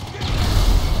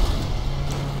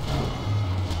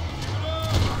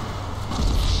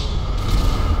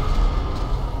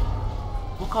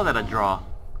 We'll call that a draw.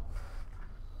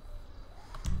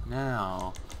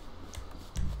 Now,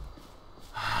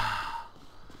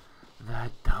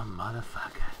 that dumb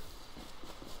motherfucker.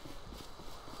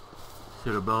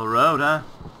 Suitable road, huh?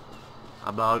 How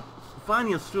about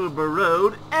finding a suitable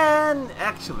road and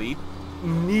actually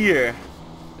near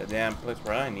the damn place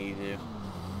where I need to.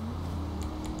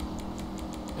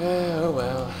 Oh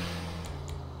well.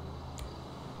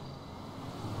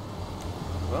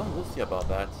 Well, we'll see about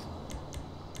that.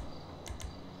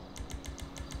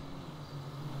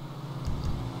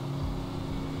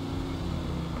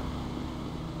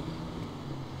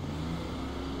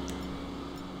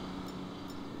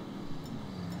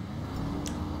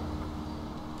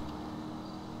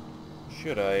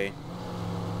 Should I?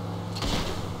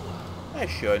 I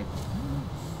should.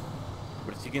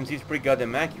 But as you can see, it's pretty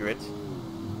goddamn accurate.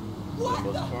 For the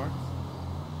most part.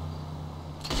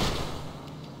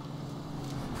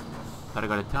 Thought I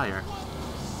got a tire.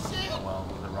 Oh well,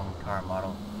 it was the wrong car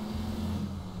model.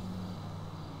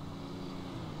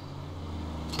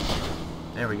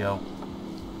 There we go.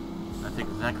 That's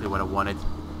exactly what I wanted.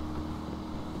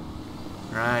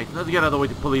 Right, let's get all the way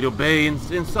to Toledo Bay and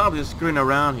stop just screwing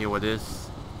around here with this.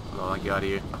 That's all I got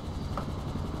here.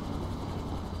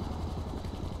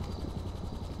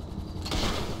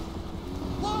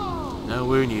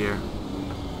 Nowhere near.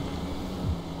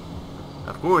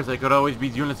 Of course, I could always be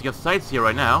doing let's get sights here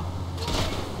right now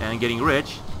and getting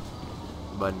rich,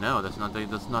 but no, that's not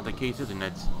the case, isn't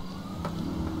it?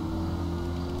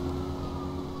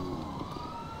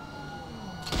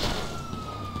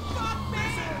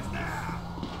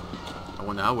 I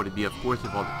wonder how would it be, of course,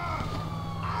 if all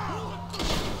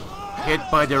hit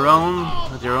by their own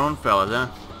fellas, huh?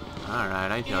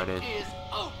 Alright, I thought it.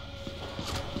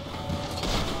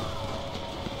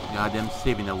 Goddamn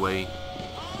saving away.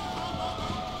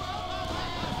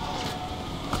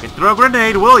 Okay, throw a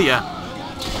grenade, will ya?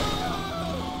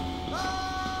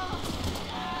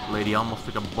 lady almost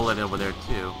took a bullet over there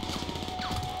too.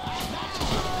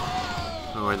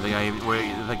 Where the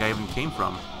guy even came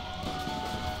from.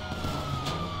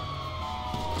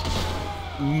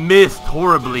 Missed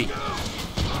horribly.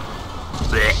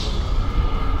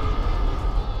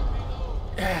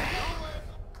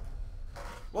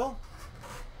 Well,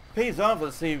 pays off.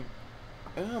 Let's see.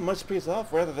 Much pays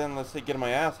off rather than, let's say, getting my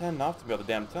ass handed off to me all the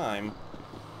damn time.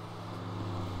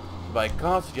 By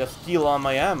cost, just steal all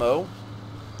my ammo.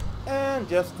 And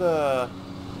just,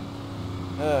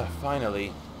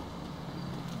 finally.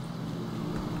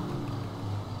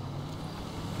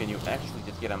 Can you actually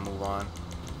just get a move on?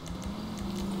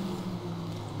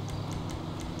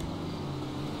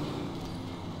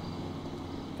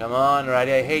 Come on,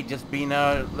 Roddy, I hate just being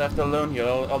left alone here,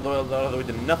 all the way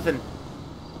to nothing.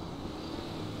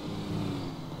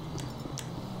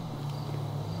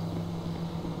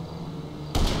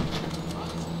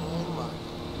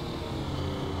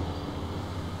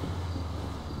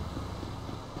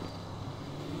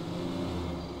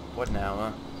 What now,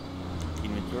 huh?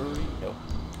 Inventory? Nope.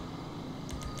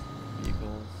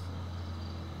 Vehicles.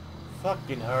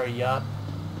 Fucking hurry up.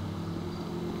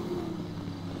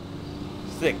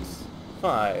 6,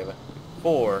 5,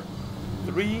 4,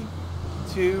 3,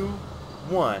 2,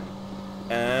 1.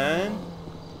 And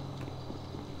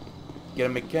get a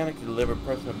mechanic to deliver a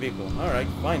personal vehicle. Alright,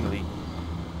 finally.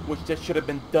 Which that should have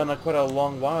been done quite a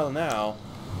long while now.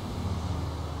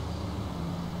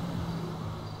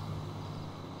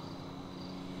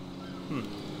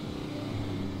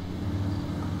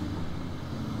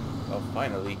 Well,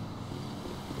 finally.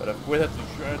 But of course, I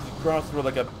have to cross through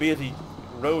like a busy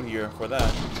road here for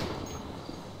that.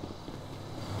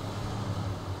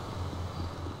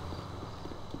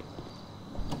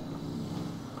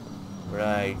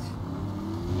 Right.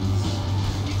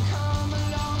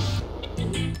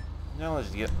 Now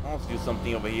let's do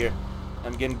something over here.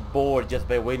 I'm getting bored just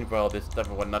by waiting for all this stuff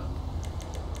and whatnot.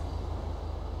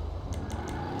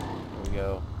 Here we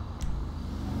go.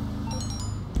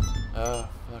 Oh,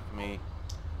 fuck me.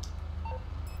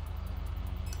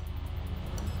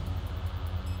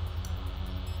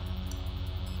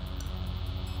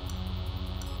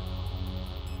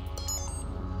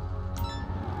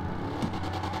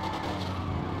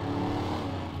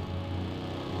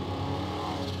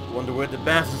 Wonder where the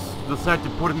bastards decide to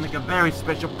put it in like a very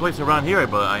special place around here,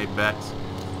 but I bet.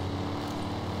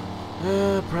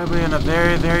 Probably in a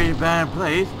very, very bad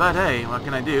place, but hey, what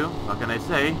can I do? What can I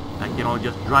say? I can only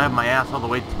just drive my ass all the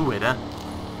way to it, huh?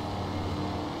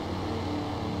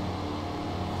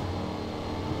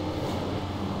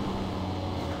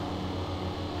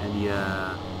 And the,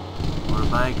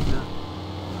 motorbikes,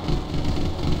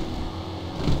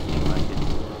 seems like it.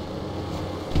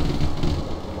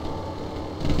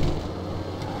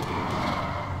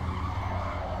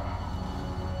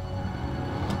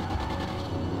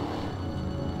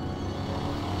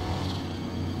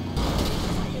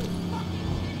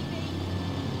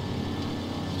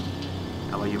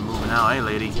 How are you moving now, eh,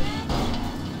 lady?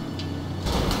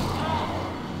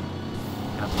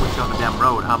 Gonna push you off the damn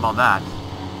road, how about that?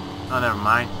 Oh, never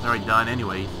mind, it's already done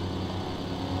anyways.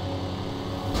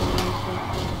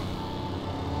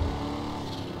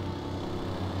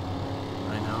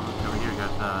 I know, look over here,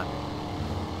 got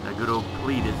that good old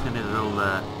Cletus in his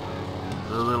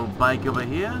little bike over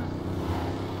here.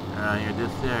 Around here,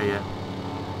 this area.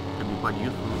 Could be quite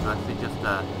useful, so I say just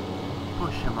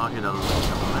push him out here to the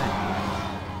left.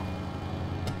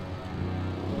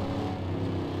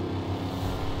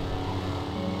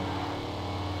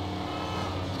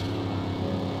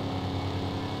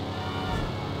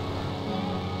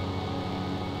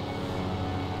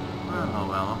 Oh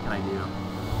well, what can I do?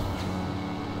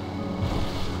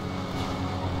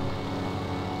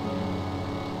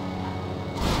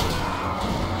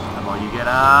 Come on, you get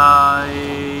out.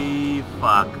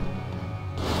 Fuck.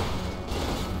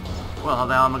 Well, how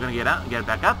the hell am I gonna get out? Get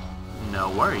back up? No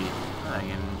worries. I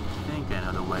can think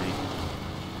another way.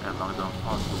 As long as I don't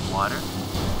fall into the water.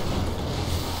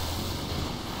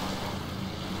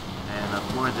 And of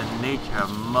course, the nature of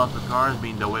muscle cars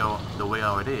being the way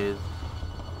how it is.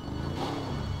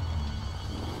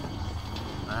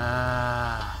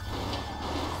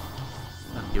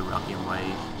 Let's get rocking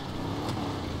ways.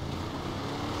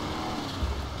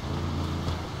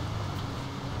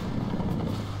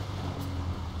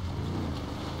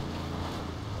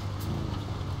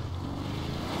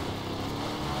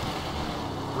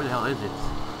 Where the hell is it?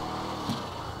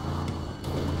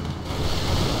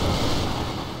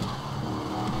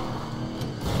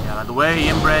 Get out of the way,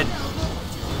 inbred.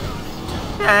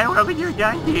 Dad, what are you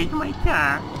going to do to my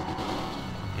car?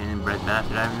 bread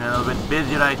bastard. I'm a little bit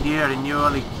busy right here and you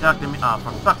only talk to me. Oh,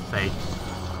 for fuck's sake.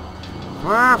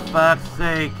 For fuck's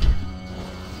sake.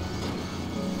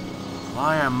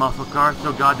 Why are muscle cars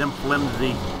so goddamn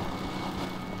flimsy?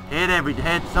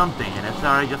 Hit something and it's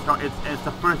already just it's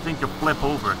the first thing to flip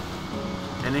over.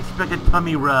 An expected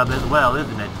tummy rub as well,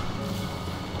 isn't it?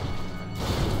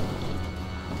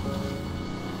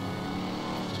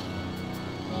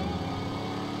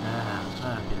 Ah,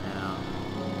 fucking hell.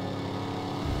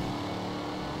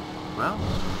 Well,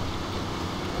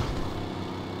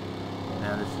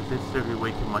 now this took me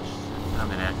way too much time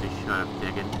that I actually should have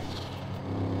taken.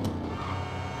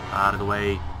 Out of the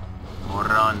way.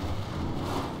 Moron.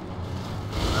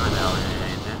 Where the hell is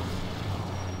it?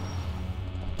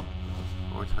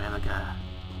 Or if I had like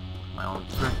my own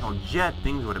personal jet,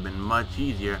 things would have been much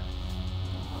easier.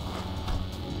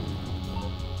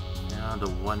 Now the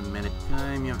 1 minute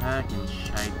time you've hacked and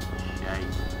shite.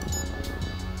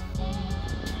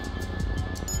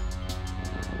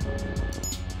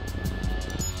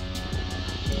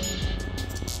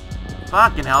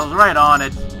 Fucking hell, I was right on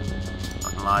it.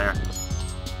 Fucking liar.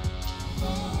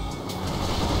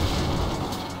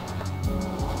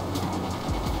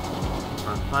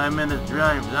 For 5 minutes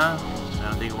drive, huh? I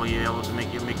don't think we'll be able to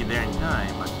make it there in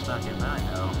time, but fuck it, I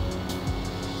know.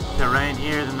 Terrain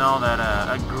here isn't all that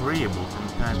agreeable from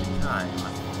time to time.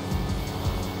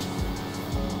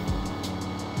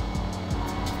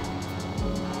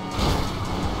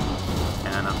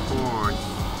 And of course,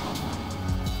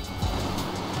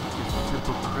 this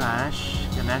simple crash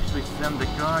can actually send the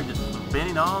car just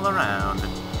spinning all around.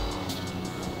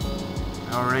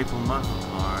 Our April muscle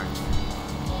cars.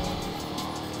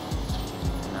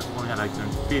 Had like an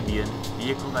amphibian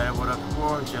vehicle that I would of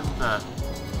course just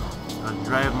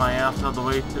drive my ass all the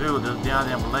way through this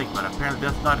goddamn lake, but apparently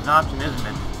that's not an option, isn't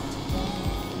it?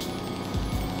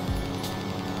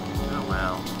 Oh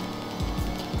well.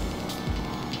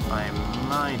 I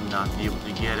might not be able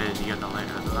to get it to get the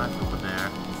last over there.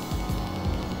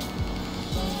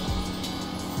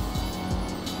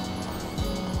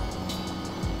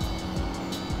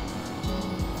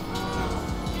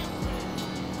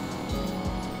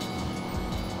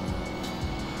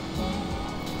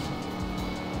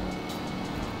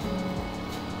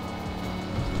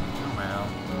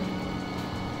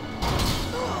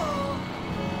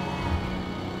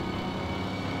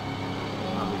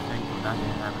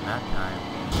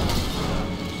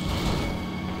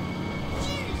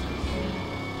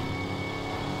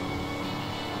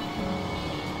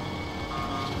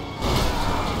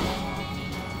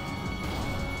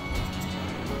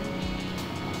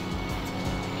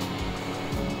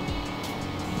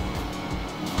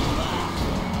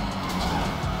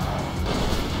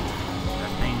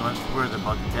 Where's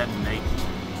about to detonate?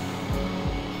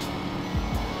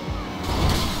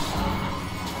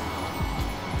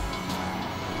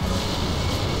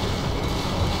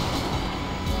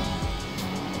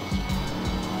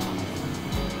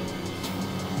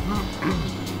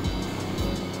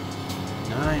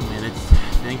 9 minutes.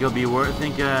 Think I'll be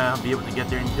able to get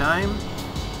there in time?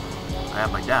 I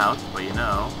have my doubts, but you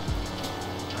know,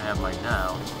 I have my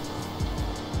doubts.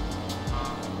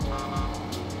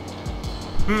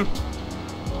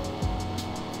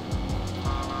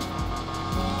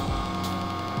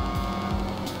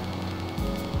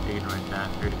 Ignorant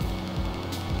bastard.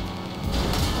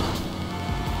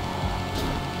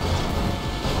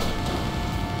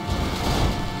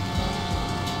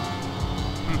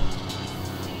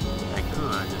 I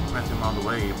could just press him all the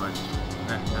way, but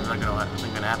that's not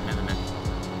gonna happen, isn't it?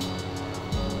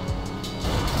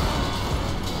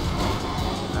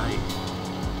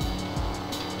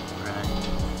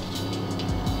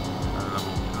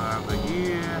 Over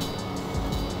here,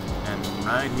 and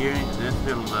right here into this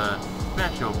little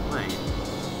special place.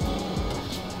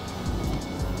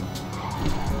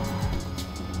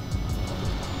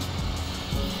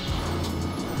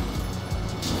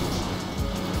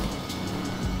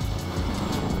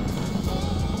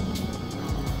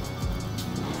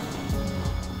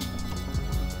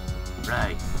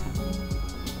 Right.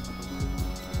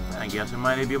 I guess we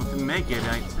might be able to make it,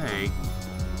 I'd say.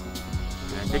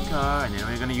 The car, and then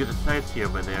we're gonna use the sights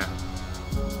over there.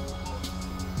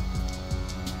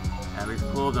 At least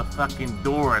close the fucking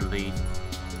door at least.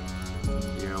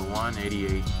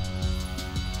 0188. I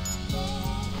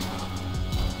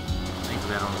think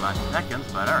that only lasts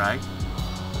seconds, but alright.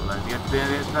 Well, let's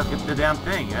get the damn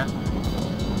thing, yeah?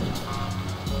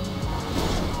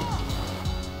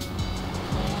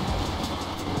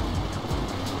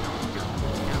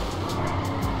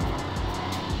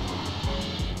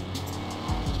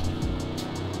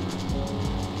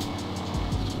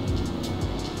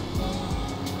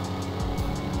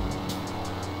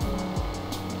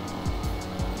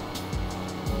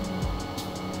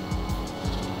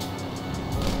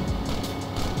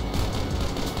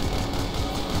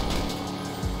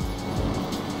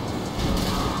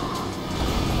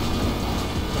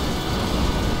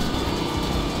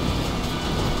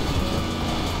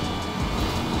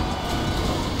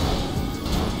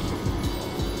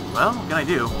 Well, what can I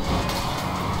do?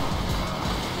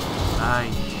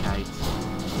 Shite.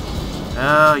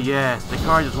 Oh, yes, the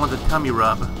car just wants a tummy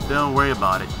rub. Don't worry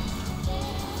about it.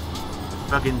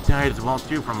 Fucking tired as well,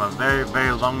 too, from a very,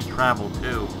 very long travel,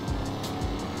 too.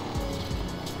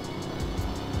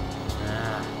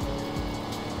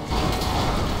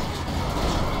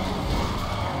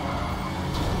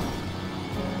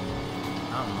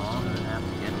 How long does it have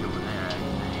to get over there,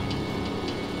 actually?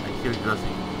 I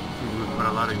seriously doing quite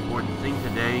a lot of important things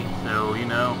today, so, you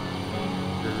know,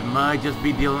 this might just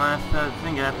be the last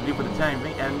thing I have to do for the time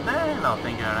being, and then I'll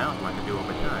think out else what to do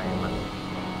over time.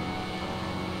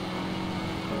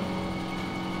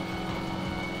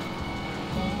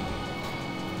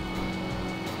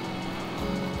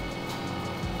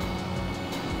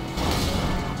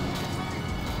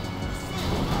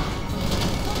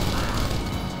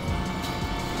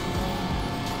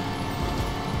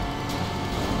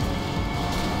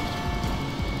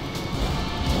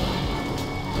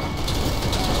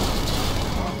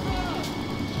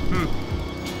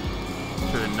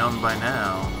 Should have known by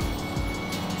now.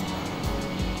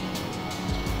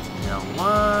 Got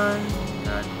one,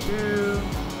 got two.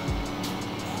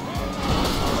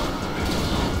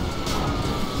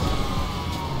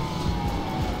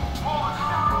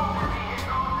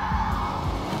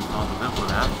 All the simple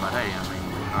that, but hey, I mean,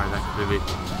 the car's actually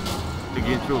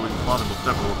begin through with plausible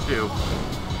several too.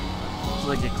 It's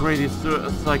like a crazy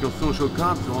psychosocial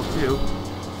console too.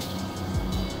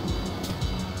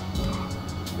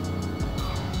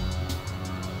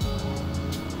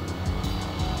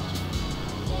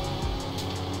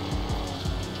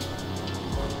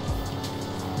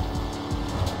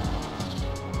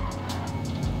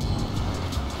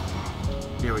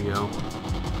 Here we go.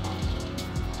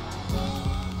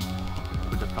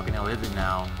 What the fucking hell is it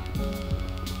now?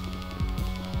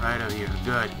 Right over here.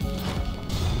 Good.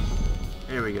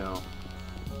 Here we go.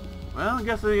 Well, I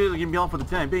guess it's gonna be all for the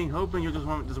time being. Hoping you just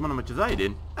want as much as I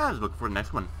did. I was looking for the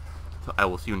next one. So I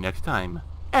will see you next time.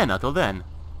 And until then.